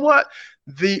 you know what?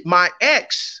 My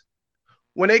ex,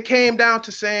 when it came down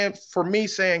to saying,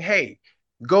 hey,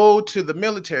 go to the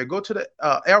military, go to the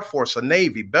Air Force or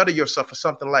Navy, better yourself or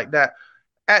something like that.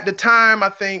 At the time, I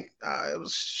think it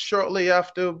was shortly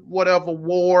after whatever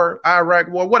war, Iraq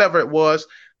war, whatever it was,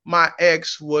 my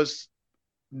ex was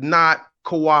not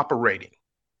cooperating.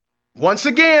 Once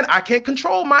again, I can't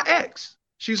control my ex.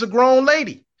 She's a grown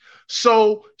lady.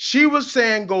 So she was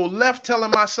saying go left,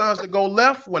 telling my sons to go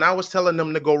left when I was telling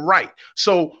them to go right.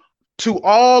 So to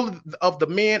all of the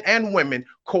men and women,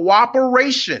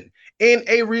 cooperation in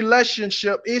a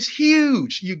relationship is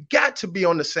huge. You got to be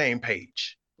on the same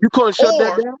page. You couldn't shut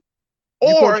that down?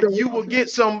 Or you will get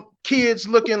some kids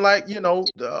looking like,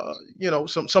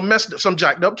 some messed up, some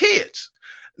jacked up kids.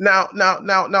 Now,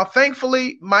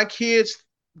 thankfully, my kids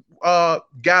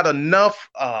got enough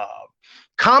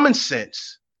common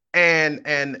sense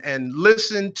and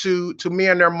listened to me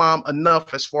and their mom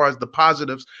enough as far as the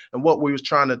positives and what we was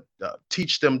trying to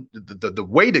teach them the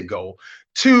way to go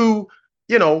to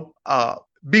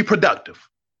be productive,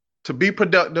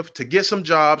 to get some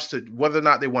jobs, to whether or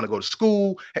not they want to go to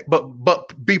school,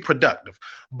 but be productive.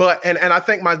 And I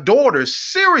think my daughters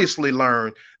seriously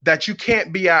learned that you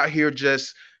can't be out here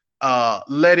just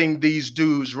letting these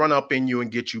dudes run up in you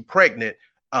and get you pregnant.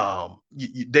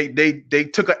 They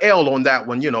took an L on that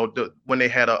one, when they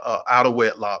had a out of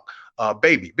wedlock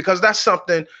baby, because that's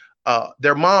something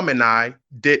their mom and I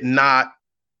did not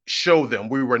show them.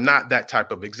 We were not that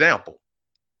type of example.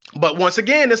 But once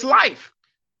again, it's life.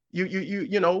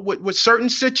 With certain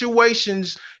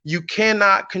situations, you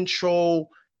cannot control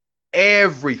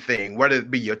everything, whether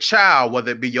it be your child,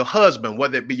 whether it be your husband,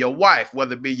 whether it be your wife,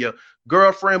 whether it be your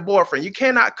girlfriend, boyfriend. You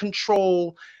cannot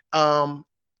control.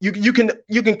 You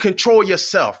can control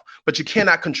yourself, but you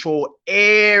cannot control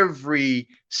every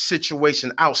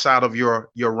situation outside of your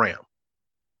realm.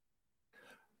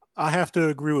 I have to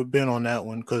agree with Ben on that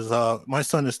one because my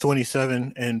son is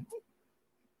 27, and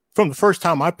from the first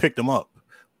time I picked him up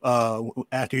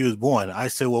after he was born, I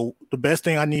said, well, the best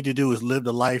thing I need to do is live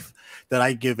the life that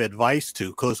I give advice to,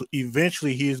 because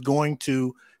eventually he is going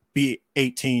to be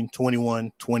 18,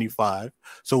 21, 25.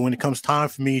 So when it comes time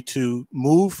for me to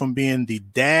move from being the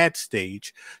dad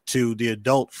stage to the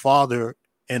adult father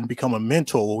and become a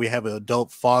mentor, where we have an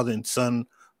adult father and son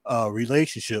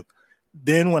relationship,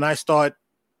 then when I start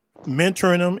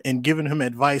mentoring him and giving him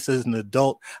advice as an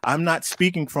adult, I'm not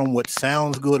speaking from what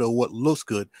sounds good or what looks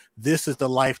good. This is the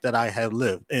life that I have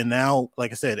lived. And now,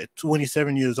 like I said, at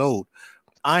 27 years old,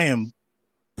 I am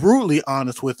brutally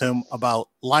honest with him about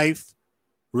life,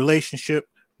 relationship,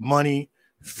 money,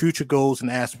 future goals,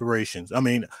 and aspirations. I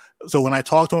mean, so when I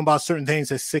talk to him about certain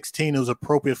things at 16, it was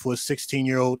appropriate for a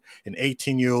 16-year-old, an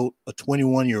 18-year-old, a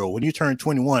 21-year-old. When you turn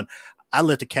 21, I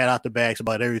let the cat out the bags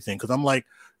about everything, because I'm like,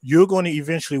 you're going to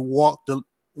eventually walk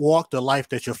the life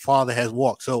that your father has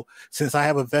walked. So since I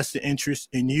have a vested interest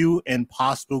in you and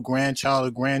possible grandchild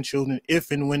or grandchildren,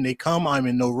 if and when they come, I'm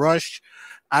in no rush.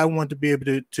 I want to be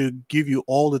able to give you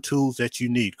all the tools that you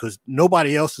need, because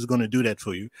nobody else is going to do that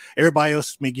for you. Everybody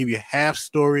else may give you half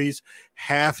stories,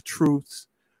 half truths,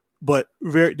 but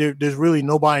there's really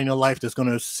nobody in your life that's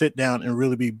going to sit down and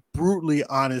really be brutally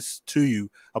honest to you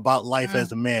about life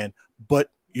as a man, but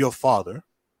your father.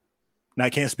 Now, I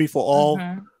can't speak for all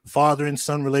father and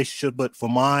son relationship, but for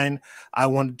mine, I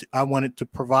wanted to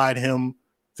provide him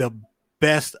the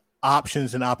best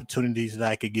options and opportunities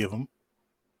that I could give him.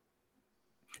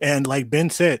 And like Ben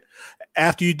said,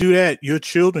 after you do that, your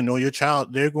children or your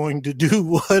child, they're going to do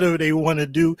whatever they want to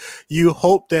do. You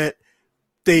hope that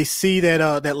they see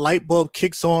that that light bulb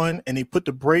kicks on and they put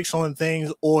the brakes on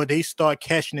things, or they start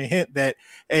catching a hint that,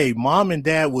 hey, mom and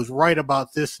dad was right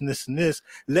about this and this and this.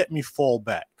 Let me fall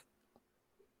back.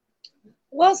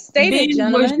 Well stated, Ben,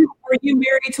 gentlemen. were you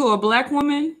married to a black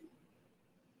woman?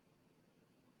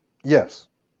 Yes.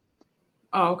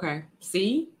 Oh, okay.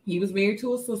 See, he was married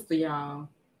to a sister, y'all.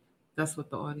 That's what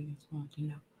the audience wants to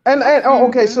know. And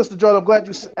okay, Sister Joy, I'm glad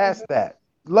you asked that.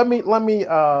 Let me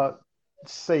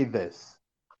say this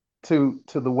to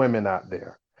the women out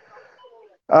there.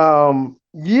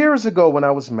 Years ago when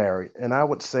I was married, and I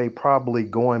would say probably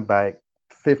going back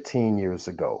 15 years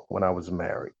ago when I was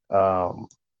married,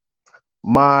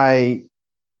 my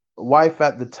wife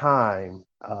at the time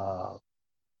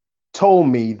told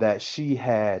me that she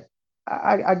had,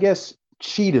 I guess,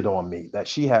 cheated on me, that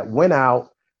she had went out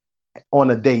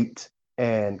on a date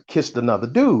and kissed another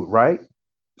dude, right?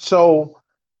 So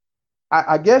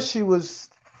I guess she was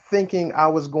thinking I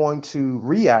was going to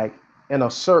react in a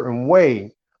certain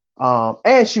way.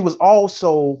 And she was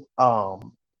also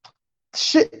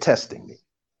shit testing me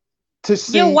to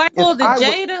see your wife if the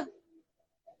Jada.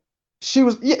 She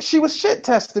was shit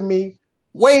testing me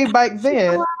way back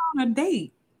then. On a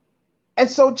date. And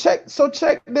so check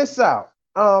this out.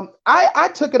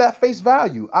 I took it at face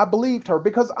value. I believed her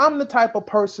because I'm the type of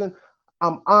person,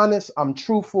 I'm honest, I'm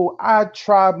truthful. I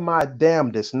try my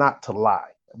damnedest not to lie,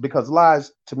 because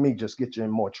lies to me just get you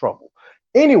in more trouble.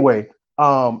 Anyway,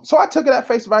 so I took it at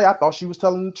face value. I thought she was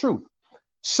telling the truth.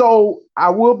 So I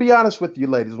will be honest with you,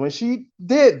 ladies. When she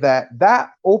did that,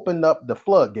 that opened up the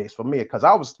floodgates for me, because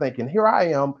I was thinking, here I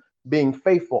am being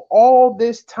faithful all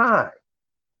this time,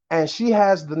 and she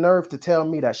has the nerve to tell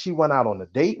me that she went out on a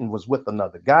date and was with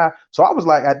another guy. So I was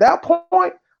like, at that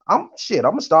point, I'm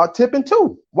gonna start tipping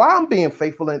too. Why I'm being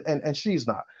faithful and she's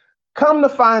not. Come to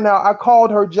find out, I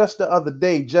called her just the other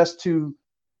day just to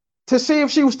see if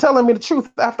she was telling me the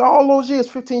truth after all those years,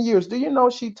 15 years. Do you know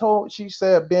she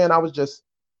said, Ben, I was just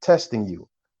testing you.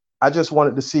 I just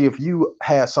wanted to see if you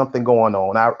had something going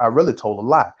on. I really told a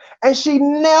lie. And she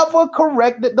never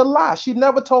corrected the lie. She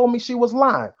never told me she was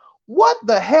lying. What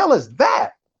the hell is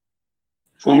that?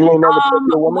 So you ain't never told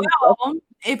your woman? Well,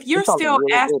 if you're still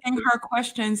asking her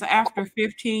questions after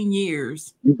 15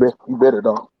 years, you better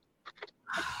don't.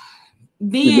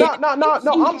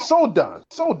 No, I'm so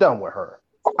done with her.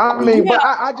 I mean, but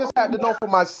I just had to know for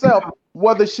myself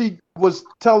whether she was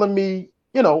telling me,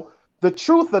 the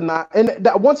truth or not. And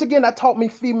once again, that taught me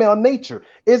female nature.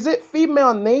 Is it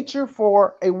female nature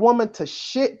for a woman to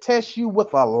shit test you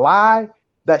with a lie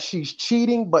that she's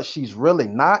cheating, but she's really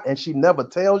not, and she never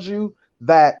tells you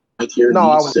that? No,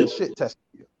 I was shit testing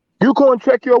you. You go and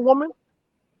check your woman?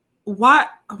 What?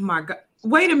 Oh my God.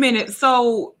 Wait a minute.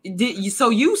 So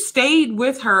you stayed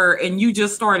with her and you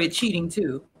just started cheating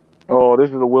too? Oh, this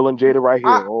is a Will and Jada right here.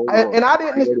 I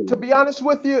didn't, to be honest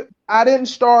with you, I didn't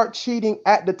start cheating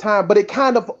at the time, but it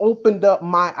kind of opened up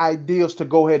my ideas to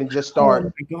go ahead and just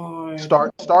start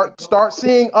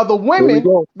seeing other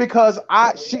women, because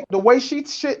the way she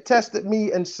shit tested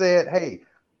me and said, hey,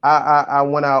 I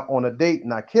went out on a date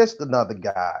and I kissed another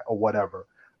guy or whatever.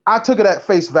 I took it at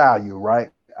face value, right?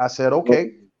 I said,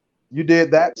 okay, you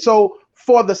did that. So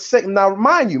for the sake, now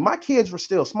mind you, my kids were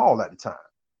still small at the time.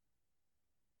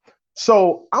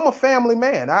 So I'm a family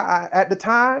man. I at the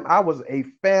time I was a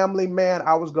family man.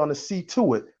 I was going to see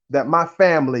to it that my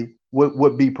family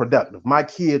would be productive. My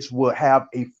kids would have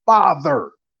a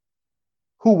father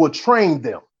who would train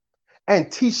them and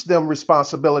teach them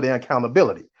responsibility and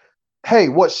accountability. Hey,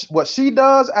 what she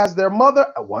does as their mother,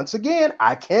 once again,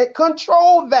 I can't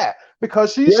control that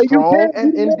because she's strong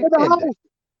and independent.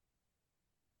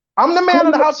 I'm the man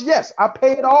of the house. Yes, I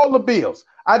paid all the bills.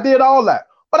 I did all that.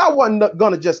 But I wasn't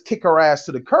gonna just kick her ass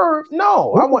to the curb.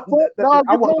 No, I wasn't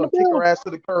gonna kick her ass to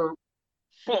the curb.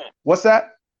 What's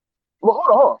that? Well,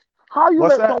 hold on. How you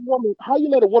let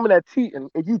a woman that's cheating,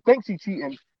 if you think she's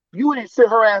cheating, you didn't sit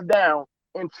her ass down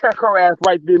and check her ass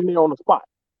right then and there on the spot?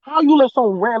 How you let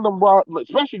some random,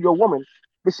 especially your woman,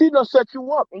 but she done set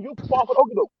you up and you fall for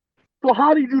okie doke? So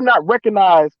how did you not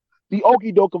recognize the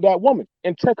okie doke of that woman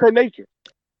and check her nature?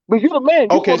 But you're the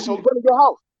man. Okay, so in your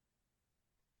house.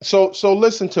 So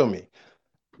listen to me.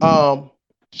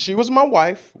 She was my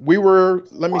wife. We were,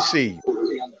 let me see,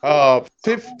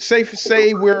 safe to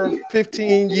say we're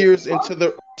 15 years into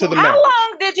the marriage. How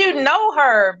long did you know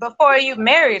her before you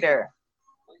married her?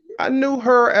 I knew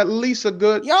her at least a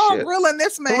good y'all grilling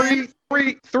this man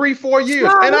 3-4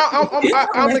 years, and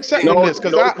I'm accepting this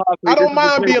because I don't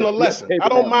mind being a lesson. I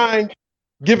don't mind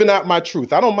giving out my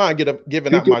truth. I don't mind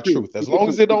giving out my truth as long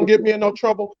as it don't get me in no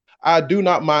trouble. I do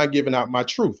not mind giving out my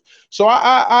truth. So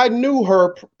I knew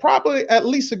her probably at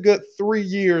least a good 3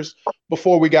 years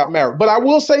before we got married. But I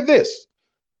will say this.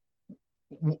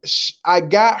 I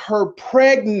got her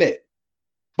pregnant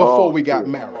before we got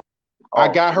married.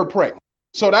 I got her pregnant.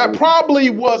 So that probably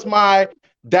was my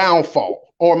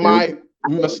downfall or my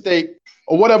mistake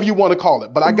or whatever you want to call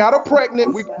it. But I got her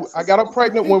pregnant. I got her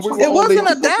pregnant when we were. It wasn't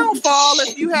a downfall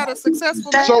if you had a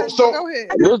successful marriage. Go ahead.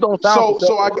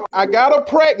 So I got her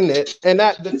pregnant, and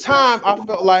at the time I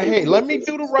felt like, hey, let me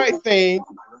do the right thing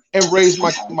and raise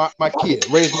my kid,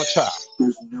 raise my child.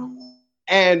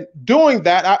 And doing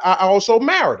that, I also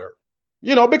married her.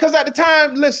 You know, because at the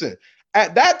time, listen,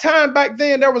 at that time back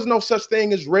then, there was no such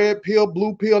thing as red pill,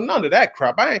 blue pill, none of that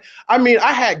crap. I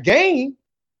had game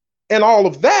and all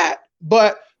of that.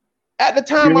 But at the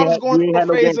time, I was going through a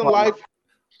phase in life.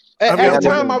 I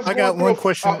got one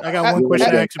question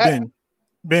to ask Ben.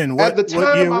 Ben, what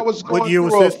year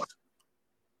was this?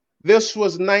 This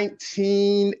was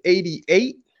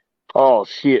 1988. Oh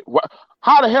shit!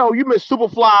 How the hell you missed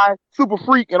Superfly, Super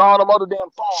Freak, and all them other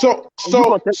damn songs?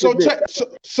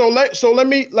 So let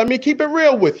me keep it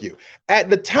real with you. At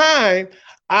the time,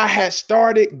 I had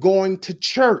started going to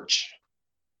church.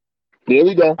 Here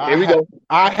we go.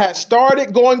 I had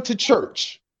started going to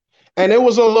church, and it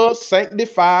was a little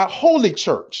sanctified, holy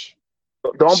church.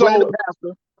 Don't blame the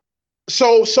pastor.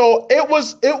 So it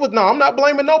was. No, I'm not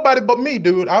blaming nobody but me,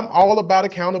 dude. I'm all about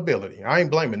accountability. I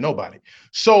ain't blaming nobody.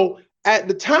 So at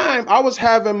the time, I was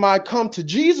having my come to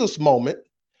Jesus moment,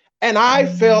 and I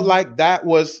felt like that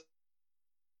was.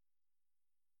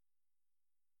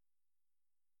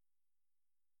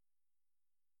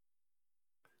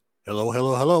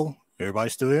 Hello. Everybody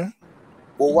still there?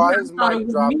 Well, why is mic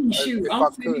drop? She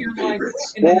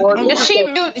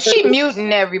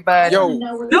muting everybody.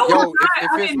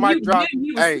 If it's mic drop,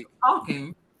 hey.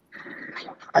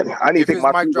 I need to take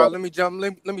my mic drop. Let me jump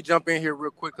in here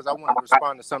real quick because I want to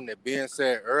respond to something that Ben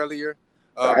said earlier.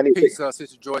 Peace,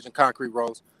 Sister George and Concrete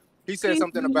Rose. He said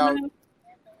something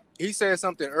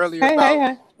earlier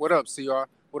about what up, CR?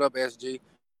 What up, SG?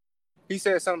 He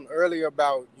said something earlier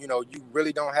about, you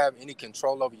really don't have any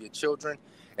control over your children.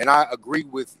 And I agree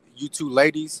with you two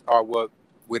ladies, or with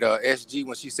SG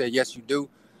when she said, yes, you do.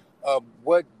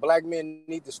 What black men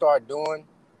need to start doing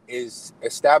is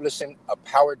establishing a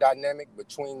power dynamic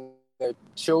between their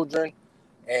children.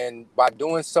 And by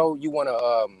doing so, you want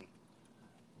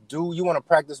to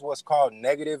practice what's called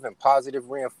negative and positive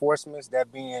reinforcements. That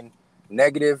being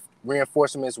negative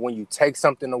reinforcements when you take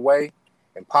something away.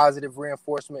 And positive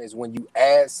reinforcement is when you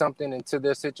add something into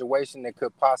their situation that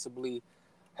could possibly,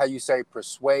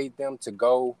 persuade them to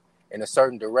go in a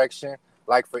certain direction.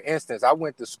 Like, for instance, I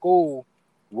went to school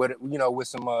with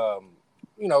some, out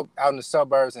in the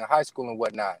suburbs and high school and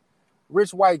whatnot,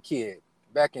 rich white kid.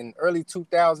 Back in early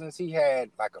 2000s, he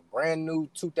had like a brand new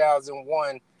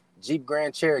 2001 Jeep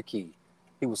Grand Cherokee.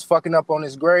 He was fucking up on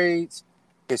his grades.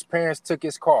 His parents took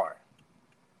his car.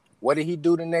 What did he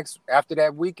do after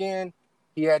that weekend?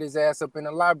 He had his ass up in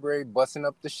the library busting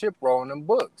up the ship rolling them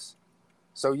books.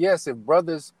 So yes, if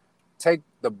brothers take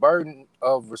the burden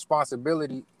of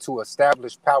responsibility to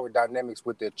establish power dynamics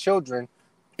with their children,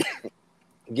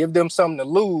 give them something to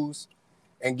lose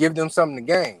and give them something to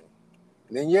gain,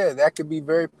 then yeah, that could be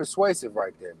very persuasive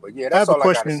right there. But yeah, that's all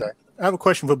I gotta say. I have a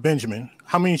question for Benjamin.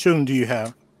 How many children do you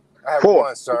have? I have 4.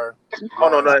 one, sir. Oh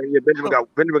no, yeah, Benjamin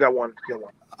got one.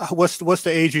 What's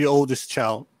the age of your oldest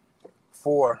child?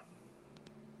 4.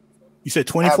 You said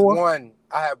 24?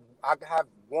 I have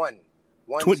one.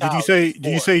 Did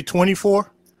you say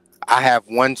 24? I have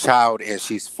one child and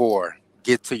she's 4.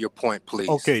 Get to your point, please.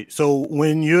 Okay, so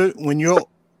when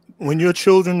your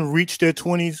children reach their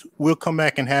 20s, we'll come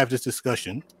back and have this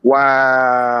discussion.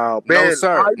 Wow, Ben,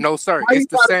 no, sir. It's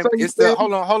the same. It's the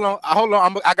hold on.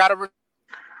 I gotta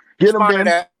respond to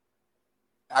that.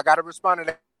 I gotta respond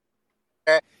to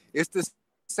that. It's the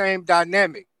same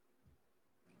dynamic.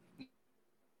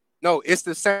 No, it's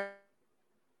the same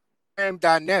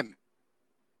dynamic.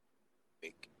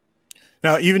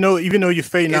 Now, even though you're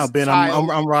fading out, Ben,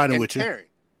 I'm riding with you.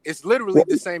 It's literally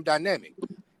the same dynamic.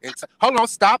 Hold on,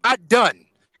 stop. I'm done.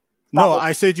 No,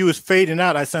 I said you was fading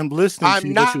out. I said I'm listening to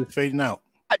you, but you was fading out.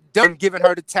 I'm done giving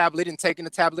her the tablet and taking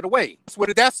the tablet away.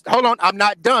 Hold on, I'm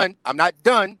not done.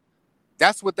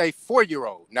 That's with a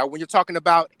 4-year-old. Now, when you're talking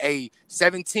about a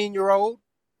 17-year-old,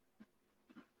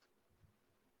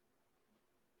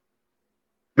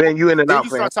 Ben, you in and out.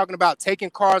 You start talking about taking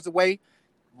cars away,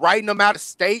 writing them out of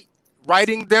state,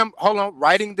 writing them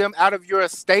out of your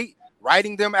estate,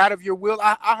 writing them out of your will.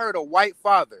 I heard a white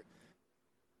father.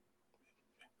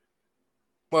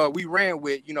 Well, we ran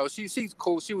with, she's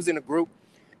cool. She was in a group,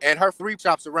 and her 3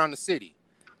 shops around the city.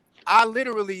 I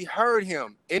literally heard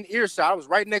him in earshot. I was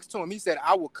right next to him. He said,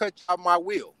 "I will cut out my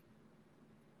will."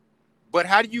 But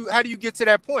how do you get to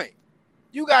that point?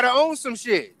 You gotta own some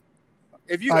shit.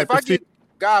 If I get,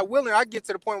 God willing, I get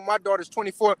to the point when my daughter's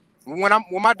 24. When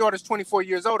my daughter's 24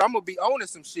 years old, I'm gonna be owning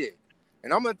some shit,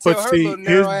 and I'm gonna tell her little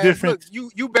narrow ass, look,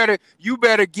 you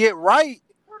better get right,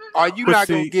 or you not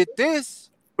gonna get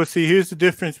this. But see, here's the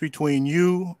difference between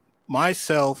you,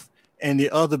 myself, and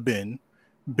the other Ben.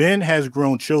 Ben has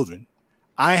grown children.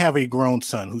 I have a grown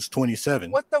son who's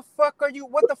 27. What the fuck are you?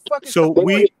 What the fuck is so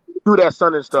we do that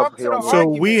son and stuff?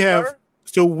 We have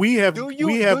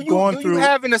gone through. Do you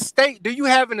have an estate? Do you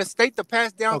have an estate to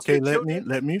pass down to your children?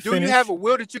 Let me finish. Do you have a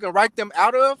will that you can write them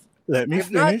out of? Let me if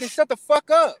finish. Not, then shut the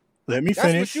fuck up. Let me That's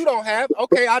finish. What you don't have.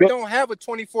 Okay, I don't have a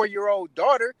 24-year-old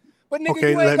daughter, but nigga,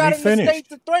 you ain't got an estate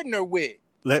to threaten her with.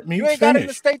 Let me You ain't got an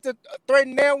estate to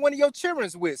threaten now one of your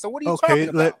children's with. So what are you talking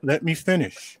about? Let me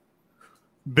finish.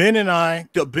 Ben and I,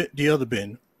 the other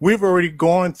Ben, we've already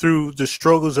gone through the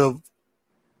struggles of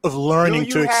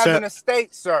learning to accept. Do you have an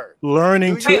estate, sir?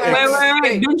 Learning to accept.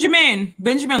 Wait.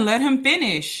 Benjamin, let him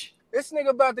finish. This nigga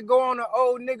about to go on an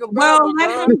old nigga. Well,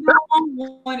 let him go on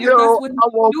one. If that's what I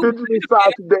want 50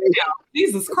 sides today.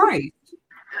 Jesus Christ.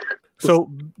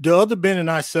 So the other Ben and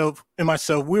myself,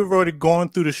 we've already gone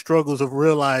through the struggles of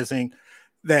realizing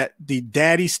that the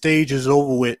daddy stage is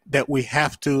over with, that we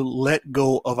have to let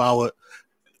go of our.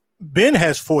 Ben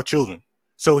has 4 children,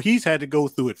 so he's had to go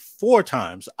through it 4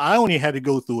 times. I only had to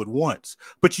go through it once.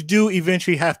 But you do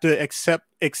eventually have to accept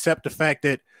the fact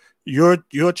that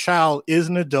your child is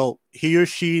an adult. He or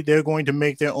she, they're going to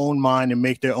make their own mind and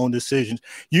make their own decisions.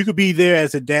 You could be there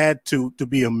as a dad to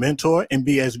be a mentor and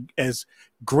be as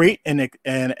great and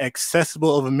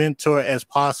accessible of a mentor as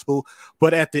possible.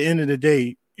 But at the end of the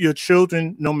day, your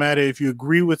children, no matter if you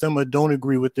agree with them or don't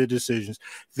agree with their decisions,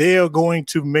 they are going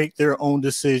to make their own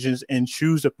decisions and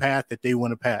choose a path that they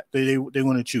want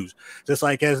to choose. Just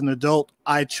like as an adult,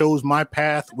 I chose my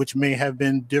path, which may have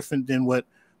been different than what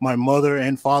my mother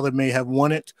and father may have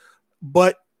wanted.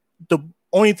 But the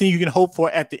only thing you can hope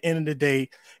for at the end of the day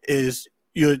is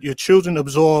your children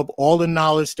absorb all the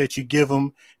knowledge that you give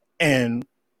them and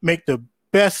make the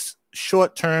best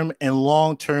short-term and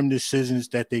long-term decisions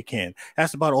that they can.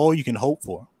 That's about all you can hope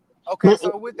for. Okay,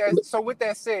 so with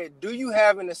that said, do you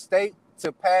have an estate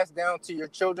to pass down to your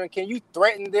children? Can you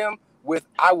threaten them with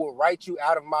 "I will write you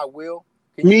out of my will"?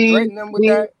 Can you threaten them with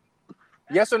that?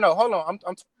 Yes or no? Hold on,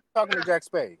 I'm talking to Jack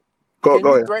Spade. Go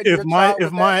ahead.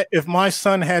 If my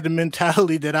son had the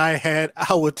mentality that I had,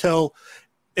 I would tell.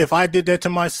 If I did that to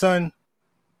my son,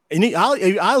 and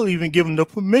I'll even give him the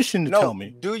permission to tell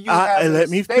me. Do you have let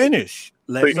me finish?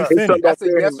 Let me finish. That's a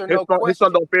yes or no question. His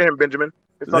son don't fear him, Benjamin.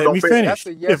 Let me finish.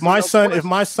 If my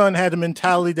son had the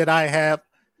mentality that I have,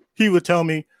 he would tell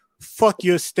me, "Fuck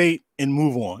your state and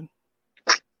move on."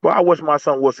 Well, I wish my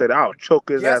son would say that. I'll choke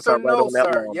his ass out right on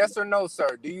that lawn. Yes or no,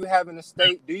 sir? Do you have an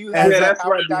estate? Do you have that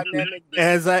power dynamic?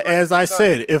 As I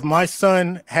said, if my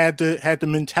son had the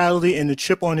mentality and the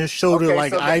chip on his shoulder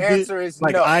like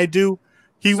I do,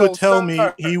 he would tell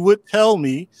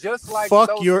me, just like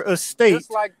fuck your estate,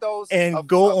 just like those and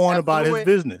go on about his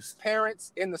business.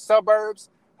 Parents in the suburbs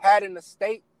had an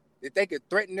estate that they could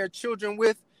threaten their children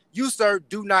with. You, sir,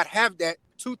 do not have that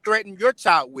to threaten your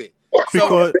child with.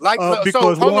 Because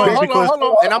hold on,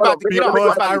 and I'm about to get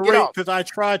off. Because I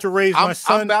tried to raise my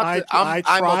son. I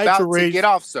tried to get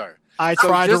off, sir. I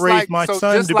tried to raise my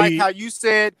son just to like be. How you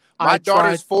said my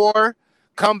daughter's 4,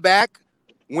 come back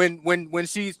when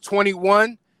she's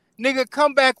 21, nigga,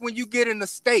 come back when you get in the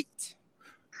state.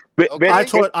 Okay? I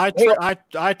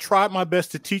tried my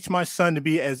best to teach my son to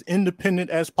be as independent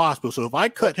as possible. So if I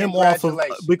cut him off,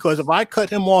 if I cut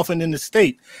him off and in the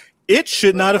state, it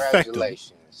should not affect him.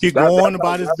 He go on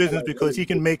about his business because he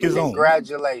can make his own.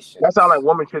 Congratulations. That sounds like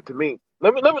woman shit to me.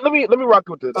 Let me rock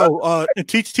with this.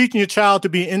 Teaching your child to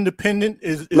be independent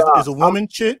is a woman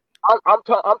shit.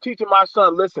 I'm teaching my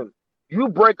son. Listen, you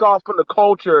break off from the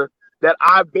culture that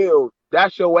I build.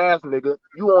 That's your ass, nigga.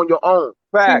 You on your own.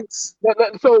 Facts.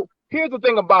 So here's the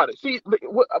thing about it. See, but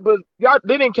y'all,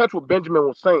 they didn't catch what Benjamin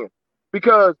was saying,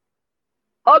 because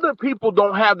other people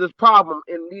don't have this problem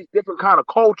in these different kind of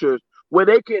cultures where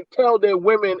they can tell their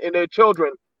women and their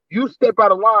children, you step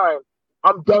out of line,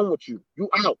 I'm done with you. You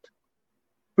out.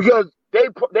 Because they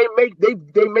make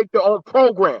their own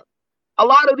program. A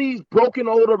lot of these broken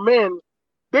older men,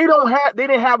 they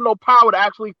didn't have no power to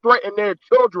actually threaten their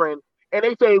children. And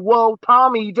they say, well,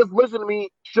 Tommy, just listen to me.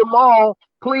 Jamal,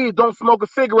 please don't smoke a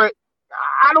cigarette.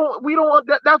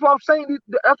 That's what I'm saying.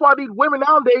 That's why these women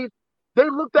nowadays, they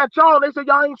looked at y'all and they said,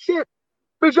 y'all ain't shit.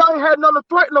 Because y'all ain't had nothing to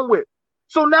threaten them with.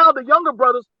 So now the younger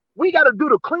brothers, we got to do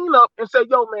the cleanup and say,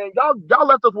 yo, man, y'all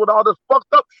left us with all this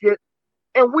fucked up shit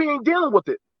and we ain't dealing with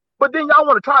it. But then y'all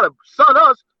want to try to son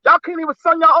us. Y'all can't even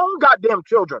son your own goddamn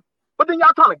children. But then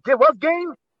y'all trying to give us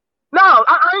game? No,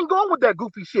 I ain't going with that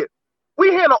goofy shit. We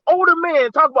hear an older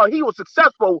man talk about he was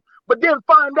successful, but then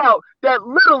find out that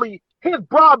literally his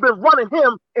bra been running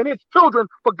him and his children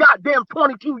for goddamn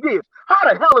 22 years. How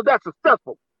the hell is that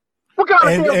successful?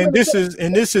 And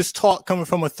this is talk coming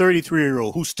from a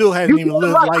 33-year-old who still hasn't even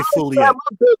lived life fully yet.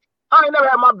 I ain't never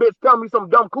had my bitch tell me some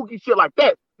dumb kooky shit like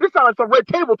that. This sounds like some red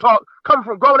table talk coming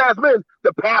from grown ass men.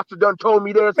 The pastor done told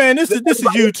me this. Man, this is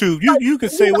YouTube. You can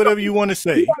say whatever you want to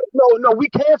say. No, we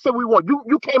can't say we want.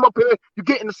 You came up here, you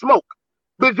getting the smoke.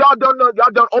 Bitch, y'all done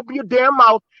open your damn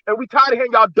mouth, and we tired of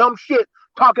hearing y'all dumb shit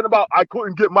talking about I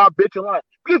couldn't get my bitch in line.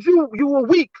 Because you were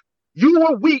weak. You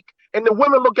were weak. And the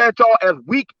women look at y'all as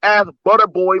weak as butter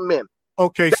boy men.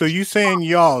 Okay, so you saying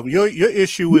y'all, your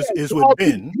issue is with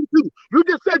Ben. You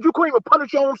just said you couldn't even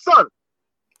punish your own son.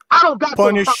 I don't got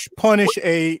punish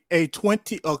a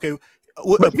 20. Okay,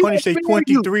 punish a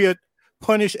 23 or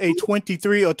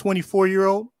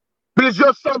 24-year-old. Because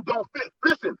your son don't fit.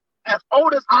 Listen, as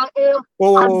old as I am.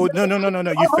 Oh no!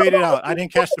 You faded out. I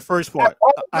didn't catch the first part.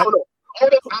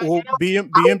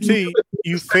 BMT,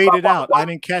 you faded out. I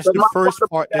didn't catch the first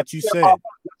part that you said.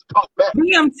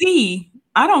 BMT,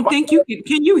 I don't think you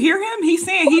can you hear him? He's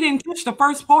saying he didn't catch the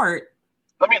first part.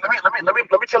 Let me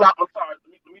chill out. I'm sorry.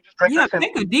 Let me just drink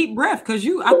take a deep breath, because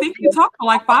I think you talked for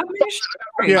like 5 minutes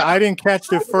straight. Yeah, I didn't catch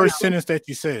the first sentence that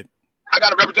you said. I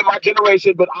gotta represent my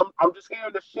generation, but I'm just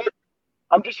hearing this shit.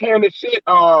 I'm just hearing this shit,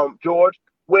 George,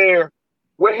 where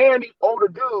we're hearing these older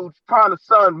dudes trying to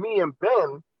son me and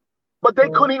Ben, but they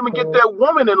couldn't even get their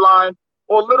woman in line,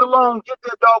 or let alone get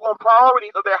their doggone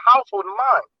priorities of their household in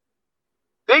line.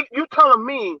 You telling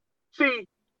me, see,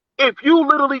 if you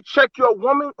literally check your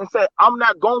woman and say, I'm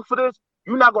not going for this,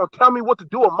 you're not gonna tell me what to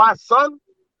do with my son?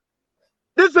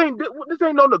 This ain't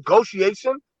no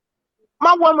negotiation.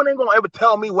 My woman ain't gonna ever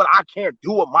tell me what I can't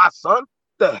do with my son.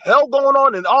 The hell going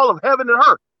on in all of heaven and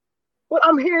earth? But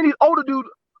I'm hearing these older dudes,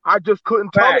 I just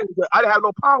couldn't tell them that I didn't have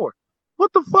no power.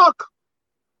 What the fuck?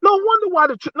 No wonder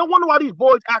why these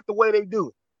boys act the way they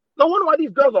do. No wonder why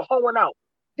these girls are hoeing out.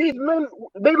 These men,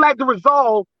 they lack the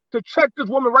resolve to check this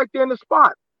woman right there in the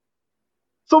spot.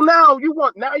 So now you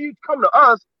come to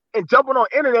us and jumping on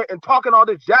internet and talking all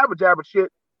this jabber shit.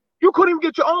 You couldn't even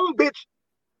get your own bitch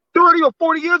 30 or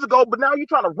 40 years ago, but now you're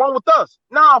trying to run with us.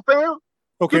 Nah, fam.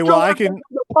 Okay, well, I can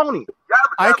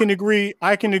agree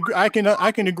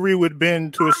agree with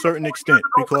Ben to a certain extent,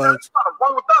 because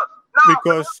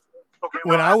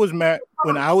when I was married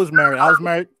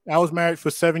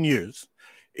for 7 years.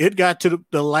 It got to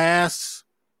the last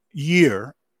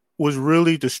year was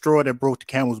really the straw that broke the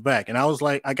camel's back. And I was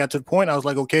like, I got to the point, I was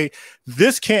like, okay,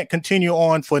 this can't continue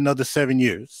on for another 7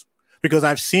 years, because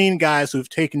I've seen guys who've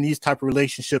taken these type of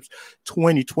relationships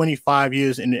 20, 25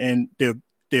 years and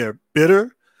they're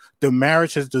bitter. The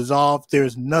marriage has dissolved.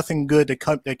 There's nothing good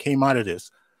that came out of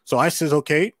this. So I says,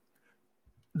 okay,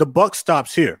 the buck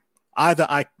stops here. Either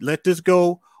I let this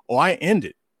go or I end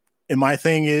it. And my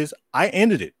thing is, I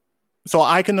ended it. So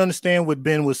I can understand what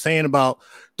Ben was saying about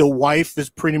the wife is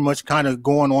pretty much kind of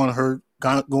going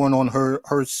on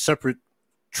her separate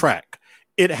track.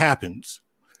 It happens.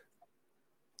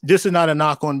 This is not a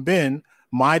knock on Ben.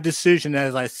 My decision,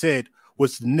 as I said,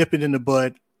 was to nip it in the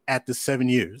bud at the 7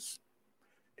 years.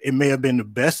 It may have been the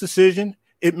best decision.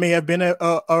 It may have been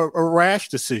a rash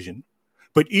decision,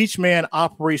 but each man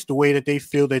operates the way that they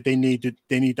feel that they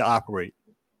need to operate.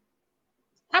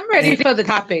 I'm ready for the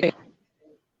topic.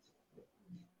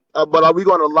 But are we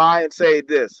going to lie and say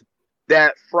this,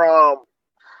 that from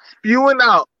spewing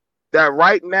out that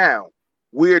right now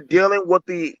we're dealing with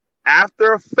the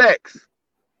after effects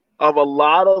of a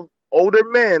lot of older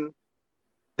men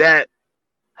that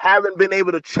haven't been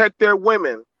able to check their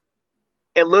women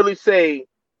and literally say,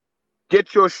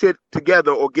 get your shit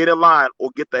together or get in line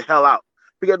or get the hell out?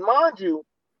 Because mind you,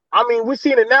 I mean, we're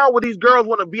seeing it now where these girls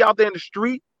want to be out there in the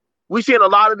street. We're seeing a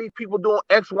lot of these people doing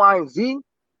X, Y, and Z.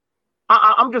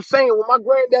 I'm just saying, when my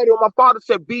granddaddy or my father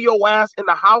said, be your ass in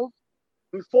the house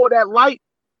before that light,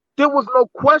 there was no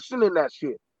question in that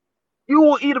shit. You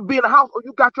will either be in the house or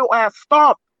you got your ass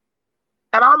stomped.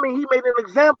 And I mean, he made an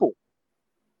example.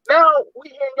 Now we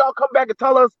hear y'all come back and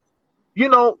tell us, you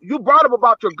know, you brought up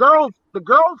about your girls, the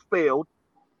girls failed,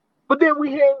 but then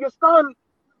we hearing your son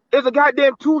is a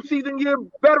goddamn 2-season-year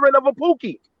veteran of a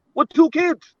Pookie with 2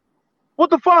 kids.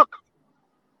 What the fuck?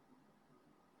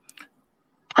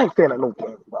 I ain't saying that no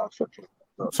damn about such a.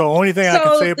 So only thing I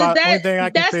can say about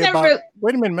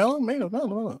wait a minute,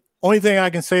 Mel. Only thing I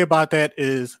can say about that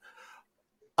is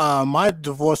my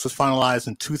divorce was finalized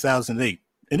in 2008,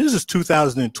 and this is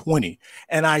 2020,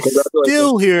 and I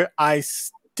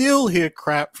still hear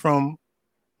crap from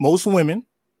most women,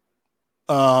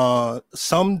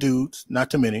 some dudes, not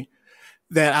too many,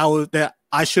 that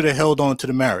I should have held on to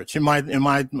the marriage. And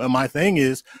my thing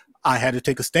is, I had to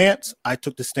take a stance. I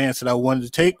took the stance that I wanted to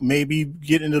take. Maybe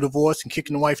getting a divorce and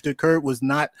kicking the wife to the curb was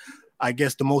not, I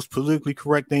guess, the most politically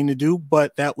correct thing to do,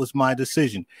 but that was my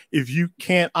decision. If you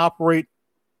can't operate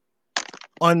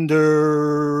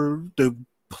under the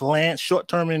plan,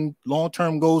 short-term and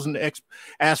long-term goals and the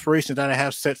aspirations that I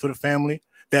have set for the family,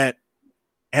 that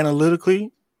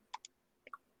analytically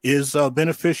is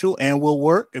beneficial and will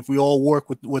work, if we all work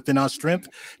within our strength,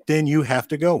 then you have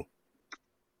to go.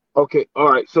 Okay, all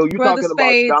right. So you're Brother talking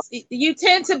Spades, about you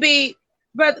tend to be,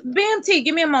 Brother BMT.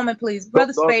 Give me a moment, please,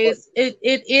 Brother Spades. It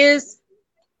is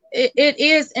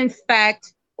in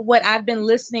fact what I've been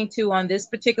listening to on this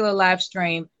particular live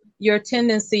stream. Your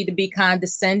tendency to be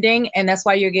condescending, and that's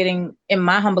why you're getting, in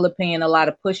my humble opinion, a lot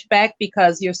of pushback,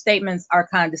 because your statements are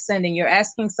condescending. You're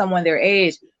asking someone their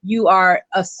age. You are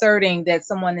asserting that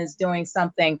someone is doing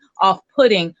something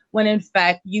off-putting when in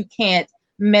fact you can't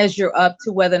measure up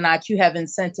to whether or not you have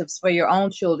incentives for your own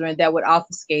children that would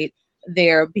obfuscate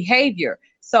their behavior.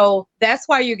 So that's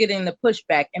why you're getting the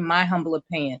pushback, in my humble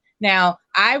opinion. Now,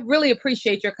 I really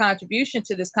appreciate your contribution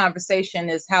to this conversation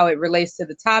as how it relates to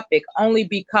the topic, only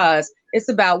because it's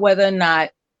about whether or not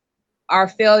our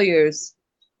failures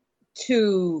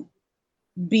to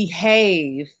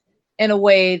behave in a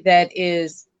way that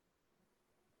is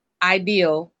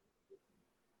ideal.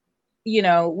 You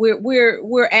know,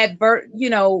 we're advert,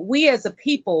 you know, we as a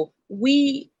people,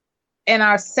 we and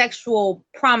our sexual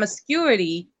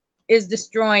promiscuity is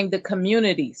destroying the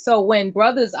community. So when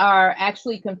brothers are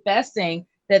actually confessing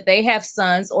that they have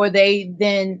sons, or they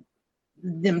then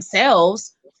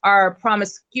themselves are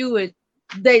promiscuous,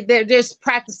 they're just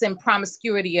practicing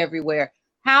promiscuity everywhere.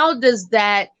 How does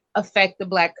that affect the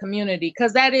Black community?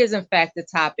 Because that is in fact the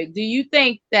topic. Do you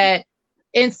think that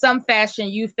in some fashion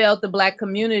you failed the Black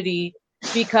community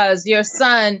because your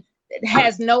son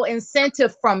has no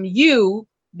incentive from you,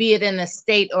 be it in the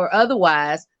state or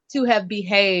otherwise, to have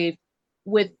behaved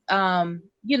with,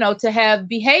 you know, to have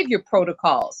behavior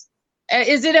protocols?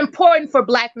 Is it important for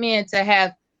Black men to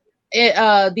have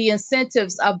the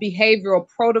incentives of behavioral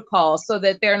protocols so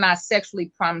that they're not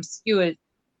sexually promiscuous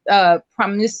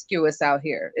out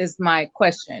here, is my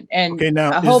question. And okay,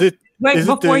 now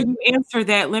before you answer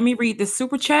that, let me read the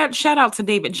super chat. Shout out to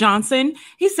David Johnson.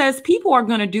 He says people are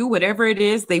going to do whatever it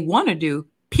is they want to do,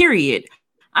 period.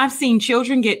 I've seen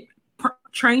children get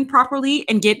train properly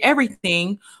and get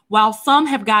everything, while some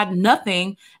have got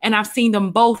nothing, and I've seen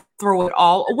them both throw it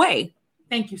all away.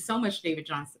 Thank you so much, David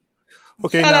Johnson.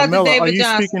 Okay, now Mella, are you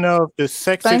speaking of the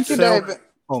sex itself?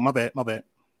 Oh, my bad.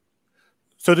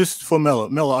 So this is for Mella.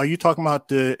 Mella, are you talking about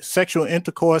the sexual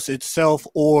intercourse itself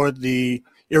or the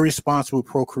irresponsible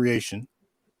procreation?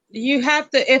 You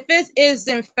have to, if it is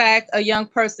in fact a young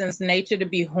person's nature to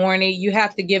be horny, you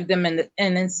have to give them an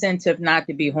incentive not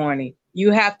to be horny.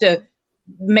 You have to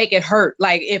make it hurt.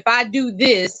 Like, if I do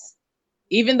this,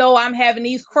 even though I'm having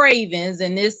these cravings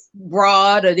and this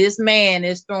broad or this man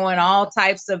is throwing all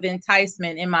types of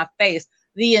enticement in my face,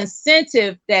 the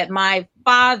incentive that my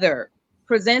father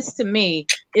presents to me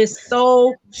is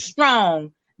so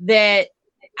strong that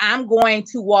I'm going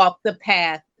to walk the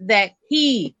path that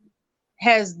he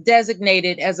has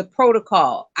designated as a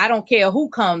protocol. I don't care who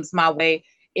comes my way.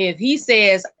 If he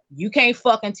says you can't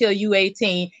fuck until you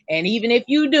 18, and even if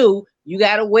you do, you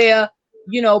got to wear,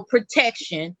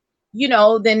 protection,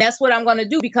 then that's what I'm going to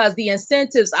do, because the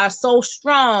incentives are so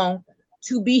strong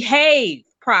to behave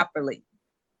properly.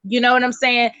 You know what I'm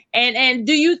saying? And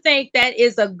do you think that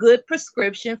is a good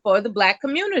prescription for the Black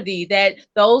community, that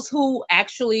those who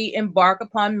actually embark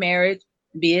upon marriage,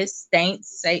 be it state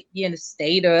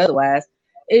or otherwise,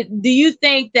 do you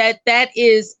think that that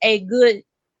is a good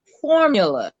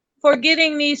formula for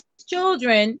getting these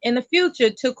children in the future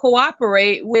to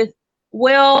cooperate with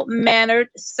well-mannered,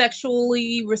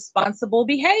 sexually responsible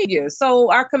behavior,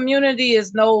 so our community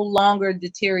is no longer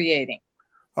deteriorating?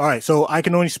 All right, so I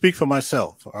can only speak for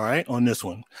myself, all right, on this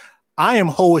one. I am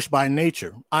hoish by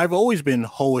nature. I've always been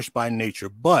hoish by nature,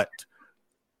 but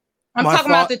I'm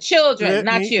talking about the children,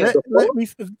 not you. Let me,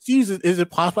 Jesus, is it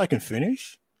possible I can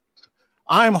finish?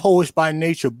 I'm hoish by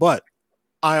nature, but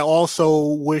I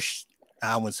also wish,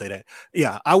 I wouldn't say that.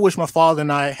 Yeah, I wish my father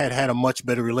and I had a much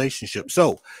better relationship.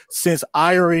 So since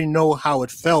I already know how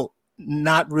it felt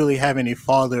not really having a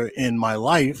father in my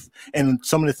life and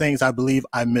some of the things I believe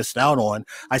I missed out on,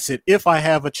 I said, if I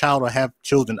have a child or have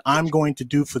children, I'm going to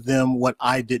do for them what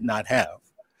I did not have.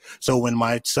 So when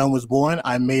my son was born,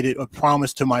 I made it a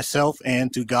promise to myself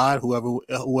and to God,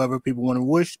 whoever people want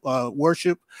to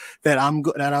worship, that I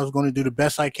was going to do the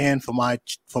best I can for my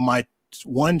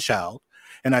one child.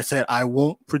 And I said, I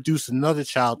won't produce another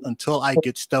child until I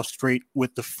get stuff straight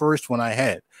with the first one I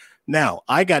had. Now,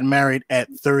 I got married at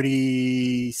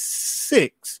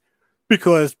 36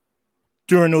 because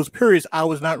during those periods, I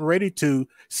was not ready to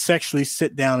sexually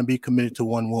sit down and be committed to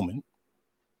one woman.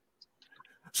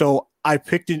 So I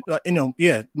picked it,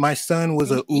 my son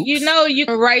was a oops. You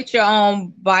can write your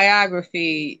own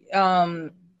biography.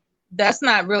 That's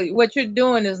not really what you're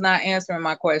doing, is not answering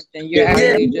my question. You're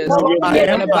actually just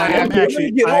giving a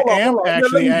biography. I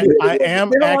am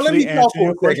actually answering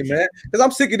your question, man. Because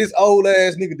I'm sick of this old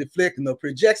ass nigga deflecting up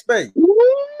here. Jack Spade.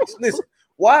 Listen,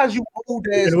 why is you old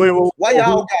ass? Why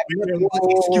y'all got nothing but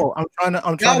excuses?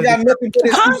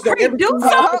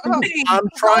 I'm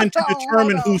trying to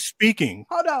determine who's speaking.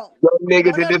 Hold on.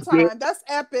 That's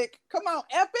Epic. Come on,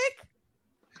 Epic.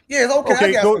 Yes,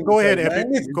 okay. Go ahead,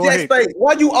 Epic. Go ahead.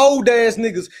 Why you old ass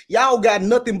niggas? Y'all got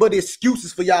nothing but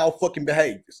excuses for y'all fucking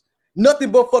behaviors.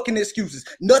 Nothing but fucking excuses.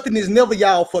 Nothing is never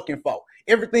y'all fucking fault.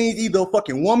 Everything's either a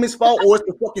fucking woman's fault or it's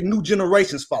the fucking new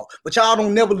generation's fault. But y'all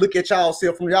don't never look at y'all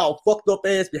self from y'all fucked up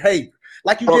ass behavior.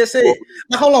 Like you just said.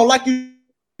 Now hold on, like you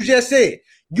just said,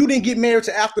 you didn't get married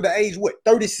to after the age,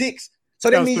 36? So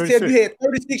that means you had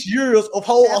 36 years of a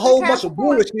whole bunch of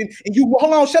bullshit, and you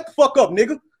hold on, shut the fuck up,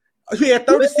 nigga. You had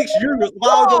 36 years of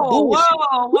all your bullshit.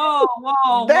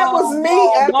 Whoa. That was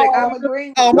me, Epic. I'm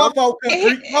agreeing. Oh, my fault,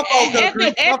 Country.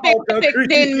 Epic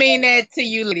didn't mean that to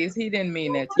you, ladies. He didn't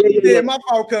mean that to you. Yeah, my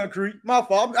fault, Country. My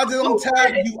fault. I'm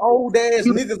tired of you old ass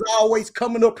niggas always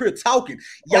coming up here talking.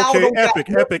 Y'all okay, Epic.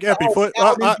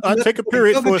 I'll take a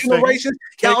period for a second.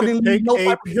 Y'all didn't leave no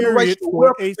type of generation.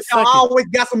 Y'all always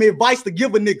got some advice to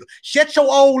give a nigga. Shut your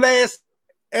old ass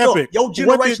Epic. Your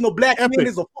generational black man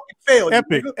is a fucking failure.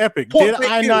 Epic. Did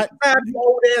I not?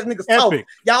 Old ass niggas Epic.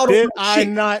 Y'all don't know shit.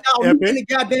 Not? Y'all Epic. any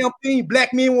goddamn thing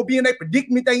black men will be in their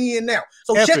predicament they in now.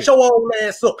 So Epic. Shut your old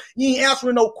ass up. You ain't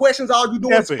answering no questions. All you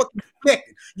doing is fucking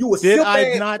deflecting. You a simp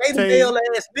ass, male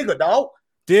ass nigga, dog.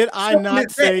 Did I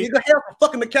not say? Nigga, have some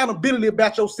fucking accountability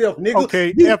about yourself, nigga.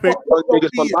 Okay, Epic.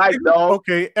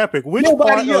 Okay, Epic. Which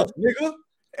part of nigga?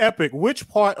 Epic, which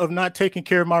part of not taking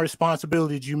care of my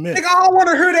responsibility did you miss? Nigga, I don't want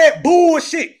to hear that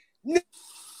bullshit.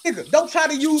 Nigga, don't try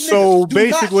to use. So nigga. Do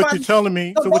basically, not what try you're to- telling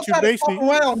me. No, So what don't you try to basically.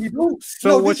 talk around me, dude. So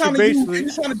No, what you basically. you're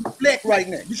trying to deflect right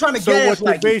now. You're trying to So what gas you're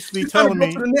right now. basically You're trying to telling go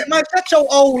me. to the net. Man, shut your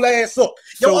old ass up.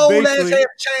 Your So old ass basically- had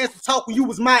a chance to talk when you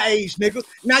was my age, nigga.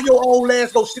 Now your old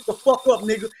ass go sit the fuck up,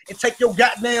 nigga, and take your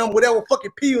goddamn whatever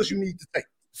fucking pills you need to take.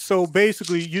 So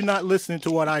basically, you're not listening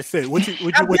to what I said. What I've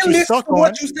you're been listening stuck to on.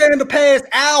 what you said in the past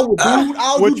hour, dude.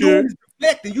 All what you doing you're- is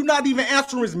deflecting. You're not even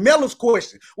answering Mella's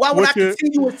question. Why would What I you're-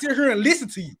 continue and sit here and listen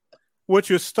to you? What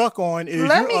you're stuck on is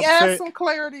Let you're me upset. add some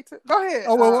clarity to. Go ahead.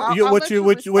 Oh well, I'll what let you you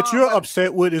what respond, you're but-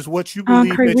 upset with is what you believe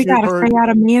Concrete, that we you gotta heard. stay out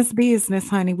of men's business,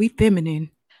 honey. We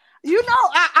feminine. You know,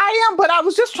 I am, but I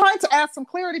was just trying to add some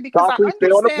clarity because I Concrete, stay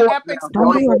on the understand point Epic's now.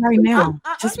 Don't point. do it right now.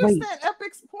 I Just wait. understand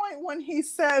Epic's point when he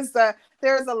says that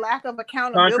there's a lack of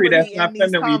accountability Concrete, that's in not these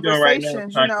feminine what you're doing right now,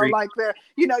 conversations. You know, Concrete. like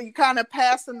you kind of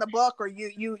passing the buck, or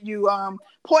you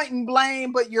point and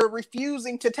blame, but you're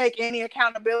refusing to take any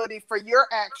accountability for your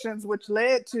actions, which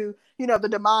led to the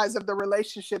demise of the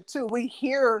relationship too. We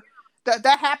hear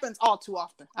that happens all too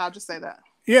often. I'll just say that.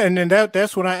 Yeah, and then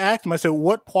that's when I asked him. I said,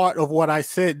 "What part of what I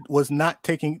said was not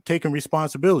taking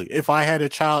responsibility? If I had a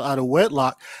child out of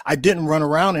wedlock, I didn't run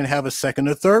around and have a second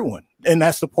or third one." And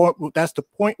that's the point. That's the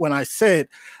point when I said,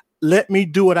 "Let me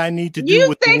do what I need to do You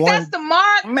with the think one." that's the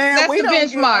mark? Man, That's we the don't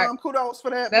benchmark. give kudos for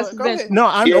that. That's But the go ahead. No,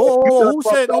 I Yeah, know. you done Who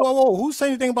said? fucked up. Who said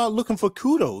anything about looking for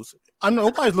kudos? I know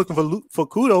nobody's looking for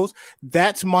kudos.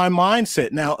 That's my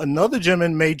mindset. Now, another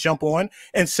gentleman may jump on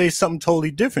and say something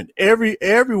totally different.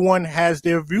 Everyone has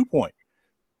their viewpoint.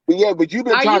 Yeah, but you've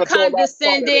been Are trying you to throw a lot of thought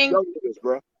at the condescending? young niggas,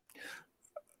 bro.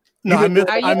 No, I missed.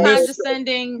 Are you I missed.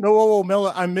 condescending? No, whoa,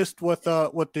 Miller. I missed what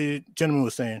the gentleman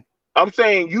was saying. I'm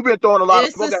saying you've been throwing a lot of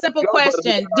It's smoke a at the simple young brothers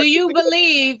question. who Do are you together.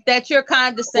 believe that you're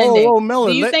condescending? Whoa,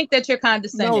 Miller. Do you think that you're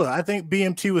condescending? Miller, I think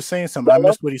BMT was saying something. I Miller,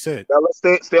 missed what he said. Now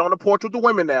let's stay on the porch with the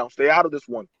women now. Stay out of this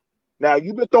one. Now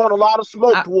you've been throwing a lot of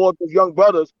smoke towards those young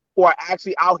brothers who are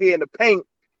actually out here in the paint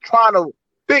trying to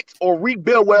fix or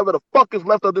rebuild whatever the fuck is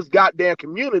left of this goddamn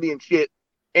community and shit.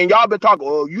 And y'all been talking,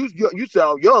 oh, you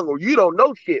sound young or you don't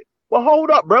know shit. Well,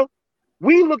 hold up, bro.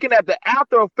 We looking at the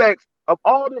after effects of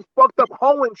all this fucked up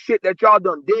hoeing shit that y'all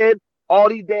done did. All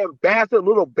these damn bastard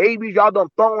little babies y'all done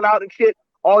thrown out and shit.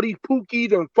 All these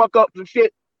pookies and fuck ups and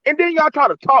shit. And then y'all try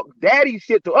to talk daddy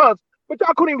shit to us, but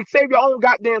y'all couldn't even save your own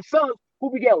goddamn sons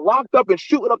who be getting locked up and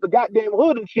shooting up the goddamn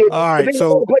hood and shit. All But right, then you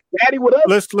so wanna play daddy with us.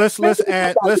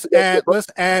 let's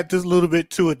add just a little bit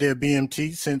to it there,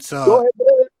 BMT. Since Go ahead, go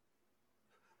ahead.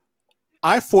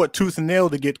 I fought tooth and nail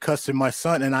to get custody of my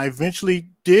son, and I eventually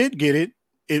did get it.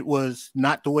 It was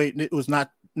not the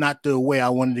way I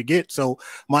wanted to get. So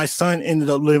my son ended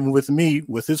up living with me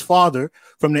with his father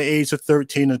from the age of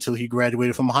 13 until he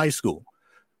graduated from high school.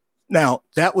 Now,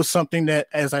 that was something that,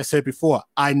 as I said before,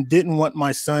 I didn't want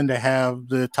my son to have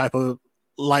the type of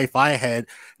life I had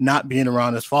not being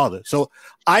around his father. So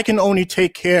I can only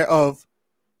take care of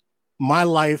my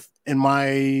life in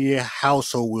my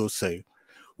household, we'll say.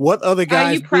 What other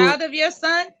guys Are you proud of your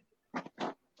son?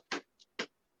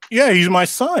 Yeah, he's my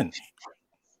son.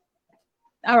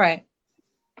 All right.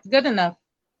 Good enough.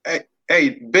 Hey,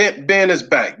 Ben is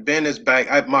back. Ben is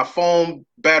back. My phone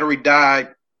battery died,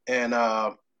 and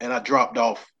I dropped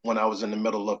off when I was in the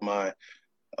middle of my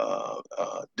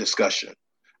discussion.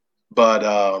 But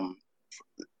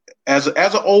as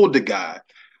an older guy,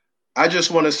 I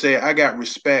just want to say I got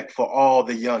respect for all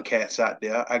the young cats out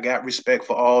there. I got respect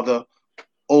for all the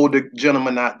older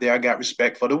gentlemen out there. I got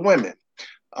respect for the women.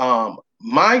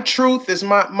 My truth is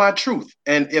my truth,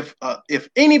 and if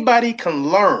anybody can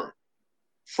learn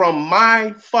from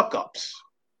my fuck ups,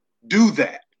 do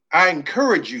that. I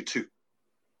encourage you to,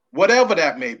 whatever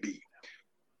that may be.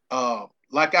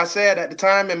 Like I said, at the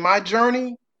time in my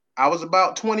journey, I was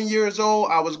about 20 years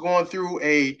old. I was going through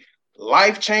a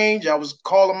life change. I was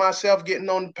calling myself getting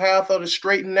on the path of the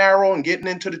straight and narrow and getting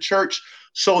into the church.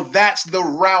 So that's the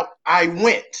route I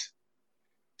went.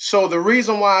 So the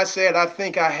reason why I said I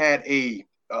think I had a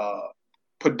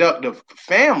productive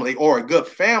family or a good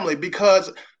family,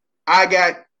 because I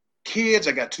got kids,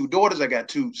 I got two daughters, I got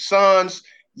two sons.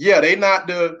 Yeah, they not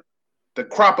the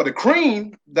crop of the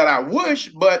cream that I wish,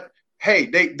 but hey,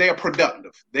 they're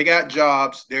productive. They got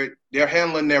jobs. They're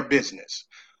handling their business.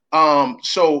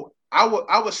 So I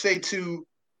would say to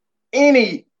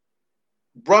any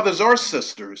brothers or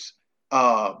sisters,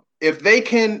 if they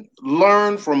can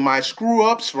learn from my screw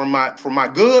ups, from my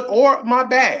good or my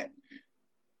bad,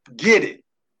 get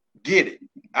it.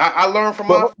 I learned from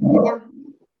my father.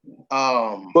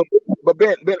 But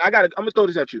Ben, I'm gonna throw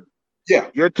this at you. Yeah,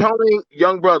 you're telling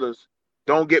young brothers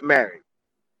don't get married.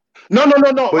 No. Hold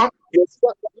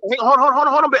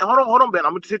on, Ben.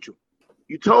 I'm gonna hit you.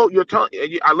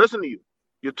 I listen to you.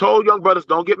 You told young brothers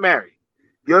don't get married.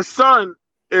 Your son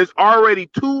is already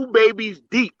 2 babies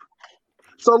deep.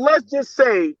 So let's just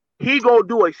say he go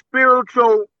do a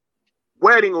spiritual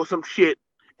wedding or some shit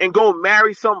and go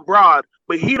marry some broad,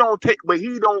 but he don't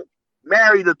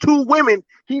marry the 2 women.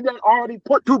 He done already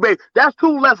put 2 babies. That's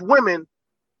 2 less women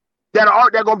they're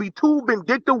gonna be 2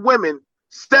 vindictive women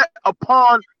set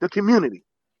upon the community.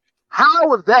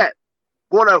 How is that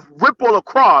gonna ripple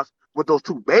across with those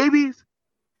 2 babies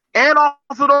and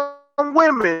also those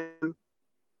women?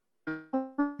 A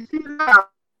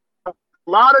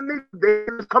lot of niggas, they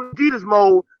just come to Jesus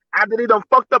mode after they done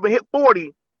fucked up and hit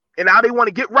 40, and now they want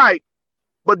to get right,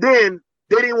 but then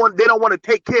they don't want to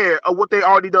take care of what they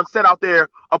already done set out there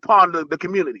upon the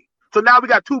community. So now we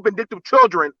got 2 vindictive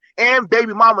children and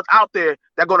baby mamas out there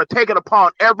that are going to take it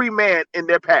upon every man in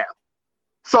their path.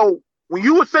 So when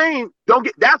you were saying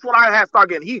that's when I had started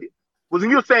getting heated. Was when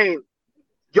you were saying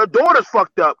your daughter's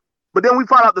fucked up, but then we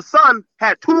found out the son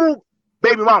had 2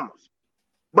 baby mamas.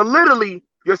 But literally,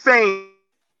 you're saying,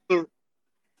 so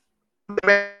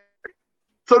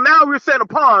now we're setting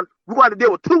upon we're going to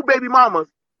deal with 2 baby mamas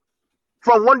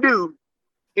from one dude.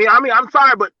 And I mean, I'm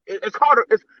sorry, but it's harder.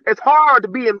 It's hard to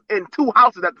be in 2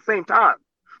 houses at the same time.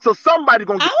 So somebody's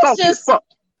gonna get salty as fuck.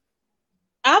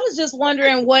 I was just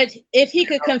wondering if he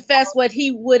could confess what he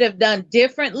would have done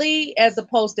differently, as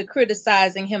opposed to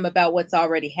criticizing him about what's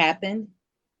already happened.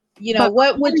 You know,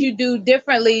 what would you do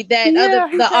differently that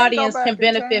the audience can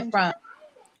benefit from?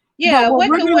 Yeah, what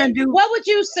would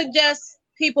you suggest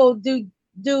people do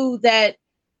that?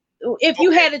 If you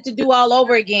had it to do all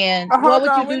over again, what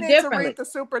would you do differently? To read the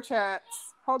super chats.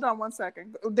 Hold on one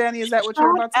second. Danny, is that what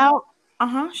you're about to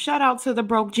do? Shout out to the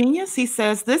Broke Genius. He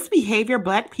says, this behavior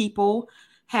Black people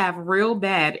have real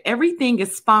bad. Everything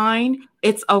is fine.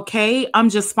 It's okay. I'm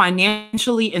just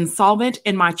financially insolvent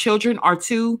and my children are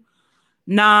too.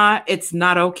 Nah, it's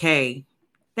not okay.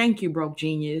 Thank you, Broke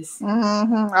Genius.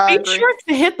 Make sure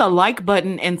to hit the like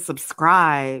button and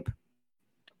subscribe.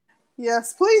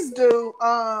 Yes, please do.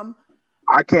 I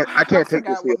can't take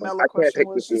this here. I can't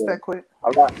take this here.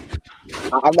 I'm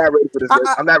not ready for this.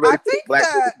 I'm not ready for Black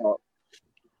people.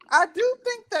 I do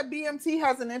think that BMT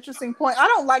has an interesting point. I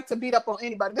don't like to beat up on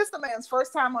anybody. This is the man's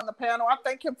first time on the panel. I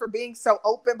thank him for being so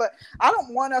open, but I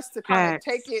don't want us to kind of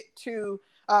take it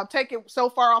so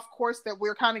far off course that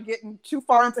we're kind of getting too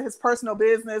far into his personal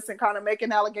business and kind of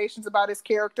making allegations about his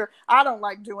character. I don't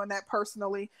like doing that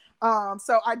personally.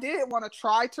 So I did want to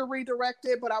try to redirect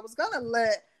it, but I was going to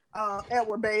let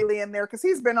Edward Bailey in there because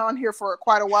he's been on here for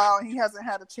quite a while and he hasn't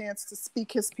had a chance to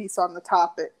speak his piece on the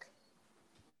topic.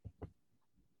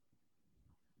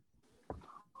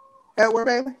 Edward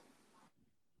Bailey?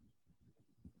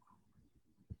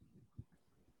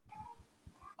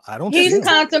 I don't. He's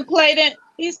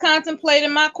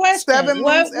contemplating my question.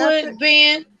 What would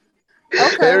Ben?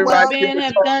 Okay, what Ben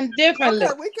have done differently?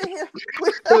 Okay, we can hear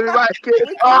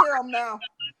him now.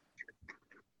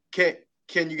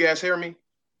 Can you guys hear me?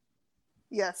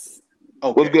 Yes.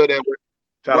 Okay. What's good, Edward?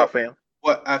 Shout out, fam.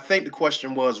 What I think the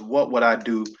question was, what would I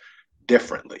do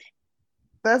differently?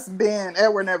 That's Ben.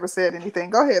 Edward never said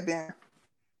anything. Go ahead, Ben.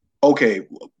 Okay,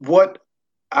 what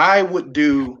I would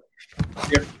do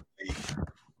differently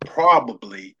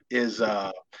probably is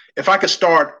if I could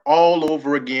start all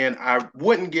over again, I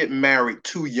wouldn't get married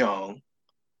too young.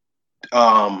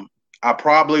 I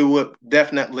probably would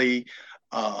definitely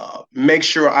make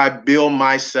sure I build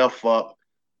myself up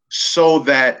so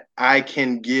that I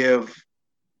can give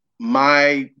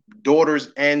my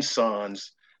daughters and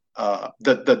sons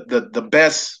the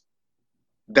best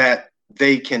that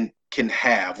they can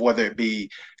have, whether it be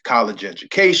college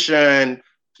education,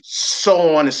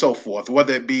 so on and so forth,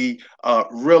 whether it be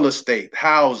real estate,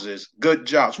 houses, good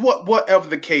jobs, whatever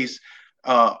the case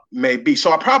may be.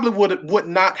 So I probably would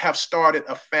not have started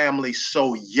a family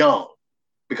so young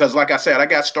because, like I said, I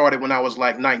got started when I was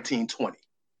like 19, 20.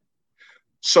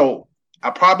 So I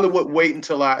probably would wait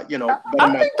until I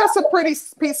think that's a pretty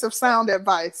piece of sound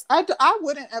advice. I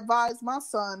wouldn't advise my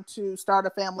son to start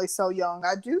a family so young.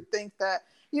 I do think that,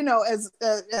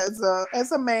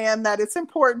 as a man, that it's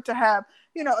important to have,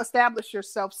 establish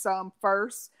yourself some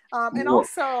first. And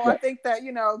also, I think that,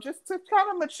 just to kind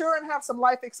of mature and have some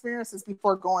life experiences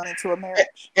before going into a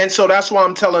marriage. And so that's why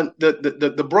I'm telling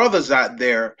the brothers out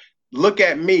there, look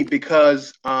at me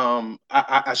because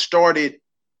I started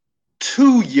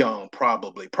too young,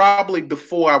 probably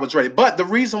before I was ready. But the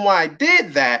reason why I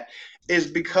did that is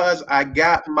because I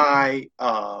got my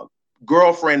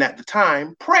girlfriend at the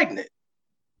time pregnant.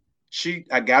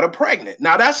 I got her pregnant.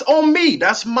 Now that's on me.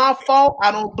 That's my fault.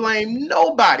 I don't blame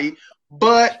nobody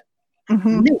but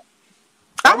me.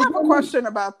 I have a question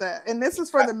about that, and this is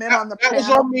for the men on the panel. That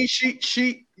was on me.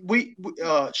 She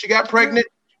got pregnant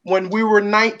when we were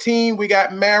 19. We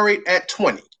got married at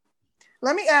 20.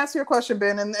 Let me ask you a question,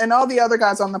 Ben, and all the other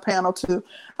guys on the panel too.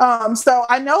 So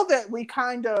I know that we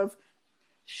kind of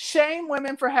shame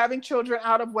women for having children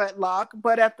out of wedlock,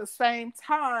 but at the same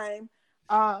time,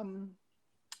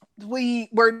 we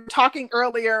were talking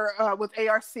earlier with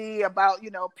ARC about,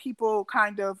 people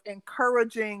kind of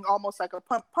encouraging almost like a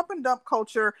pump and dump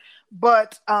culture,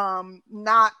 but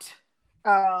not,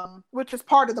 which is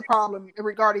part of the problem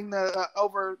regarding the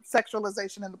over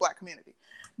sexualization in the Black community.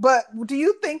 But do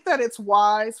you think that it's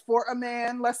wise for a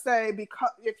man, let's say, because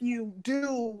if you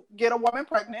do get a woman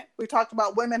pregnant, we talked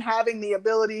about women having the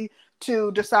ability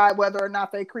to decide whether or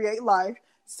not they create life.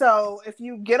 So if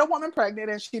you get a woman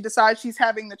pregnant and she decides she's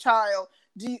having the child,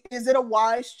 is it a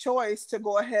wise choice to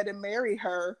go ahead and marry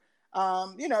her,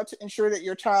 to ensure that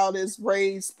your child is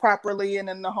raised properly and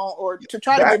in the home, or to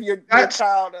try to give your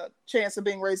child a chance of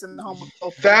being raised in the home?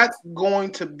 That's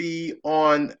going to be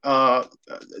on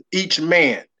each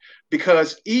man,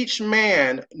 because each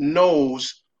man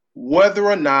knows whether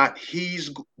or not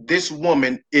this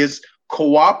woman is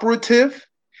cooperative,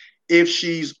 if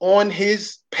she's on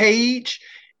his page,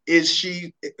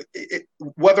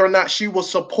 whether or not she will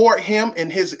support him in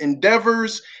his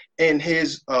endeavors and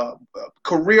his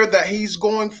career that he's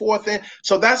going forth in.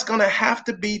 So that's going to have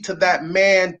to be to that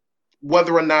man,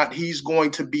 whether or not he's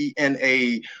going to be in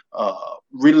a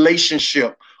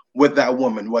relationship with that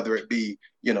woman, whether it be,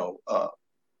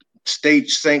 state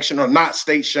sanction or not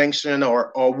state sanction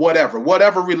or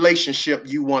whatever relationship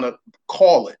you want to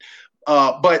call it.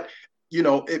 But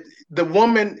the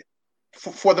woman,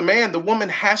 for the man, the woman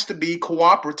has to be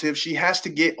cooperative. She has to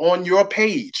get on your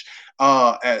page.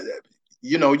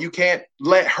 You can't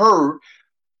let her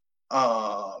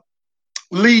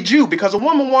lead you, because a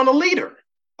woman wants a leader.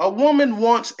 A woman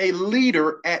wants a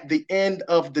leader at the end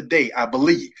of the day, I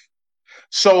believe.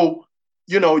 So,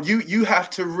 you have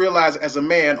to realize as a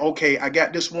man, okay, I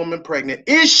got this woman pregnant.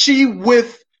 Is she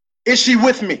with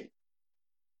me?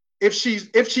 If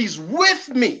she's with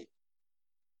me,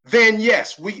 then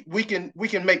yes, we can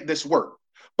make this work.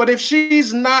 But if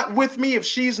she's not with me, if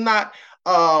she's not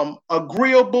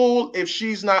agreeable, if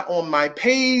she's not on my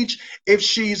page, if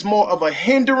she's more of a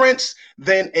hindrance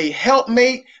than a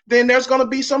helpmate, then there's going to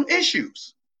be some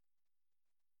issues.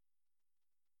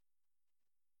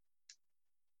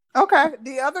 Okay,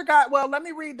 the other guy, well, let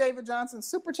me read David Johnson's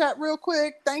super chat real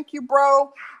quick. Thank you,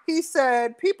 bro. He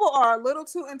said, people are a little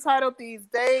too entitled these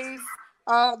days,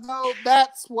 though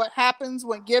that's what happens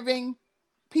when giving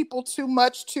people too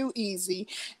much too easy.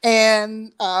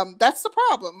 And that's the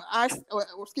problem.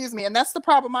 And that's the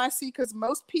problem I see, because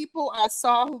most people I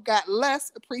saw who got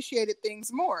less appreciated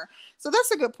things more. So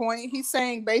that's a good point. He's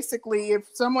saying basically, if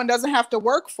someone doesn't have to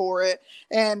work for it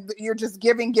and you're just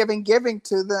giving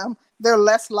to them, they're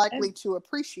less likely to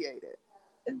appreciate it.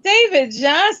 David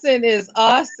Johnson is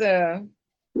awesome.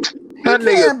 He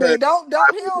can be. He don't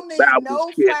need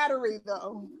no flattery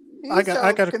though. I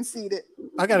got conceited.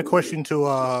 I got a question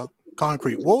to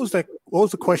Concrete. What was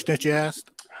the question that you asked?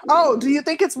 Oh, do you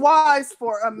think it's wise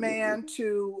for a man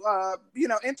to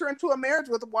enter into a marriage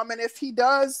with a woman if he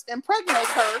does impregnate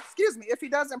her? If he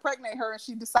does impregnate her and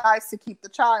she decides to keep the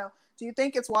child, do you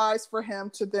think it's wise for him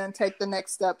to then take the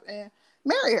next step and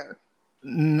marry her?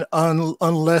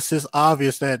 Unless it's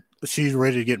obvious that she's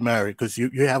ready to get married, because you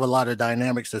have a lot of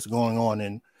dynamics that's going on,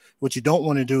 and what you don't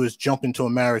want to do is jump into a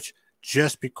marriage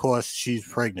just because she's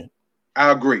pregnant.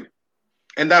 I agree,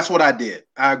 and that's what I did.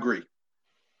 I agree.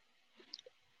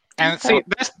 And see,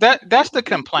 that's the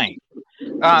complaint.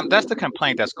 That's the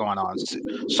complaint that's going on.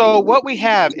 So what we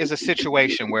have is a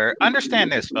situation where,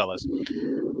 understand this, fellas,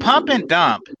 pump and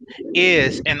dump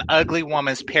is an ugly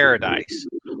woman's paradise.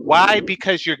 Why?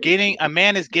 Because a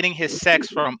man is getting his sex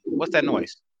from, what's that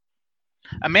noise?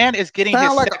 A man is getting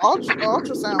his like sex. An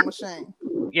ultrasound machine.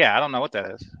 Yeah, I don't know what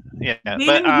that is. Yeah, But you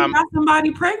got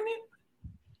somebody pregnant?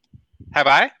 Have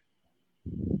I?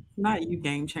 Not you,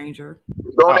 game changer.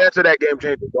 Don't answer that, game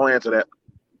changer. Don't answer that.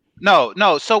 No.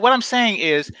 So what I'm saying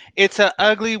is, it's an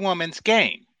ugly woman's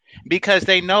game, because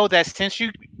they know that since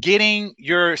you're getting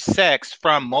your sex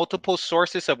from multiple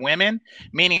sources of women,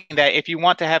 meaning that if you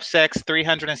want to have sex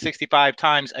 365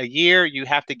 times a year, you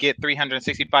have to get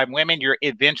 365 women, you're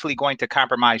eventually going to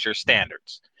compromise your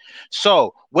standards.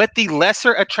 So what the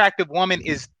lesser attractive woman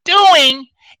is doing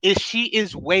is she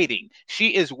is waiting.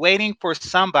 She is waiting for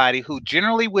somebody who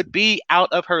generally would be out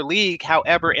of her league.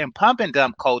 However, in pump and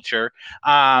dump culture,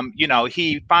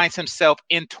 he finds himself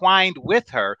entwined with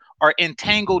her or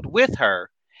entangled with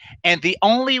her. And the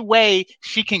only way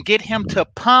she can get him to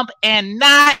pump and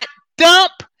not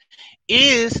dump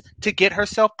is to get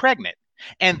herself pregnant.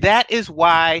 And that is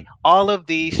why all of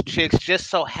these chicks just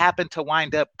so happen to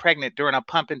wind up pregnant during a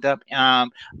pump and dump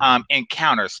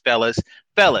encounters,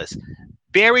 fellas.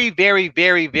 Very, very,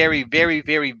 very, very, very,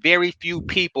 very, very few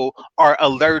people are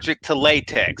allergic to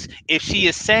latex. If she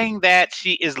is saying that,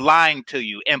 she is lying to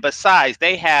you. And besides,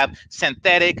 they have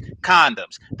synthetic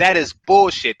condoms. That is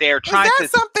bullshit. They are trying to.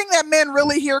 Is that something that men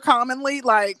really hear commonly?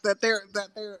 Like that their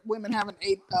women having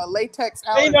a latex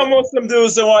allergy? You know, most of them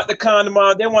dudes don't want the condom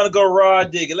on. They want to go raw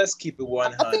digging. Let's keep it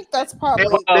 100. I think that's probably.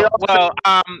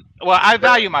 Well, I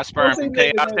value my sperm.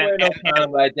 Okay, no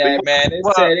condom like that, man.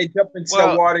 They jump into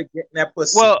the water getting that pussy.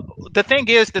 Well, the thing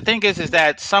is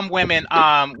that some women,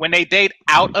 when they date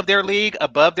out of their league,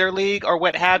 above their league, or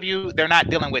what have you, they're not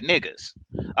dealing with niggas.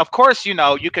 Of course, you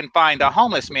know, you can find a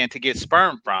homeless man to get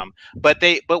sperm from, but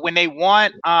when they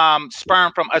want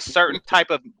sperm from a certain type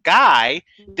of guy,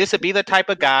 this would be the type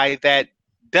of guy that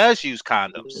does use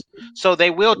condoms. So they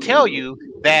will tell you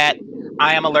that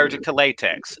I am allergic to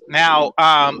latex. Now,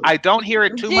 I don't hear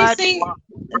it too much.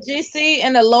 GC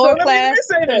in the lower class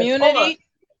community.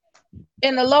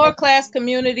 In the lower class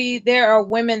community, there are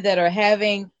women that are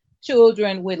having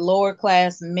children with lower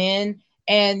class men,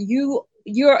 and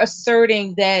you're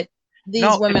asserting that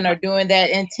these women are doing that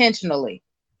intentionally.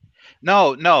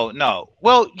 No.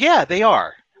 Well, yeah, they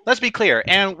are. Let's be clear.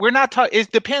 And we're not talking,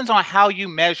 it depends on how you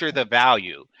measure the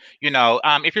value. You know,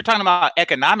 if you're talking about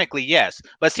economically, yes.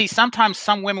 But see, sometimes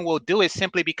some women will do it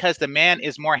simply because the man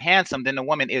is more handsome than the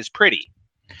woman is pretty.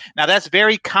 Now, that's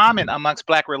very common amongst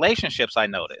Black relationships, I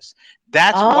notice.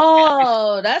 That's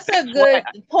a good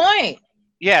point.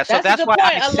 Yeah, so that's why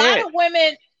I said, a lot of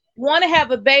women want to have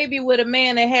a baby with a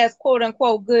man that has quote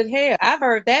unquote good hair. I've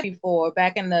heard that before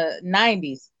back in the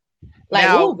 90s. Like,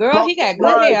 oh, girl, he got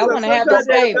good hair. I want to have this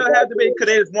baby. They have the baby because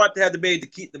they just want to have the baby to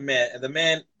keep the man, and the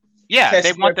man. Yeah,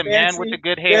 they want the man with the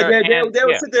good hair. They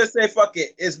would sit there and say, "Fuck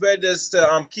it, it's better just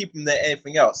to keep him than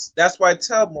anything else." That's why I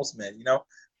tell most men, you know,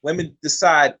 women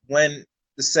decide when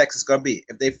the sex is gonna be.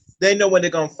 If they know when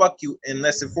they're gonna fuck you in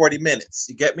less than 40 minutes.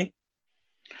 You get me?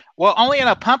 Well, only in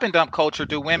a pump and dump culture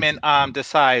do women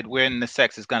decide when the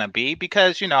sex is going to be,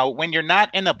 because, you know, when you're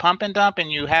not in a pump and dump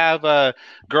and you have a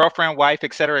girlfriend, wife,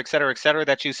 et cetera,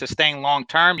 that you sustain long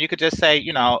term, you could just say,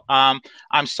 you know,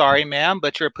 I'm sorry, ma'am,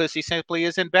 but your pussy simply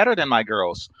isn't better than my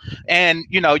girl's. And,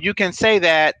 you know, you can say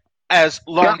that as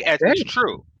long as it's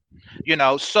true, you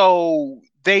know, so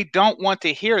they don't want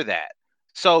to hear that.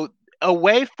 So a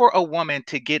way for a woman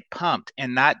to get pumped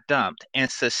and not dumped and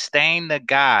sustain the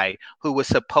guy who was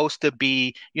supposed to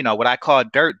be, you know, what I call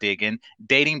dirt digging,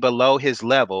 dating below his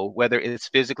level, whether it's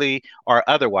physically or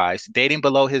otherwise, dating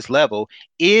below his level,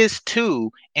 is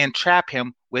to entrap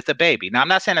him with a baby. Now, I'm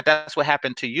not saying that that's what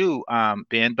happened to you,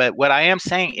 Ben, but what I am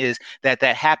saying is that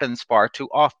happens far too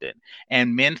often.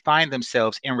 And men find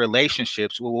themselves in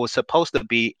relationships what was supposed to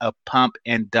be a pump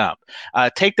and dump.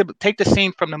 Take the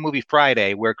scene from the movie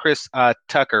Friday where Chris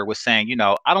Tucker was saying, you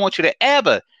know, I don't want you to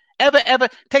ever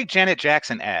take Janet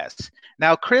Jackson ass.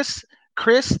 Now, Chris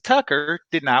Tucker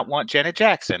did not want Janet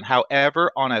Jackson.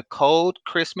 However, on a cold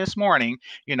Christmas morning,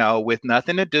 you know, with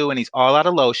nothing to do and he's all out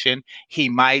of lotion, he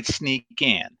might sneak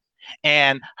in.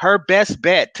 And her best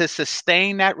bet to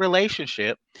sustain that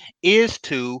relationship is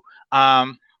to,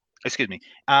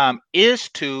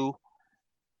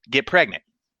 get pregnant.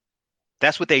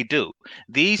 That's what they do.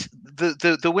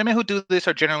 The women who do this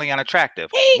are generally unattractive.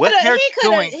 He could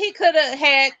have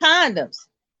had condoms.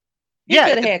 He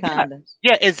could have had condoms.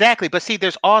 Yeah, exactly. But see,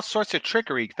 there's all sorts of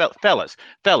trickery, fellas.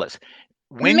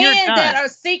 When men you're done, that are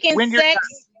seeking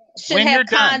sex should have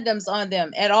condoms on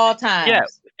them at all times. Yeah,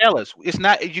 fellas, it's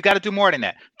not. You got to do more than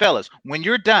that, fellas. When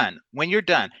you're done,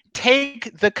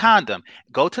 take the condom,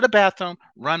 go to the bathroom,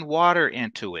 run water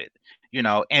into it. You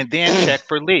know, and then check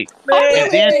for leaks. And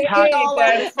then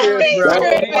that's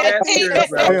serious,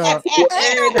 bro.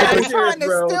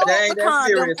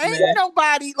 Ain't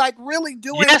nobody like really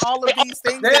doing all of these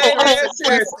things. This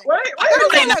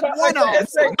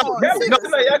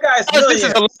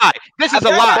is a lie. This is a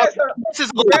lie.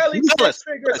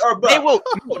 They will.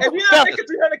 If you don't make it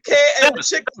 300K and the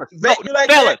chick vet you like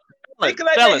that,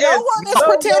 fellas. No one is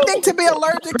pretending to be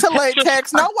allergic to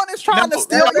latex. No one is trying to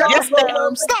steal your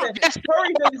sperm. Stop it.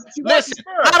 Listen,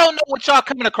 I don't know what y'all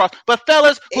coming across, but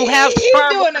fellas who have He's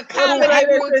sperm, doing a comedy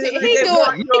routine. He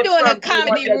doing a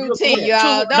comedy routine,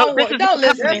 y'all. Don't listen to him.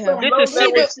 This is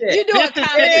serious. You doing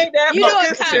comedy? You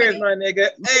doing comedy, my nigga?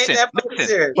 Ain't that fucking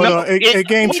serious? A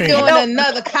game He changer. doing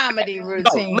another comedy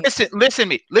routine. Listen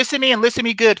to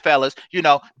me good, fellas. You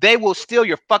know, they will steal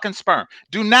your fucking sperm.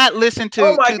 Do not listen to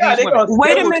these women.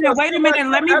 Wait a minute.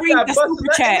 Let me read the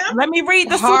super chat. Let me read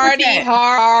the super chat.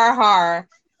 Har.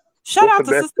 Shut out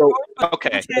to Sister George.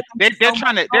 Okay, they're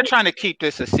trying to keep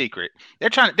this a secret. They're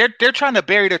trying to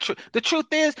bury the truth. The truth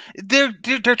is, they're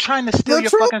trying to steal your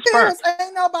fucking sperm.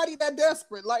 Ain't nobody that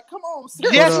desperate. Like, come on.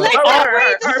 Yes, All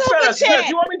right, fellas.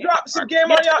 You want me to drop some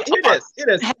game on y'all? Hear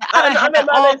this. I know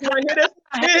my ladies want to hear this.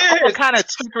 All kind of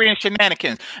trickery and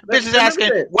shenanigans. Bitches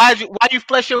asking why you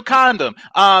flush your condom.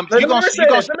 You gonna spit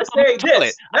on the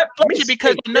toilet. I flush it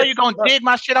because I know you're gonna dig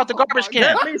my shit out the garbage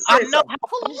can. I know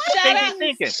how they be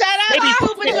thinking. Shout out to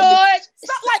Super George.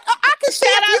 I can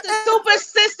shout out to Super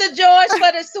Sister George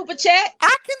for the super chat.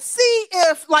 I can see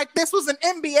if like this was an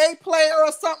NBA player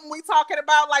or something we talking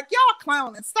about. Like, y'all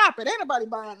clowning. Stop it. Ain't nobody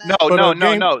buying that.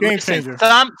 No. Game Listen, changer.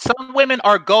 some women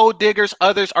are gold diggers,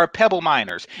 others are pebble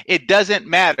miners. It doesn't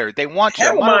matter. They want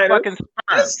your motherfucking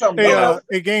sperm.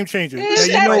 A game changer. That's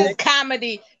his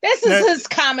comedy. This is his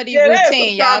comedy that's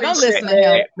routine, some y'all. Don't comedy listen shit, to him.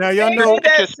 man. Now y'all know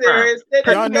That serious.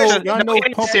 y'all know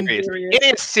It's pumping. serious. It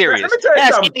is serious. Let me tell you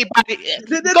Ask something. anybody.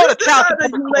 Go to This child how the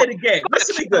you lay the game.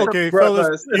 Listen to me good. Okay,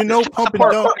 brothers. fellas, you know pump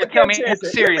and dump. Tell me how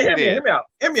serious it is. Hear me out.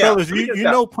 Fellas, you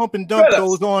know pump and dump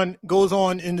Fellas. goes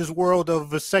on in this world of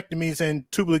vasectomies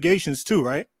and tube ligations too,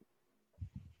 right?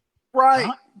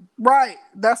 Right.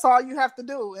 That's all you have to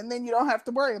do, and then you don't have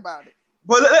to worry about it.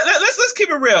 But let's keep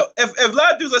it real. If a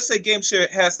lot of dudes, let's say Game Share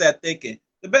has that thinking,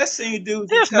 the best thing you do is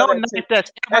There's tell no that nut chick,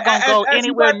 that's ever gonna go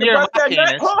anywhere near my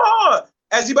penis. Hold on.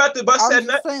 As you about to bust I'm that just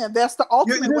nut, saying that's the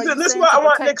ultimate way. listen what I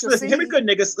want niggas. Listen, hear me good,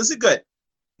 niggas. Listen good.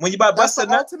 When you about to That's bust the that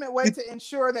nut, ultimate way to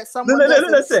ensure that someone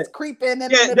listen. doesn't creep in the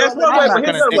middle there's of the one way, night. but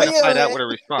here's another way. Identify that with a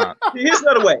response. Here's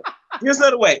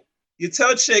another way. You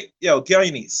tell a chick, yo, get on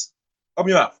your knees.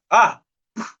 Open your mouth.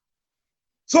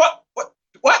 So what?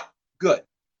 Good.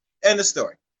 End of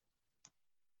story.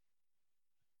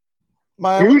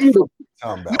 No,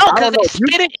 because they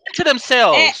spit it into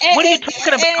themselves. What are you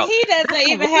talking about? And he doesn't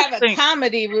even have a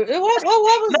comedy routine. What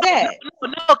was that?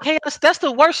 No, Chaos, that's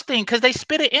the worst thing because they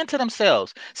spit it into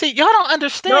themselves. See, y'all don't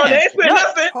understand. No, they ain't spit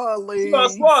nothing. You gonna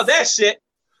swallow that shit.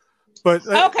 But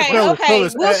Okay. We'll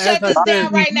shut this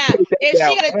down right now.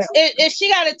 If she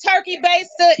got a turkey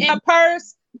baster in her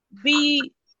purse,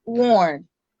 be warned.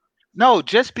 No,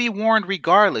 just be warned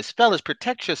regardless. Fellas,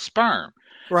 protect your sperm.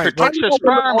 Right. Protect your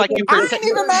sperm like you protect. I ain't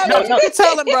even mad at you. Be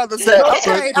telling brothers that.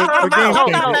 Okay.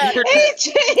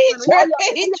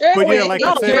 But yeah, like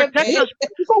I said,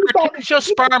 protect your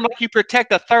sperm like you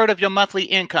protect a third of your monthly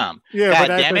income. Yeah, God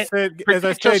but damn as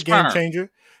I said, game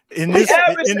changer. In this,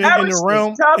 in the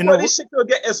realm, top what this shit you'll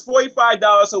get is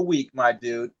 $45 a week, my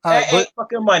dude. That ain't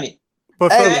fucking money.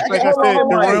 But like I said,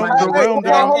 the realm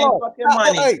down.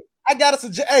 Hey, I got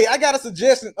a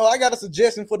suggestion. Oh, I got a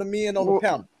suggestion for the men on the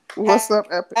panel. What's up,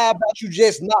 Epic? How about you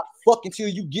just not fuck until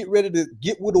you get ready to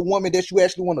get with a woman that you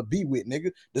actually want to be with,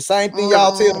 nigga? The same thing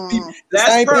y'all tell the people. The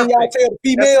same thing y'all tell the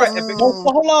females.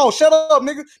 Hold on, shut up,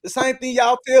 nigga. The same thing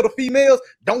y'all tell the females.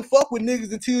 Don't fuck with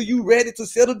niggas until you ready to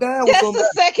settle down with somebody.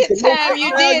 That's the second time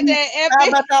you did that, Epic. How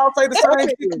about y'all say the same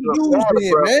shit to you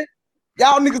then, man?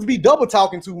 Y'all niggas be double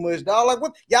talking too much, dog. Like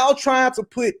what? Y'all trying to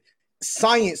put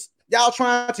science. Y'all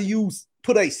trying to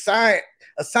put a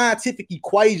scientific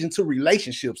equation to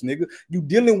relationships, nigga. You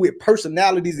dealing with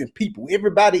personalities and people.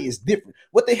 Everybody is different.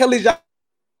 What the hell is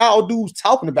y'all dudes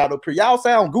talking about up here? Y'all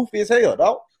sound goofy as hell,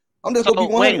 dog. I'm just gonna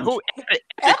be one. Who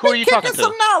are you talking to?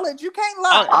 Some knowledge. You can't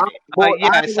lie.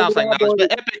 Yeah, it sounds like knowledge.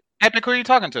 But Epic, who are you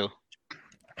talking to?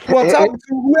 Well, I'm talking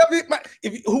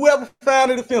to whoever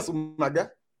found it offensive, my guy.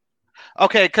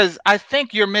 Okay, because I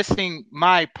think you're missing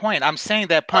my point. I'm saying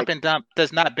that pump and dump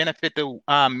does not benefit the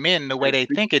men the way they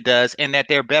think it does, and that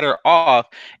they're better off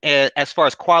as far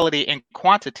as quality and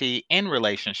quantity in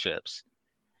relationships.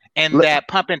 And that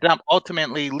pump and dump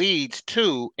ultimately leads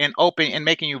to and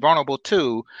making you vulnerable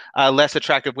to less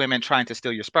attractive women trying to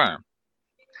steal your sperm.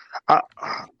 I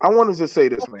wanted to say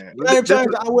this, man.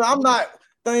 I'm not.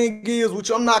 Thing is, which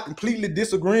I'm not completely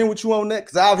disagreeing with you on that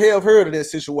because I have heard of that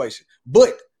situation,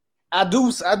 but I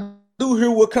do hear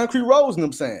what Concrete Rose and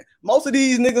them saying. Most of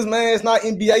these niggas, man, it's not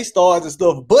NBA stars and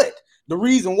stuff, but The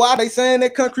reason why they saying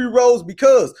that Country Roads,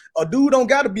 because a dude don't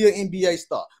got to be an NBA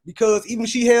star. Because even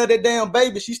she held that damn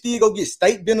baby, she still go get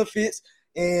state benefits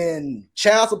and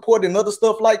child support and other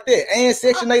stuff like that, and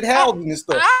Section 8 housing and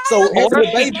stuff. So or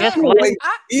she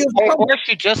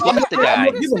just left the guy.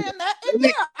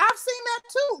 Yeah, I've seen that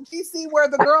too. GC, where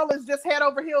the girl is just head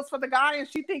over heels for the guy, and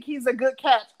she think he's a good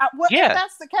catch. If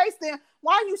that's the case, then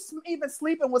why are you even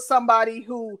sleeping with somebody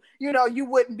who you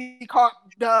wouldn't be caught,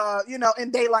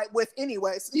 in daylight with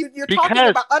anyways? You're talking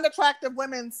about unattractive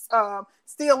women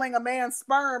stealing a man's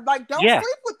sperm. Like, don't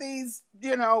sleep with these,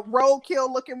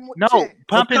 roadkill looking. No,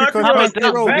 pumping. This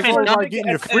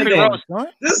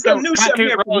is some new shit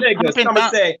here from niggas.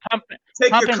 Somebody say,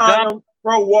 take your condom,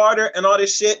 throw water, and all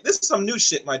this shit. This is some new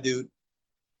shit, my dude.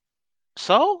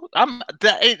 So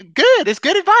good. It's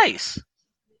good advice.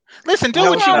 Listen, do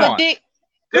what you want.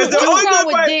 Because the only good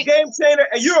advice, Game Changer,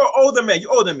 and you're an older man.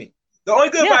 You're older than me. The only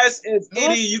good advice is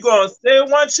either you gonna stay with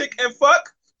one chick and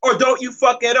fuck, or don't you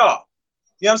fuck at all.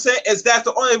 You know what I'm saying? That's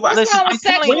the only advice. Listen, I'm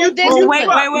telling you, wait.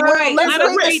 Let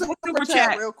us read the super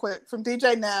chat real quick from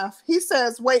DJ Naff. He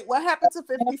says, wait, what happened to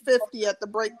 50-50 at the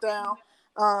breakdown?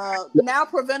 Now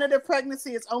preventative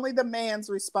pregnancy is only the man's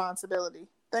responsibility.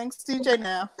 Thanks, DJ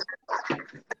Naff.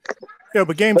 Yeah,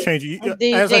 but Game Changer,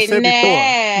 as I said before,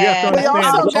 you have to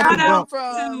understand. Shout out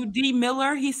to D.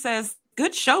 Miller. He says,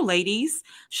 good show, ladies.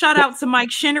 Shout out to Mike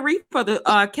Shinnery for the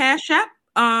Cash App.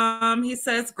 He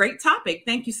says, great topic.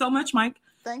 Thank you so much, Mike.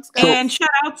 Thanks, guys. And shout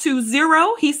out to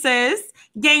Zero. He says,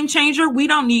 Game Changer, we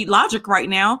don't need logic right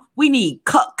now. We need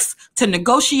cucks to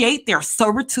negotiate their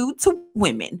servitude to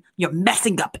women. You're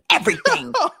messing up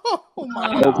everything. Oh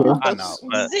my God. I know.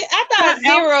 I thought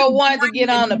Zero wanted to get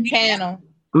on the panel.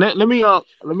 Let me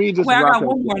just. Wait, I got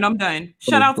one more and I'm done.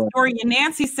 Shout out to Dorian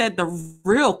Nancy said the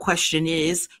real question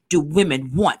is, do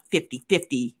women want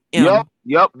 50-50?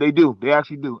 Yep, they do. They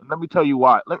actually do. Let me tell you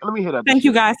why. Let me hear that. Thank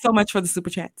you guys so much for the super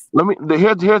chats.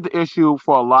 Here's the issue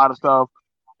for a lot of stuff,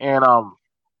 and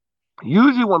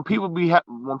usually when people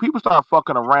start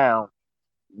fucking around,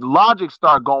 logic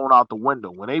start going out the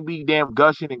window. When they be damn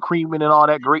gushing and creaming and all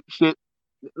that great shit,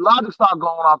 logic start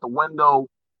going out the window.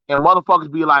 And motherfuckers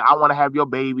be like, I want to have your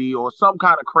baby or some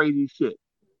kind of crazy shit.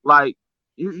 Like,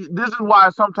 this is why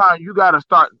sometimes you got to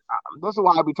start. This is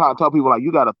why I be trying to tell people, like,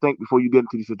 you got to think before you get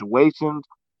into these situations.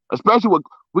 Especially with,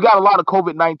 we got a lot of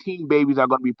COVID-19 babies that are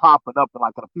going to be popping up in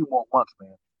like a few more months,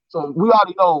 man. So we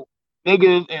already know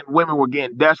niggas and women were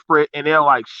getting desperate and they're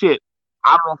like, shit,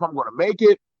 I don't know if I'm going to make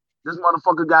it. This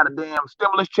motherfucker got a damn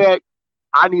stimulus check.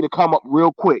 I need to come up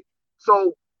real quick.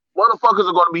 So motherfuckers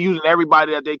are going to be using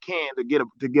everybody that they can to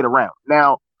get around.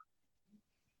 Now,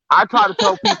 I try to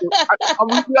tell people,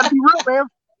 we got to be real, man.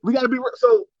 We got to be real.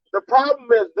 So the problem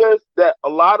is this, that a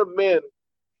lot of men,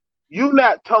 you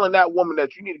not telling that woman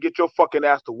that you need to get your fucking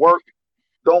ass to work.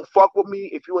 Don't fuck with me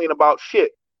if you ain't about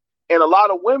shit. And a lot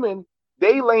of women,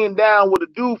 they laying down with a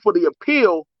dude for the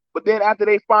appeal, but then after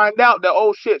they find out that,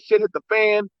 oh shit hit the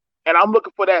fan, and I'm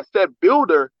looking for that set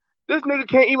builder, this nigga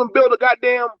can't even build a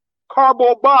goddamn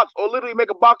cardboard box or literally make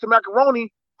a box of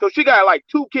macaroni. So she got like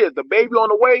 2 kids, the baby on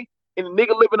the way and the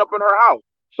nigga living up in her house.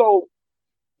 So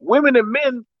women and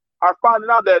men are finding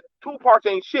out that 2 parts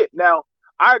ain't shit. Now,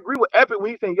 I agree with Epic when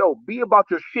he's saying, yo, be about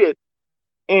your shit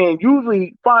and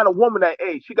usually find a woman that,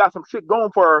 hey, she got some shit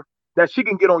going for her that she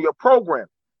can get on your program.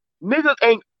 Niggas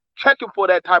ain't checking for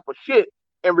that type of shit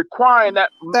and requiring that.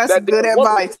 That's that good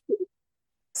advice.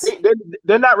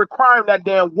 They're not requiring that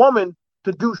damn woman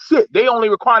to do shit. They only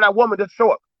require that woman to show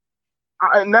up.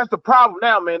 And that's the problem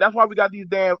now, man. That's why we got these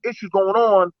damn issues going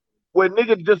on where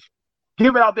niggas just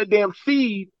giving out their damn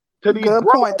seed to these. Good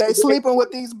point. They sleeping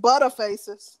with these butter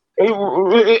faces.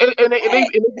 And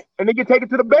they get taken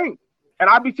to the bank. And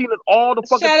I be seeing it all the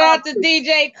fucking time. Shout out to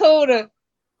DJ Cuda.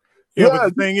 Yeah, but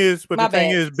the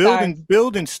thing is,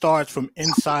 building starts from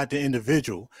inside the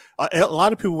individual. A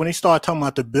lot of people, when they start talking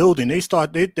about the building,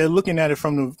 they're looking at it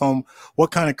from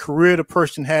what kind of career the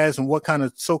person has and what kind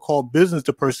of so-called business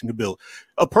the person can build.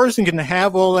 A person can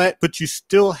have all that, but you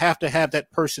still have to have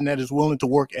that person that is willing to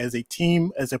work as a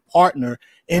team, as a partner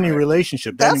in a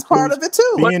relationship. That's part of it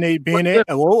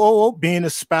too. Being a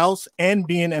spouse and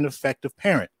being an effective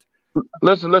parent.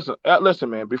 Listen,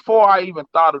 man. Before I even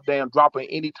thought of damn dropping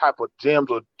any type of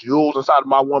gems or jewels inside of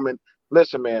my woman,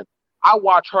 listen, man. I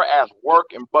watch her ass work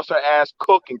and bust her ass,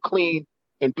 cook and clean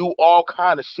and do all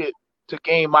kind of shit to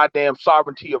gain my damn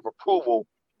sovereignty of approval.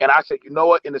 And I said, you know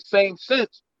what? In the same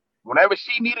sense, whenever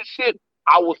she needed shit,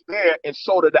 I was there and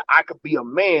showed her that I could be a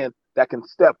man that can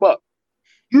step up.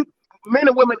 You men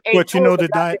and women ain't. But you know the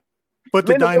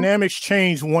dynamics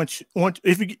change once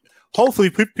if you. Hopefully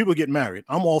people get married.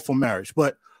 I'm all for marriage,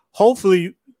 but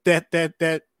hopefully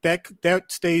that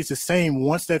stays the same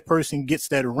once that person gets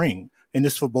that ring. And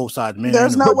this for both sides, man.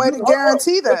 There's no way to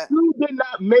guarantee that. You did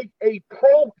not make a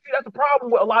pro. See, that's the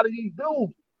problem with a lot of these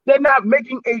dudes. They're not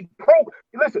making a pro.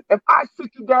 Listen, if I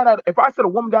sit a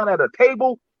woman down at a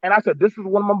table and I said, "This is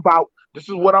what I'm about. This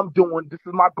is what I'm doing. This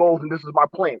is my goals and this is my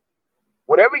plan."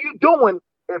 Whatever you're doing,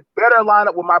 it better line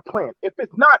up with my plan. If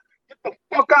it's not, get the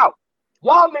fuck out.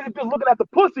 Y'all niggas just looking at the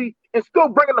pussy and still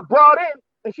bringing the broad in,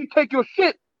 and she take your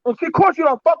shit, and she, of course, she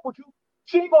don't fuck with you.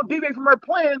 She ain't gonna deviate from her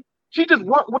plan. She just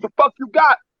want what the fuck you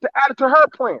got to add it to her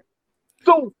plan.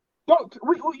 So y'all,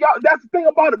 that's the thing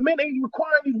about it. Men ain't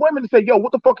requiring these women to say, "Yo,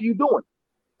 what the fuck are you doing?"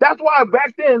 That's why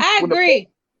back then, I agree.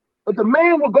 If the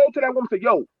man would go to that woman and say,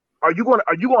 "Yo, are you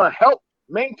gonna help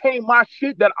maintain my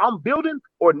shit that I'm building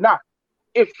or not?"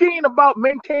 If she ain't about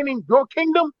maintaining your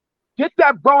kingdom, get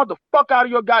that broad the fuck out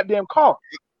of your goddamn car.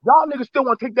 Y'all niggas still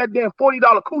want to take that damn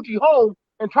 $40 coochie home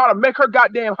and try to make her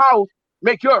goddamn house,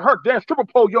 make her damn stripper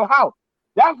pole your house.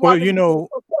 That's why. Well, you know,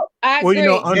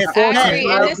 unfortunately,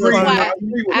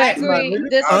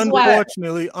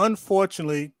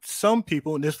 some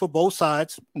people, and this for both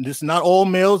sides, this is not all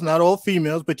males, not all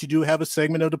females, but you do have a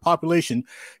segment of the population.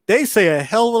 They say a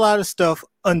hell of a lot of stuff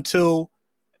until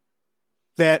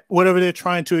that whatever they're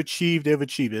trying to achieve, they've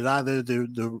achieved it. Either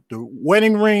the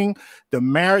wedding ring, the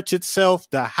marriage itself,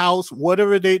 the house,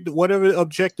 whatever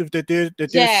objective that they're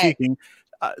seeking.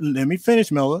 Let me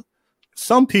finish, Mella.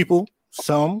 Some people,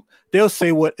 they'll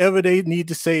say whatever they need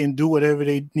to say and do whatever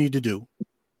they need to do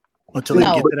until they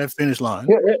get to that finish line.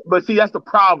 But see, that's the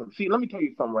problem. See, let me tell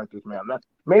you something like this, man.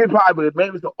 Maybe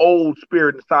it's the old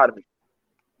spirit inside of me.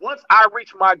 Once I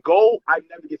reach my goal, I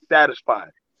never get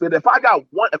satisfied. But if I got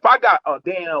a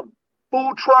damn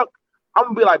food truck, I'm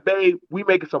gonna be like, babe, we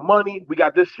making some money. We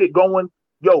got this shit going.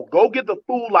 Yo, go get the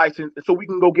food license so we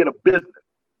can go get a business.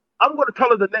 I'm gonna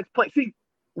tell her the next place. See,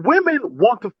 women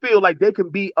want to feel like they can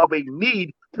be of a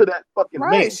need to that fucking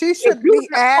man. She should be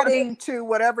adding to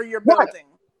whatever you're building.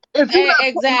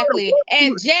 Exactly.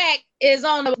 And Jack is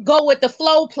on the go with the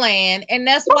flow plan, and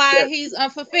that's why he's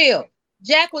unfulfilled.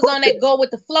 Jack was on that go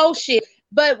with the flow shit.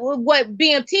 But what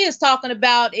BMT is talking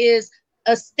about is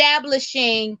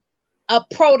establishing a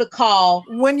protocol.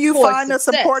 When you find a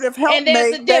supportive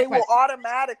helpmate, they will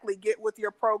automatically get with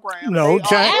your program. No,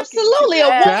 Jack, absolutely.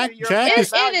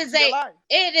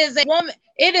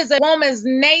 It is a woman's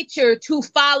nature to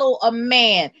follow a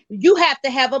man. You have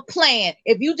to have a plan.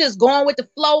 If you just going with the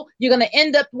flow, you're going to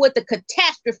end up with the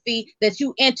catastrophe that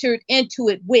you entered into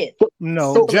it with.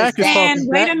 No, So Jack is talking.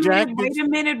 wait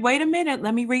a minute.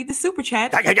 Let me read the super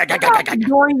chat.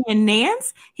 Dorian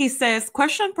Nance, he says,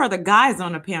 question for the guys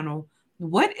on the panel.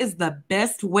 What is the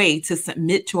best way to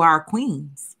submit to our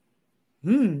queens?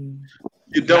 You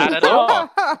don't. Not at all.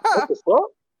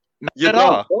 You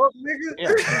don't.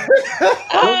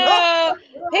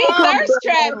 He thirst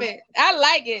trapping. I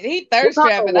like it. He thirst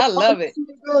trapping. I love it.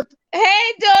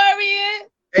 Hey,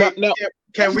 Dorian.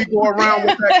 Can we go around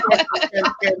with that question?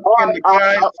 Can the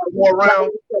guys go around?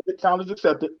 The challenge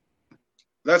accepted.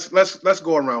 Let's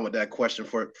go around with that question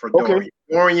for Dorian. Okay.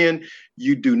 Dorian,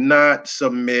 you do not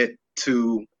submit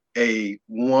to a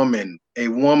woman. A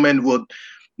woman will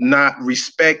not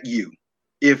respect you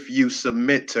if you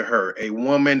submit to her. A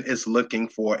woman is looking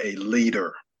for a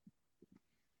leader.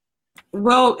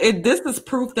 Well, this is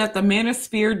proof that the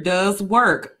manosphere does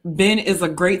work. Ben is a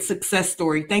great success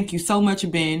story. Thank you so much,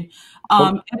 Ben.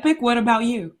 Epic, what about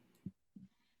you?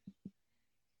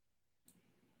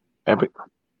 Epic.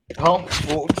 What's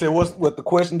the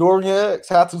question Dorian asks?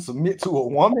 How to submit to a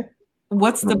woman?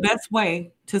 What's the best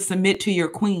way to submit to your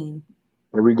queen?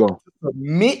 Here we go.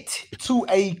 Submit to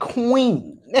a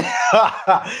queen.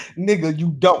 Nigga,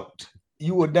 you don't.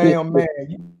 You a damn man.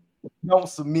 You don't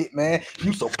submit, man.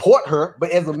 You support her,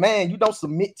 but as a man, you don't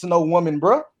submit to no woman,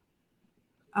 bro.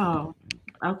 Oh,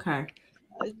 okay.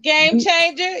 Game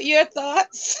changer, your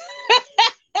thoughts?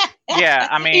 Yeah,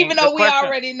 I mean, even though we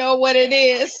already know what it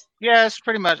is. Yeah, it's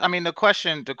pretty much. I mean, the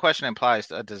question implies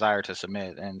a desire to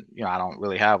submit, and I don't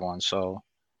really have one, so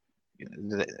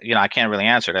I can't really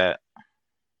answer that.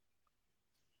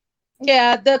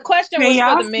 Yeah, the question was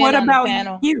for the men what on about the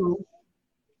panel. You?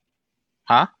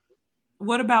 Huh?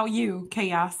 What about you,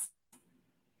 Chaos?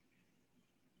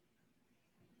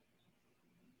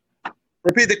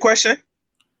 Repeat the question.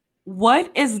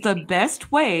 What is the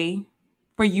best way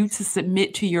for you to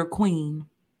submit to your queen?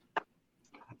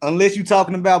 Unless you're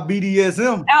talking about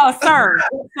BDSM. Oh, sir.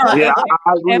 Yeah,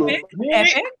 I agree.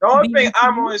 Epic. The only thing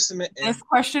I'm always submitting. This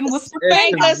question was for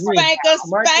Spank us.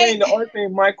 My queen, the only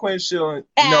thing my queen should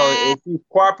if she's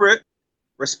cooperative,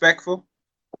 respectful,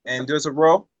 and there's a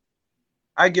role,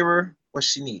 I give her what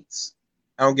she needs.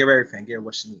 I don't give her everything. I give her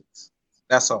what she needs.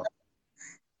 That's all.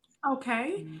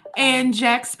 Okay. And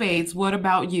Jack Spades, what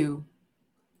about you?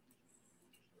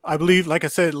 I believe, like I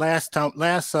said last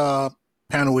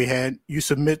panel we had, you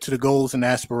submit to the goals and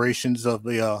aspirations of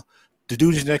the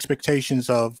duties and expectations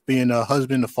of being a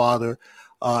husband, a father,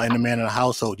 and a man in a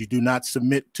household. You do not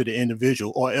submit to the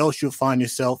individual, or else you'll find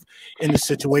yourself in the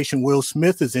situation Will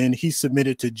Smith is in. He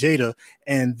submitted to Jada,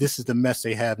 and this is the mess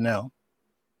they have now.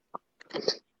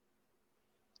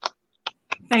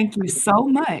 Thank you so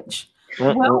much.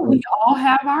 Well, we all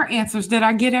have our answers. Did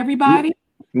I get everybody?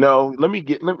 No, let me.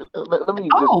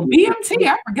 Oh, BMT,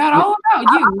 I forgot all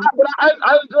about you. I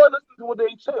enjoy listening to what they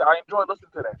say. I enjoy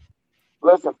listening to that.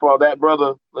 Listen, for that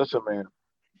brother. Listen, man.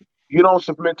 You don't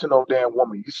submit to no damn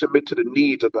woman. You submit to the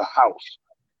needs of the house.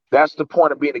 That's the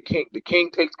point of being a king. The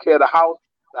king takes care of the house.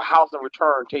 The house in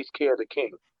return takes care of the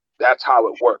king. That's how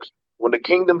it works. When the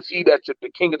kingdom see that the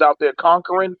king is out there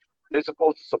conquering, they're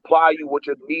supposed to supply you with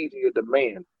your needs and your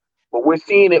demands. But we're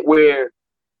seeing it where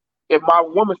if my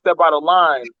woman step out of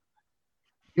line,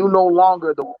 you no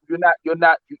longer you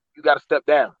got to step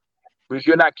down because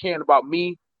you're not caring about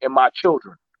me and my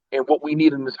children and what we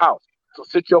need in this house. So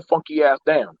sit your funky ass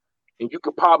down, and you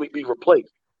could probably be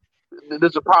replaced.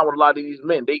 There's a problem with a lot of these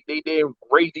men. They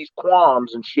raise these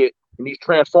qualms and shit and these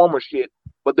transformer shit,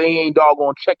 but they ain't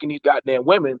doggone checking these goddamn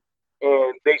women,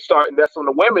 and they start investing in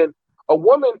the women. A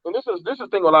woman, and this is the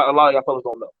thing a lot of y'all fellas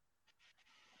don't know.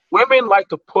 Women like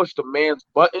to push the man's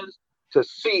buttons to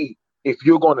see if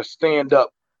you're going to stand up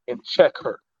and check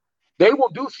her. They will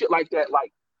do shit like that.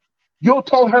 Like, you'll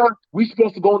tell her we're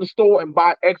supposed to go in the store and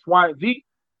buy X, Y, and Z.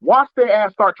 Watch their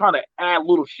ass start trying to add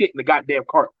little shit in the goddamn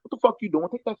cart. What the fuck you doing?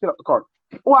 Take that shit out the cart.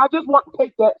 Well, I just want to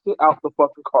take that shit out the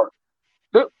fucking cart.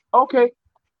 Okay.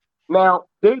 Now,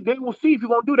 they will see if you're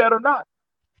going to do that or not.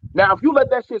 Now, if you let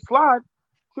that shit slide,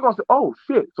 she's going to say, oh,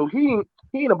 shit. So he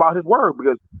ain't about his word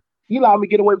because he allowed me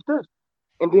to get away with this.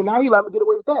 And then now he allowed me to get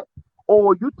away with that.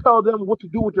 Or you tell them what to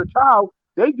do with your child,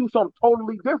 they do something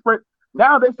totally different.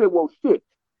 Now they say, well, shit,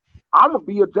 I'm going to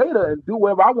be a Jada and do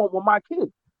whatever I want with my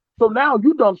kids. So now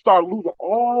you done start losing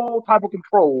all type of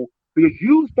control because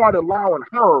you started allowing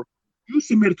her, you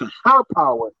submitted to her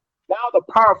power. Now the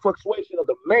power fluctuation of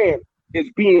the man is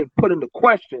being put into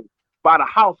question by the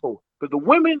household. Because the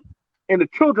women and the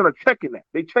children are checking that.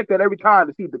 They check that every time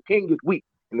to see if the king is weak.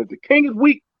 And if the king is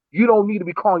weak, you don't need to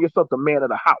be calling yourself the man of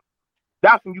the house.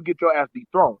 That's when you get your ass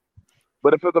dethroned.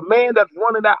 But if it's a man that's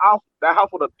running that house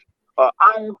with a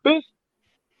iron fist,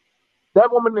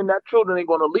 that woman and that children ain't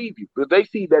going to leave you because they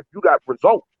see that you got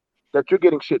results, that you're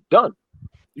getting shit done.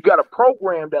 You got a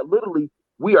program that literally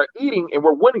we are eating and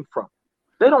we're winning from.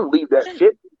 They don't leave that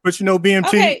shit. But you know,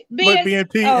 BMT,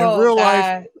 in real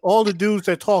life, all the dudes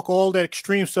that talk all that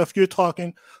extreme stuff you're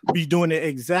talking be doing the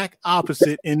exact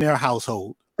opposite in their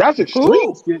household. That's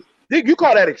extreme. You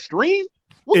call that extreme?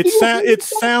 It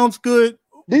sounds good,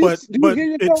 but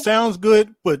it sounds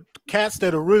good. But cats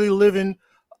that are really living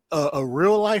a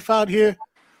real life out here,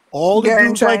 all the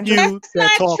dudes like you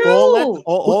that talk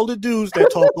all the dudes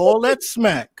that talk all that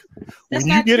smack. When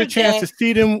you get a chance to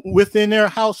see them within their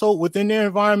household, within their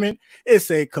environment,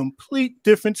 it's a complete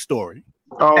different story.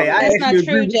 Oh, hey, that's not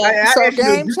true, Jack. So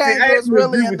Game Changer is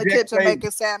really in the kitchen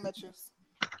making sandwiches.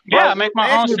 Yeah, I make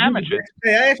my own sandwiches.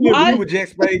 Hey, I actually agree with Jack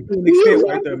Spade to an extent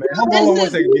right there, man. Hold on one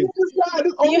second.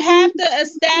 You have to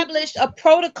establish a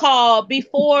protocol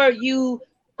before you,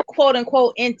 quote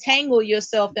unquote, entangle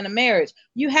yourself in a marriage.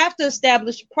 You have to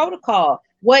establish a protocol.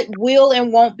 What will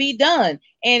and won't be done.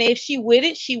 And if she with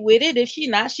it, she with it. If she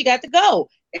not, she got to go.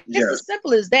 It's as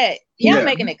simple as that. Y'all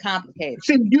making it complicated.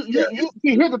 See,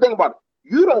 here's the thing about it.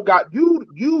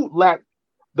 You lack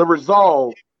the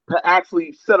resolve to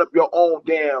actually set up your own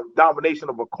damn domination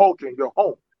of a culture in your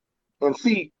home. And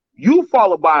see, you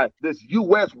follow by this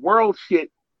US world shit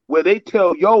where they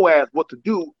tell your ass what to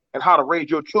do and how to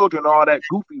raise your children and all that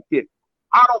goofy shit.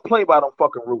 I don't play by them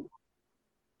fucking rules.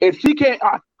 If she can't,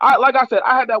 like I said,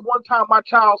 I had that one time my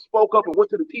child spoke up and went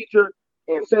to the teacher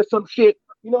and said some shit.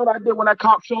 You know what I did when that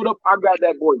cop showed up? I grabbed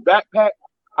that boy's backpack.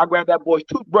 I grabbed that boy's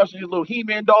toothbrush and his little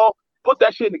He-Man doll, put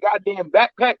that shit in the goddamn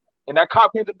backpack, and that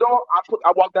cop came to the door.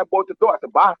 I walked that boy to the door. I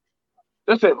said, bye.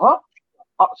 They said, huh?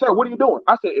 Sir, what are you doing?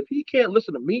 I said, if he can't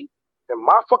listen to me in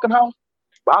my fucking house,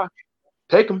 bye.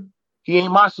 Take him. He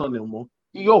ain't my son anymore.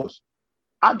 He yours.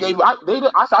 I said,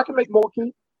 I can make more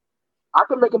kids. I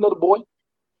can make another boy.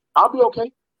 I'll be okay.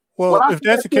 Well, if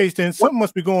that's the case, then something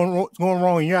must be going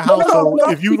wrong in your household.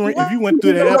 If you went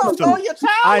through that episode,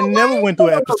 I never went through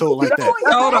an episode like that.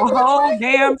 Throw the whole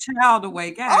damn child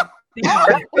away, guys.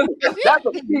 That's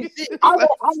a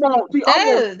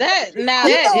That now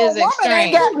You that know, is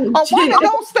extreme. a woman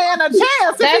don't stand a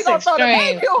chance if That's he gonna throw the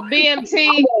extreme.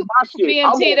 baby.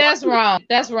 BMT, that's wrong.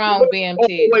 That's wrong,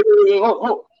 BMT.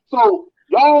 Hold. So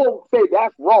y'all say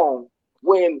that's wrong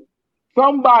when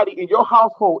somebody in your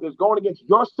household is going against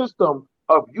your system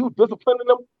of you disciplining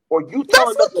them or you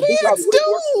telling them to kids do.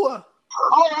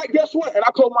 All right, guess what? And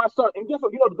I told my son, and guess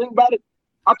what? You know the thing about it?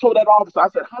 I told that officer, I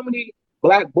said, how many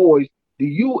black boys do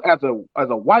you as a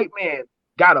white man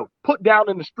gotta put down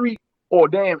in the street or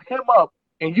damn him up,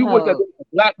 and you was that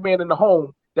black man in the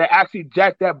home that actually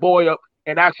jacked that boy up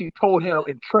and actually told him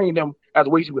and trained him as a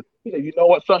way she was. He said, you know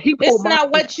what, son? It's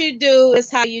not what you do, it's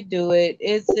how you do it.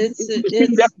 It's that's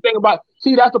the thing about.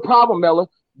 See, that's the problem, Mella.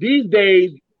 These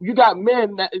days, you got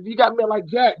men like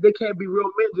Jack. They can't be real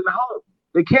men in the home.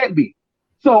 They can't be.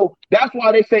 So that's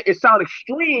why they say it sounds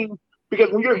extreme,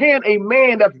 because when you're hearing a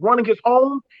man that's running his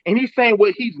home and he's saying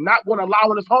what he's not going to allow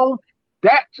in his home,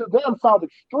 that to them sounds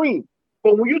extreme.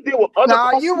 But when you deal with other,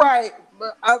 no, you're right.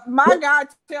 My guy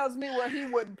tells me what he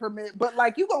wouldn't permit, but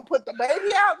like you gonna put the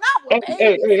baby out? Not with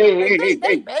babies.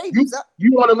 Hey.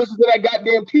 You want to listen to that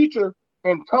goddamn teacher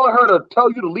and tell her to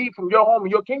tell you to leave from your home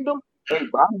and your kingdom? Hey,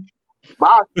 bye.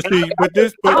 Shout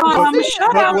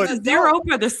out to Zero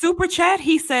for the super chat.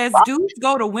 He says dudes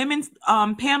go to women's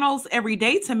panels every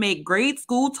day to make grade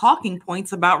school talking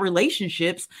points about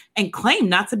relationships and claim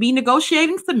not to be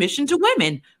negotiating submission to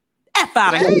women. F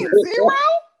out of here. Zero?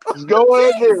 Go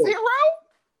ahead. Zero?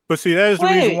 But see, that is the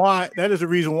reason why. That is the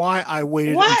reason why I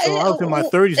waited until I was in my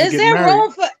 30s to get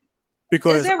married.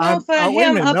 Because wait a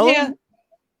minute, Mella.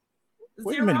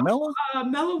 Wait a minute, Mella.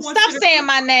 Stop saying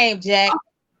my name, Jack.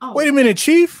 Wait a minute,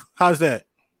 Chief. How's that?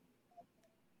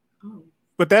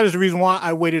 But that is the reason why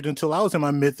I waited until I was in my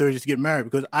mid-30s to get married,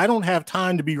 because I don't have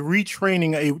time to be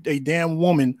retraining a damn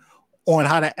woman on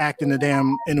how to act in a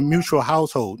mutual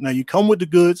household. Now you come with the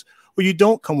goods or you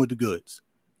don't come with the goods.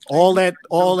 All that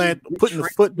putting the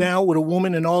foot down with a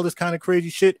woman and all this kind of crazy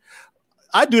shit.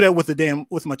 I do that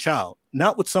with my child,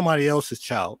 not with somebody else's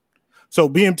child. So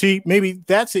BMT, maybe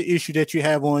that's an issue that you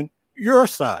have on your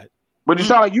side. But it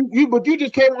sounds like you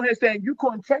just came on here saying you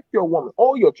couldn't check your woman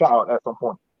or your child at some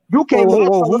point. You came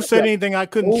who said anything? I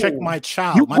couldn't check my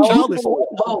child. My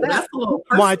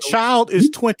child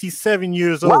is 27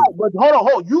 years old. Right, but hold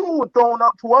on. You were throwing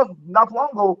up to us not too long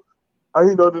ago. I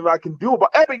ain't nothing I can do. But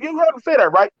Evan, you heard him say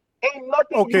that, right? Ain't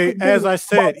nothing. Okay, as I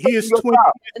said, he is 20.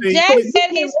 Jack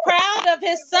said he's proud of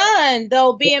his son,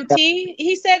 though. BMT.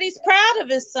 He said he's proud of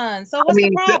his son. So what's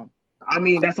the problem? I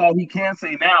mean, that's all he can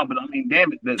say now. But I mean,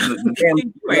 damn it,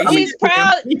 he's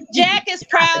proud. Jack is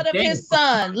proud of his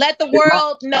son. Let the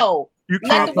world know.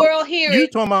 Let the world hear it. You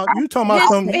talking about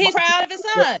something? He's proud of his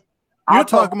son. You're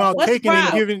talking about taking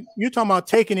and giving. You're talking about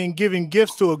taking and giving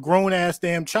gifts to a grown ass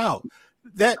damn child.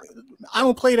 That I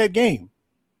don't play that game.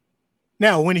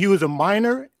 Now, when he was a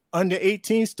minor, under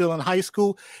 18, still in high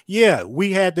school, yeah,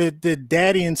 we had the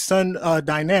daddy and son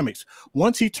dynamics.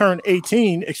 Once he turned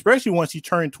 18, especially once he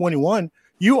turned 21,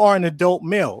 you are an adult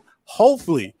male.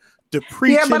 Hopefully, the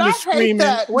preaching, the screaming.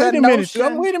 Wait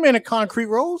a minute, Concrete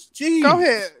Rose. Jeez.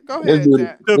 Go ahead.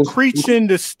 Jack. The preaching,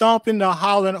 the stomping, the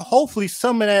hollering. Hopefully,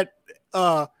 some of that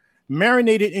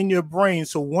marinated in your brain.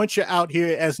 So once you're out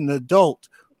here as an adult,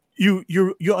 you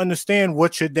understand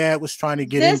what your dad was trying to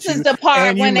get into. This is the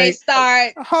part when they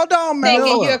start. Hold on, man.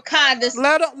 You're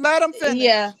condescending. Let him finish.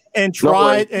 Yeah. And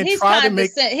tried to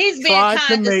make the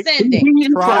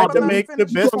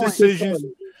best decisions.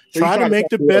 Try to make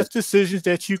the best decisions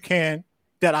that you can,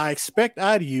 that I expect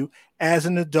out of you as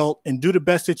an adult, and do the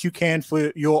best that you can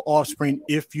for your offspring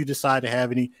if you decide to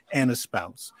have any, and a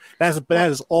spouse. That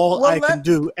is all I can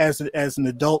do as an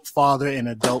adult father and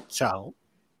adult child.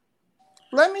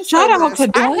 Let me shout out to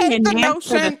Dorian. I was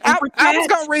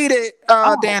gonna read it,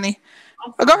 Danny.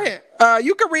 Go ahead.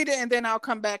 You can read it, and then I'll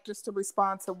come back just to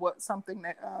respond to something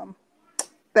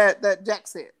that Jack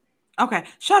said. Okay.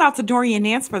 Shout out to Dorian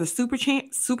Nance for the super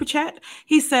chat.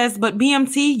 He says, "But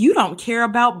BMT, you don't care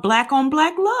about black on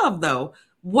black love, though.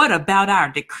 What about our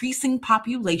decreasing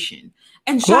population?"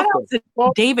 And shout out to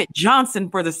David Johnson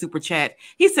for the super chat.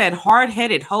 He said,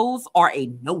 "Hard-headed hoes are a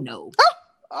no-no."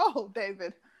 Oh,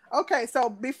 David. Okay, so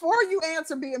before you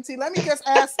answer BMT, let me just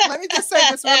say this really quick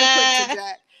to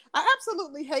Jack. I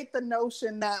absolutely hate the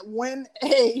notion that when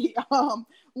a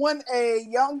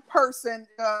young person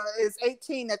is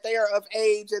 18, that they are of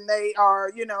age and they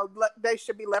are, they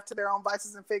should be left to their own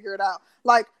vices and figure it out.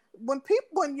 Like, when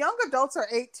young adults are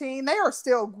 18, they are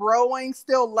still growing,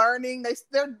 still learning.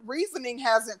 Their reasoning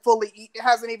hasn't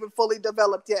even fully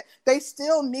developed yet. They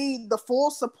still need the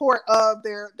full support of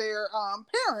their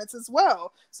parents as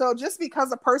well. So just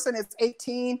because a person is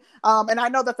 18, and I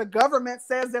know that the government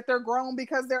says that they're grown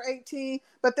because they're 18,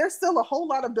 but there's still a whole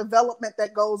lot of development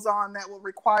that goes on that will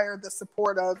require the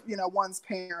support of one's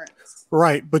parents.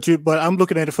 Right, but I'm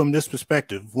looking at it from this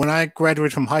perspective. When I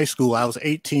graduated from high school, I was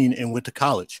 18 and went to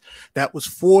college. That was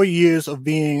 4 years of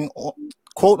being,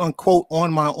 quote unquote,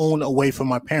 on my own away from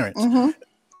my parents. Mm-hmm.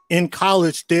 In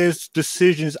college, there's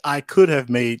decisions I could have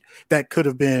made that could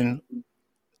have been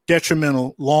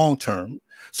detrimental long term.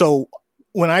 So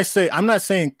when I say, I'm not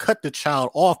saying cut the child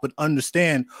off, but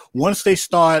understand once they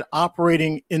start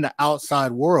operating in the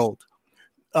outside world,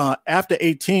 after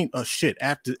 18,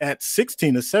 at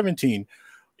 16 or 17,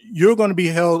 you're going to be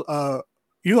held.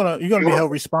 You're gonna be held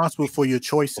responsible for your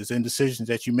choices and decisions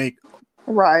that you make.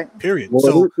 Right. Period.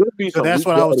 So that's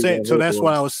what I was saying. So that's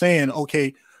what I was saying.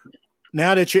 Okay,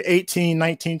 now that you're 18,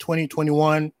 19, 20,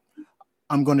 21,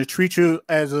 I'm going to treat you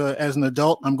as an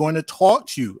adult. I'm going to talk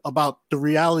to you about the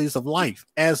realities of life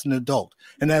as an adult.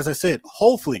 And as I said,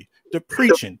 hopefully the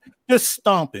preaching, the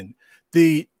stomping,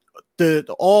 the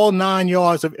all 9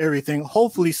 yards of everything,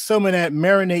 hopefully some of that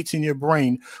marinates in your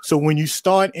brain. So when you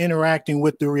start interacting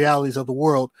with the realities of the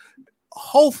world,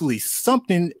 hopefully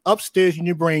something upstairs in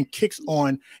your brain kicks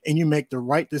on and you make the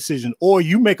right decision, or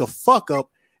you make a fuck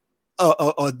up,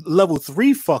 a level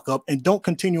 3 fuck up, and don't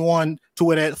continue on to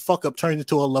where that fuck up turns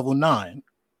into a level 9.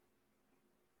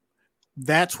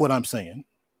 That's what I'm saying.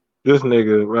 This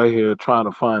nigga right here trying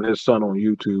to find his son on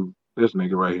YouTube. This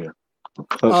nigga right here.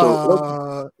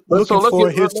 Looking for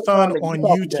his son on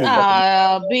YouTube.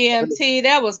 BMT,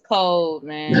 that was cold,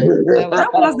 man. That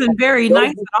wasn't very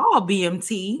nice at all,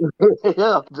 BMT.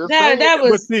 that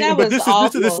was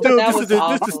awful.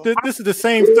 This is the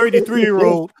same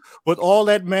 33-year-old with all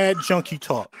that mad junkie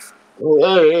talk.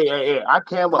 Hey, I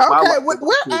can't look.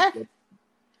 Okay,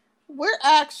 we're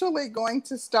actually going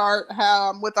to start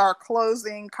with our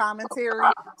closing commentary.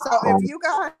 So if you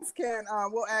guys can,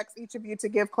 we'll ask each of you to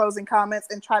give closing comments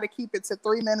and try to keep it to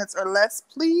 3 minutes or less,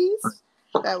 please.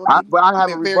 That would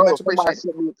be very much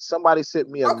appreciated. Somebody sent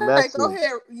me a message. Go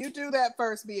ahead. You do that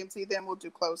first, BMT. Then we'll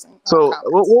do closing. So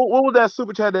what was that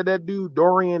super chat that dude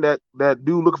Dorian, that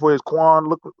dude looking for his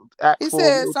Quan? He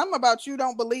said something about you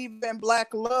don't believe in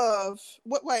black love.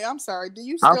 Wait, I'm sorry. Do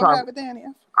you still have it, Danny?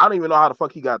 I don't even know how the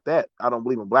fuck he got that. I don't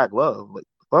believe in black love. Like,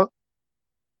 fuck.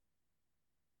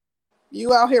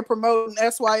 You out here promoting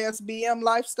SYSBM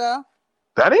lifestyle?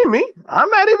 That ain't me. I'm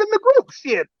not even in the group.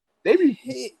 Shit.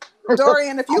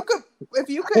 Dorian, if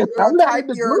you could type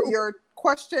your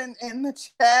question in the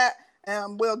chat,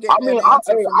 and we'll get an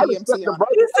answer from BMT.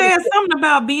 You said something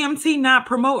about BMT not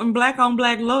promoting black on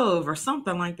black love or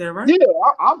something like that, right? Yeah,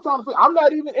 I'm trying to say I'm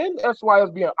not even in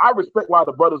SYSBM. I respect why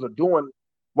the brothers are doing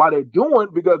what they're doing,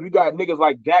 because we got niggas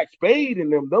like Jack Spade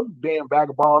and them damn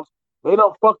vagabonds. They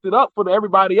done fucked it up for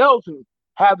everybody else and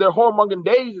have their whoremongering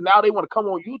days, and now they want to come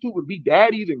on YouTube and be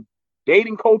daddies and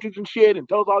dating coaches and shit and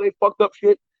tell us all they fucked up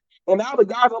shit. And now the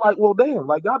guys are like, well, damn,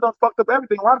 like y'all done fucked up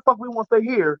everything. Why the fuck we want to stay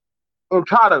here and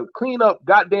try to clean up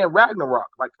goddamn Ragnarok?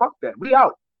 Like, fuck that. We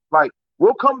out. Like,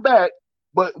 we'll come back,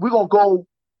 but we're going to go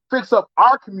fix up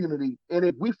our community. And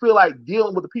if we feel like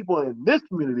dealing with the people in this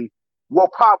community, we'll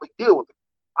probably deal with it.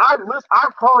 I've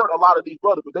heard a lot of these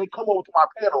brothers, but they come over to my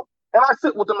panel and I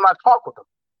sit with them and I talk with them.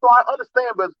 So I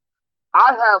understand, but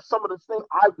I have some of the things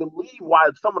I believe why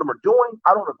some of them are doing.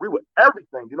 I don't agree with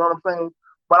everything, you know what I'm saying?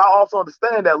 But I also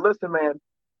understand that, listen, man,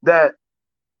 that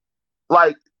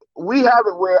like we have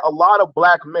it where a lot of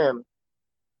black men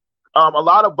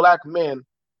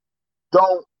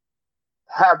don't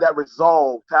have that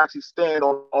resolve to actually stand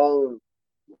on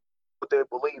what they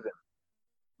believe in.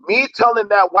 Me telling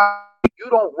that why you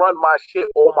don't run my shit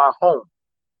or my home.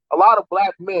 A lot of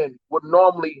black men would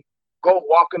normally go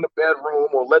walk in the bedroom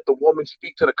or let the woman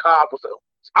speak to the cop or something.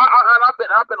 I've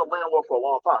been a landlord for a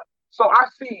long time. So I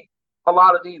see a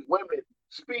lot of these women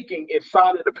speaking and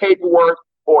signing the paperwork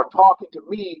or talking to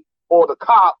me or the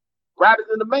cop rather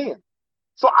than the man.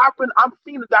 So I'm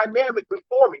seeing the dynamic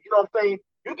before me. You know what I'm saying?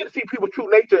 You can see people's true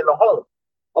nature in the home.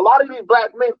 A lot of these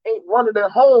black men ain't running their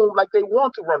home like they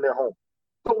want to run their home.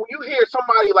 So when you hear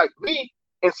somebody like me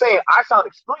and saying I sound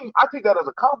extreme, I take that as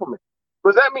a compliment.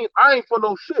 Because that means I ain't for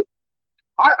no shit.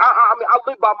 I mean, I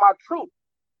live by my truth.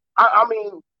 I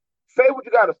mean, say what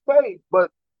you gotta say, but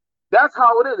that's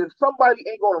how it is. If somebody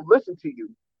ain't gonna listen to you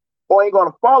or ain't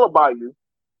gonna follow by you,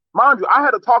 mind you, I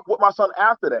had to talk with my son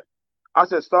after that. I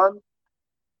said, son,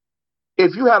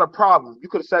 if you had a problem, you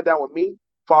could have sat down with me,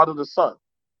 father to son.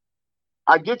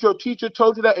 I get your teacher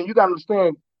told you that, and you got to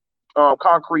understand,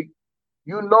 Concrete.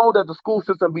 You know that the school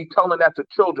system be telling that to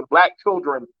children, black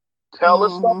children. Tell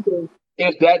us something.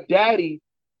 If that daddy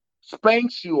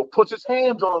spanks you or puts his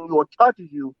hands on you or touches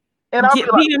you, and I'll be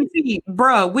like, BMT,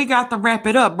 bro, we got to wrap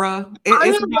it up, bro.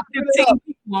 It's about 15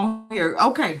 people on here.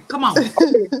 Okay, come on. He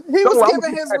was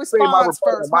giving his response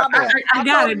first. I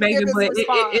got it, baby, but it's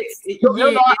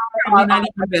probably not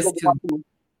even best to.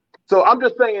 So I'm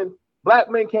just saying, black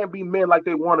men can't be men like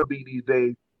they want to be these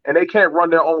days, and they can't run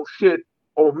their own shit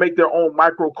or make their own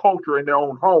microculture in their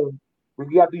own home. When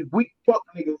you got these weak fuck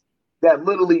niggas that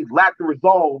literally lack the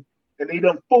resolve, and they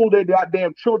done fool their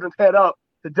goddamn children's head up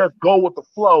to just go with the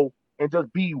flow and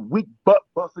just be weak butt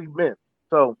bussy men.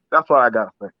 So that's what I gotta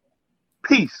say.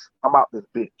 Peace. I'm out this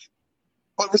bitch.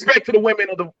 But respect to the women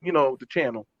of the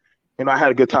channel. And I had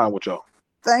a good time with y'all.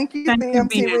 Thank you,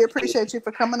 BMT. We appreciate you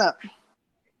for coming up.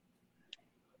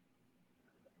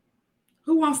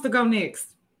 Who wants to go next?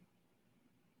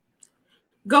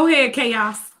 Go ahead,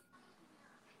 Chaos.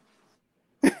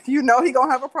 You know he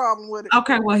gonna have a problem with it.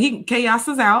 Okay, well, Chaos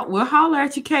is out. We'll holler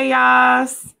at you,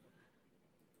 Chaos.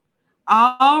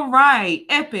 All right,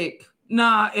 Epic.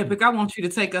 Epic, I want you to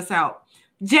take us out.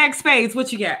 Jack Spades,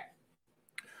 what you got?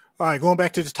 All right, going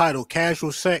back to the title,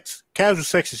 casual sex. Casual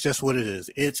sex is just what it is.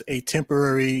 It's a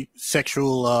temporary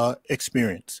sexual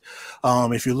experience.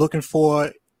 If you're looking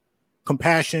for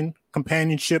compassion,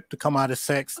 companionship to come out of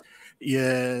sex,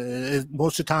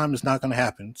 most of the time it's not going to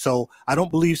happen. So I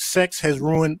don't believe sex has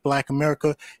ruined Black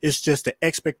America. It's just the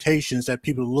expectations that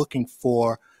people are looking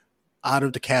for out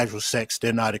of the casual sex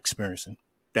they're not experiencing.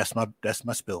 That's my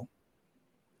spill.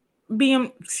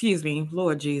 Excuse me,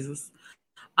 Lord Jesus.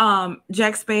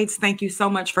 Jack Spades, thank you so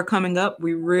much for coming up.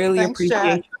 We really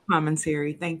appreciate your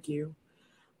commentary. Thank you.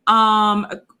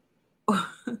 Who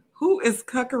is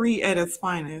cuckery at its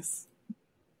finest?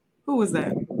 Who was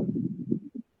that?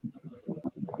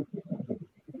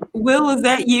 Will, is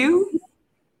that you?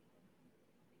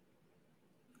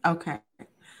 Okay.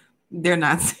 They're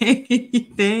not saying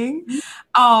anything.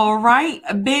 All right.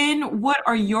 Ben, what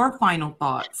are your final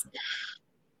thoughts?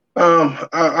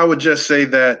 I would just say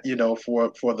that,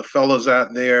 for the fellas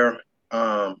out there,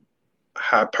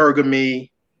 hypergamy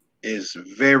is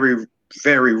very,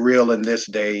 very real in this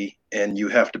day, and you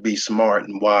have to be smart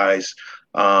and wise.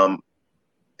 And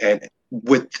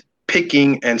with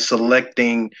picking and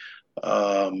selecting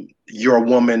your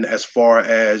woman, as far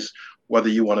as whether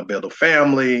you want to build a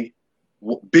family,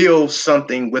 build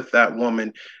something with that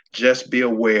woman, just be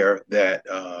aware that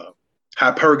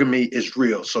hypergamy is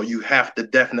real. So you have to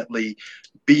definitely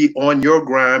be on your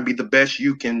grind, be the best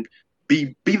you can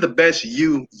be the best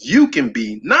you can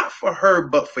be, not for her,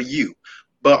 but for you.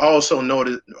 But also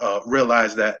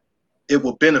realize that it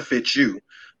will benefit you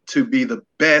to be the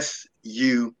best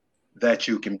you that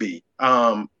you can be.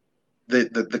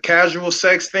 The casual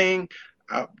sex thing,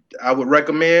 I would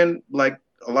recommend, like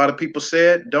a lot of people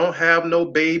said, don't have no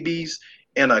babies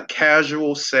in a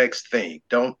casual sex thing.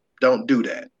 Don't do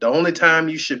that. The only time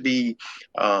you should be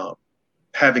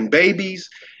having babies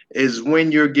is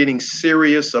when you're getting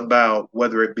serious about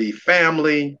whether it be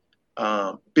family,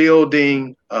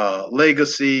 building,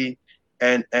 legacy,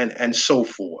 and so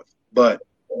forth. But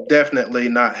definitely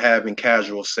not having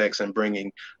casual sex and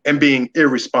being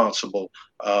irresponsible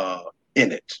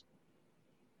in it.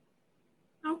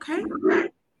 Okay.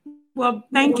 Well,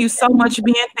 thank you so much,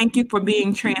 Ben. Thank you for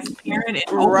being transparent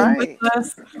and open with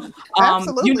us.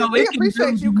 Absolutely. It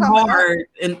can be hard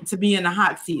to be in a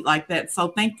hot seat like that. So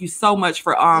thank you so much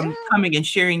for coming and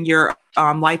sharing your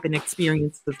life and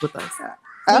experiences with us.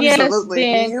 Absolutely.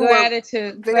 Yes, Ben,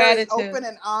 gratitude. Very open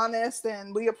and honest,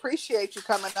 and we appreciate you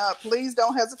coming up. Please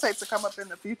don't hesitate to come up in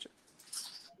the future.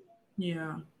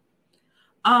 Yeah.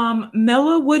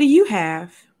 Mela, what do you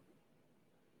have?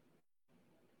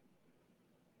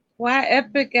 Why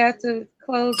Epic got to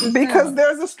close this because out?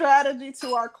 There's a strategy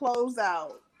to our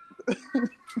closeout.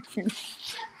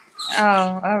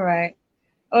 Oh, all right.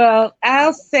 Well,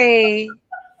 I'll say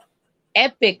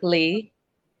epically,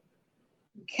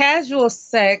 casual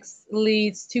sex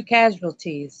leads to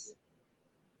casualties.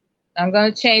 I'm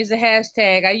going to change the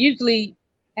hashtag. I usually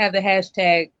have the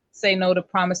hashtag say no to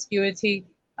promiscuity.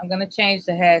 I'm going to change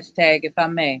the hashtag if I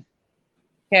may.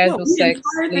 Casual sex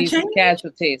leads to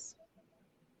casualties.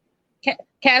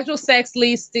 Casual sex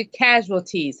leads to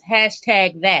casualties.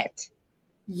 Hashtag that.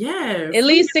 Yes. It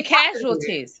leads to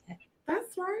casualties.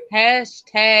 That's right.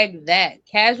 Hashtag that.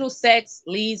 Casual sex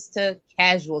leads to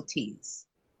casualties.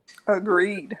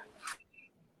 Agreed.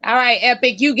 All right,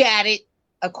 Epic, you got it.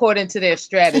 According to their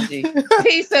strategy.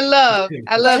 Peace and love.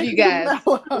 I love you guys.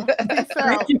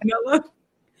 Thank you, Mela.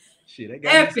 Shit, that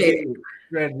got Epic.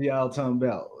 strategy y'all talking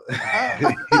about.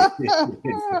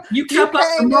 You kept up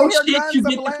the most shit, you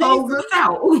get to close this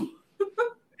out.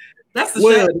 That's the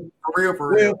well, shit.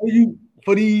 For real. Well,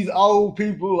 for these old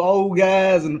people, old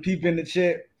guys, and the people in the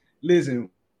chat, listen.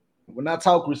 When I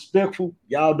talk respectful,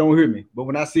 y'all don't hear me. But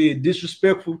when I say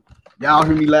disrespectful, y'all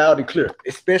hear me loud and clear.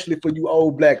 Especially for you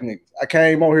old black niggas. I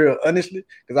came on here honestly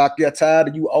because I got tired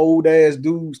of you old ass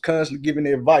dudes constantly giving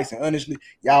their advice. And honestly,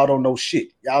 y'all don't know shit.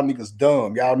 Y'all niggas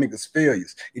dumb. Y'all niggas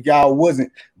failures. If y'all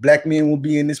wasn't, black men would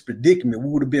be in this predicament. We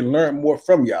would have been learning more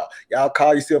from y'all. Y'all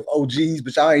call yourself OGs,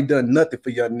 but y'all ain't done nothing for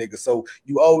young niggas. So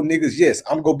you old niggas, yes,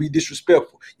 I'm gonna be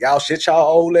disrespectful. Y'all shut y'all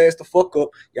old ass the fuck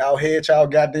up. Y'all had y'all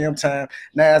goddamn time.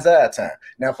 Now it's our time.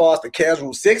 Now, as far as the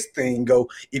casual sex thing go,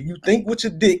 if you think with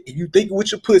your dick, if you think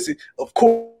with your pussy, of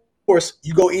course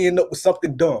you go end up with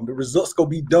something dumb. The results gonna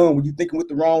be dumb when you thinking with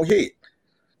the wrong head.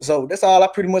 So that's all I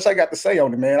got to say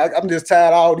on it, man. I'm just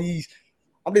tired of all these.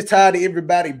 I'm just tired of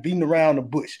everybody beating around the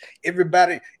bush.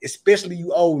 Everybody, especially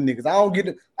you old niggas.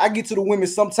 I get to the women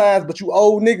sometimes, but you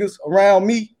old niggas around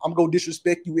me, I'm gonna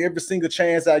disrespect you every single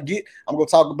chance I get. I'm gonna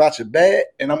talk about your bad,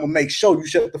 and I'm gonna make sure you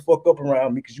shut the fuck up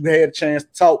around me because you had a chance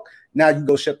to talk. Now you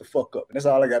go shut the fuck up. And that's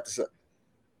all I got to say.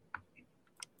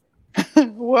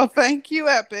 Well, thank you,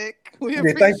 Epic. We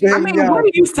appreciate it. I mean, what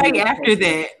do you say after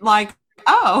that? Like,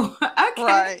 oh, okay.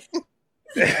 Right.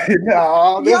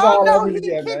 No, y'all know he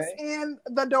kicks in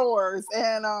the doors,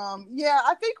 and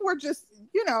I think we're just,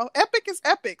 Epic is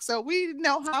Epic, so we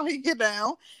know how he get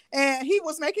down, and he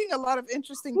was making a lot of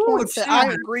interesting points that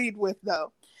I agreed with,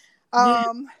 though.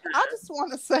 I just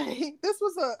want to say this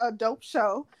was a dope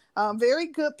show. Very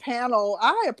good panel.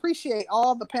 I appreciate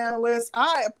all the panelists.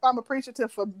 I'm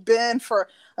appreciative for Ben for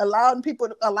allowing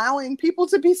people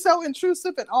to be so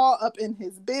intrusive and all up in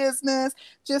his business,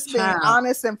 just being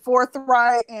honest and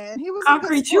forthright. And he was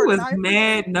Concrete. You was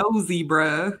mad nosy,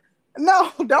 bruh.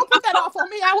 No, don't put that off on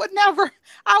me. I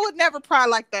would never pry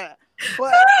like that.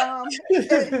 But his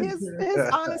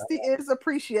honesty is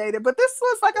appreciated. But this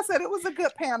was, like I said, it was a good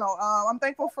panel. I'm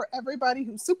thankful for everybody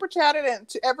who super chatted and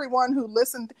to everyone who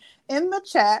listened in the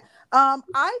chat.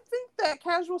 I think that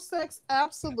casual sex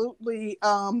absolutely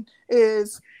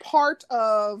is part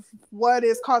of what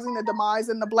is causing the demise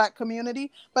in the Black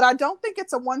community. But I don't think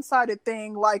it's a one-sided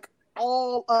thing like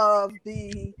all of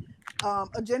the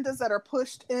agendas that are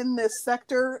pushed in this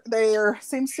sector. There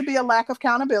seems to be a lack of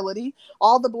accountability.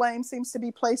 All the blame seems to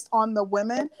be placed on the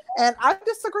women. And I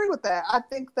disagree with that. I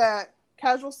think that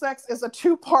casual sex is a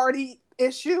two-party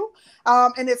issue.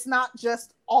 And it's not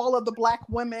just all of the Black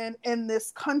women in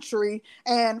this country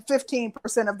and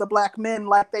 15% of the Black men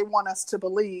like they want us to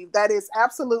believe. That is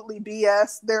absolutely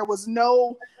BS. There was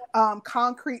no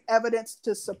concrete evidence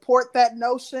to support that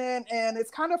notion, and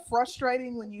it's kind of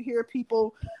frustrating when you hear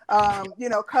people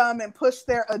come and push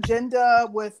their agenda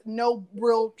with no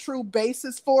real true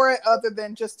basis for it other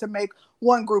than just to make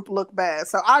one group look bad.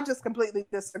 So I just completely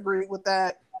disagree with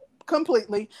that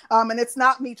completely. And it's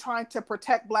not me trying to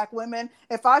protect Black women.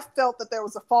 If I felt that there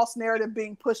was a false narrative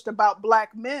being pushed about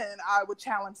Black men, I would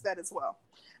challenge that as well.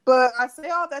 But I say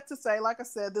all that to say, like I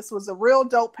said, this was a real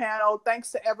dope panel. Thanks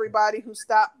to everybody who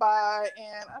stopped by.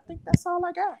 And I think that's all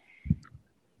I got.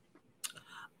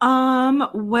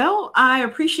 Well, I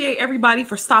appreciate everybody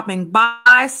for stopping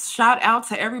by. Shout out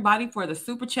to everybody for the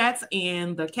super chats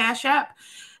and the Cash App.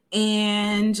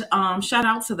 And shout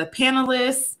out to the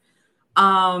panelists.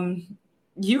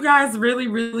 You guys really,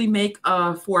 really make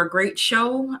for a great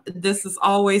show. This is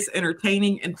always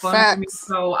entertaining and fun for me.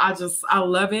 So I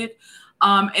love it.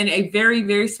 And a very,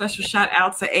 very special shout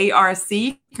out to ARC.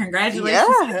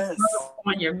 Congratulations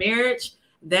on your marriage.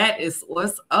 That is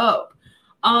what's up.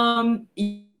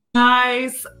 You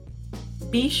guys,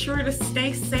 be sure to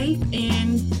stay safe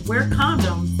and wear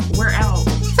condoms. We're out.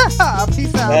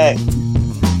 Peace out. Hey.